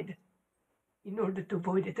died in order to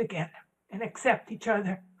avoid it again, and accept each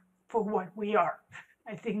other for what we are.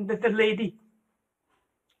 I think that the lady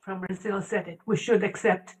from Brazil said it. We should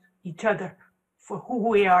accept each other for who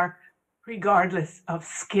we are, regardless of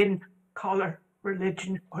skin, color,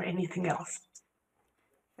 religion, or anything else.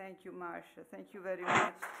 Thank you, Marsha. Thank you very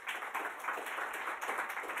much.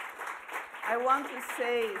 I want to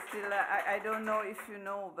say still, I don't know if you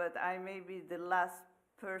know, but I may be the last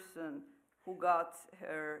person who got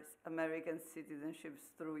her American citizenship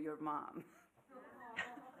through your mom.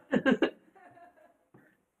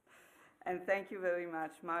 And thank you very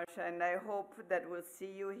much, Marsha, and I hope that we'll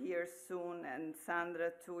see you here soon, and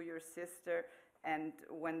Sandra too, your sister. and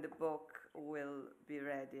when the book will be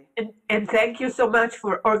ready. And thank you so much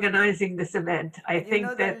for organizing this event. I and think you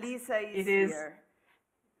know that Lisa is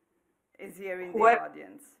here in the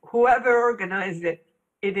audience. Whoever organized it,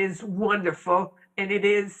 it is wonderful, and it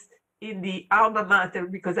is in the alma mater,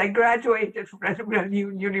 because I graduated from Redmond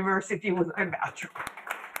University with my bachelor.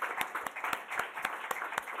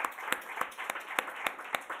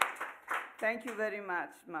 Thank you very much,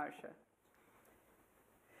 Marsha.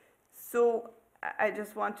 So I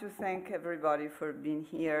just want to thank everybody for being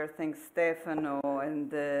here. Thanks Stefano and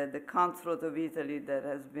the Consulate of Italy that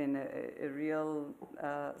has been a real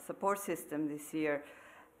support system this year.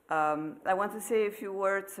 I want to say a few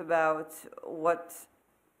words about what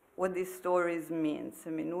these stories means. I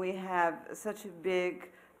mean, we have such a big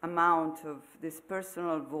amount of these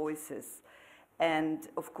personal voices, and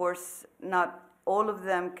of course, not all of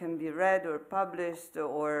them can be read or published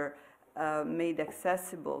or made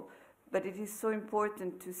accessible. But it is so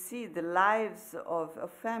important to see the lives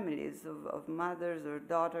of families, of mothers or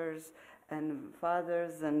daughters and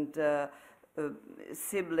fathers and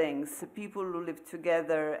siblings, people who live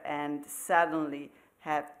together and suddenly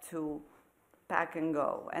have to pack and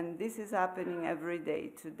go. And this is happening every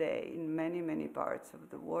day today in many, many parts of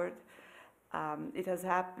the world. It has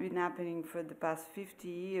been happening for the past 50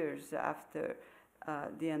 years after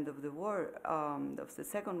the end of the war, of the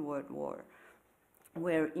Second World War,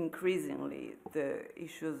 where increasingly the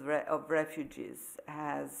issues of refugees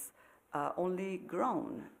has only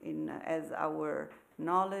grown as our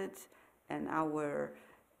knowledge and our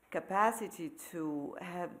capacity to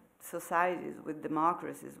have societies with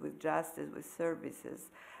democracies, with justice, with services,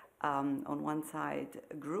 on one side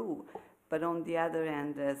grew. But on the other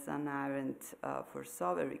hand, as Hannah Arendt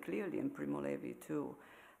foresaw very clearly, and Primo Levi too,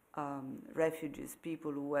 refugees,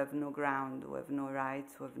 people who have no ground, who have no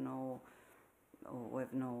rights, who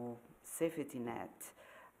have no safety net,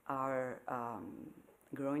 are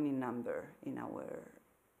growing in number in our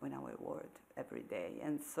world every day.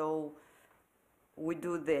 And so we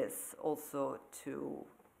do this also to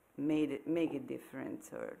make a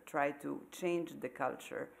difference, or try to change the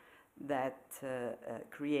culture that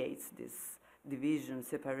creates this division,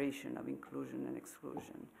 separation of inclusion and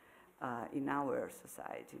exclusion in our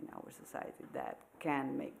society, that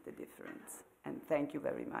can make the difference. And thank you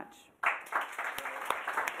very much.